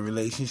developing a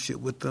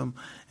relationship with them,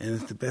 and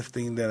it's the best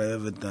thing that I've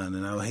ever done,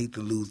 and I would hate to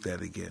lose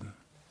that again.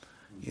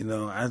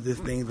 I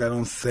just things I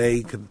don't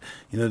say, cause,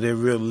 they're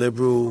real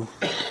liberal.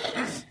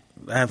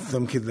 I have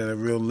some kids that are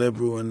real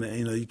liberal, and,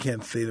 you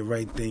can't say the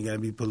right thing. You got to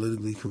be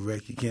politically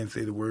correct. You can't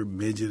say the word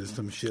midget or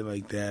some shit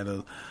like that,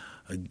 or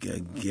a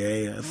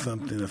gay or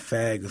something, a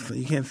fag or something.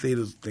 You can't say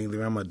those things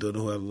around my daughter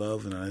who I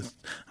love, and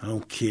I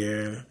don't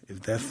care.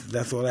 If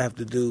that's all I have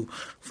to do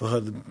for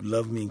her to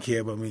love me and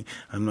care about me,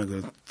 I'm not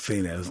going to say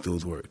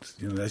those words.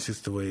 You know, that's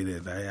just the way it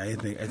is. I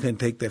think I couldn't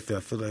take that feel.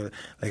 I feel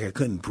like I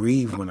couldn't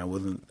breathe when I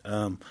wasn't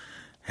when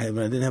I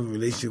didn't have a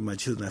relationship with my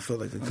children. I felt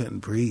like I couldn't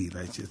breathe.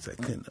 I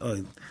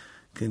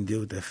couldn't deal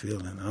with that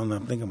feeling. I don't know. I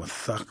think I'm a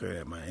sucker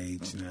at my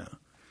age now.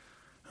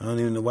 I don't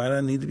even know why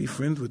I need to be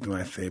friends with them.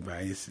 I say,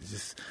 but it's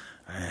just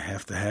I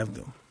have to have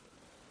them.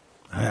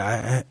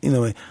 I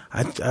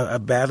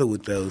battle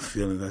with those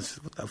feelings. I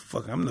just, what the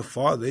fuck? I'm the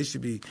father. They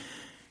should be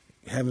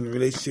having a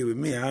relationship with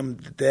me. I'm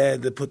the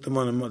dad that put them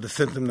on that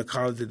sent them to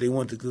college that they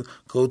want to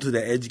go to,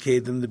 that educate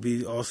them to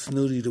be all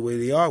snooty the way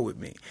they are with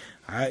me.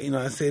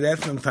 I say that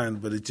sometimes,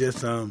 but it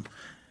just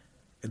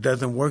it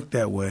doesn't work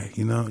that way.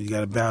 You know, you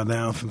got to bow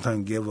down.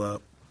 Sometimes give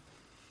up.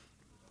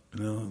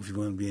 You know, if you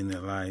want to be in their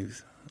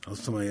lives, or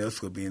somebody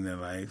else will be in their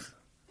lives.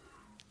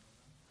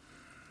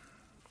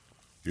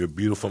 You're a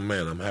beautiful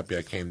man. I'm happy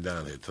I came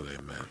down here today,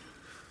 man.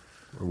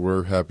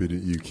 We're happy that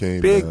you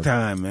came. Big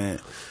time, man.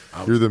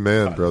 You're the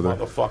man, brother.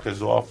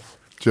 Motherfuckers off.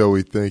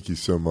 Joey, thank you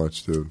so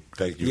much, dude.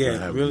 Thank you for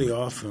having really me.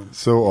 awesome.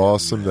 So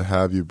awesome to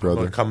have you, brother.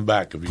 I'm gonna come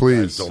back if you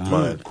Please. guys don't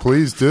mind.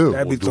 Please do.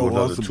 That'd be We'll do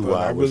another awesome, 2 brother.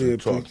 I hours really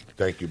and talk. appreciate.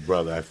 Thank you,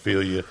 brother. I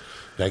feel you.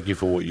 Thank you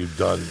for what you've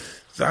done.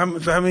 So how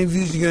many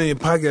views you get on your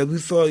podcast? We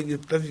saw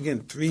your stuff. You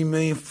getting 3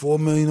 million, 4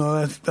 million, all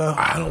that stuff.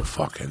 I don't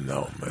fucking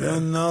know, man. You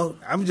don't know?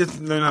 I'm just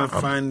learning how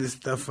to find this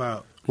stuff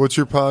out. What's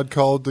your pod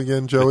called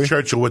again, Joey? The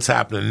Church of What's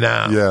Happening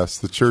Now. Yes,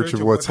 the Church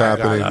of What's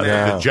Happening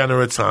Now.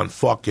 Degenerates on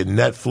fucking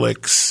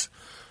Netflix.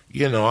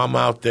 You know, I'm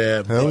out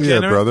there. Hell yeah,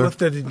 brother. What's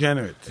the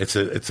Degenerates?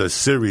 It's a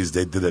series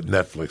they did at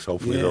Netflix.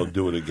 Hopefully Yeah. they'll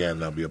do it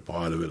again. I'll be a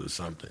part of it or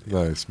something.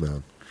 Nice,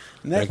 man.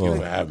 Thank you Netflix,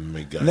 for having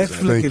me, guys.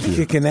 Netflix Thank is you.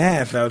 kicking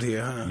ass out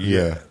here, huh?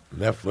 Yeah.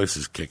 Netflix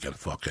is kicking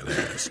fucking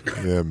ass,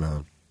 man. Yeah,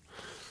 man.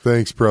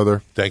 Thanks,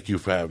 brother. Thank you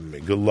for having me.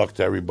 Good luck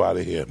to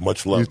everybody here.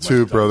 Much love. You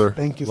too, brother.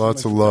 Thank you so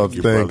Lots much. of love. Thank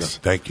you, Thanks.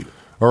 brother. Thank you.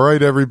 All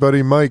right,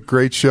 everybody. Mike,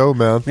 great show,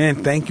 man.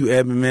 Man, thank you,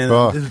 Edmund, man.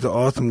 Oh. This is the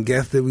awesome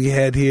guest that we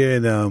had here.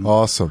 And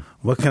Awesome.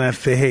 what can I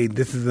say? Hey,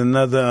 this is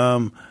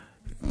another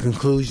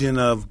conclusion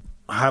of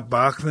Hot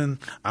Boxing.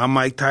 I'm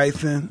Mike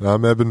Tyson,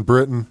 I'm Eben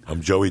Britton.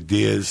 I'm Joey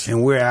Diaz.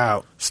 and we're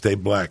out. Stay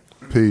black.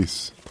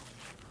 Peace.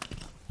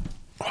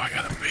 Oh, I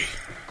gotta be.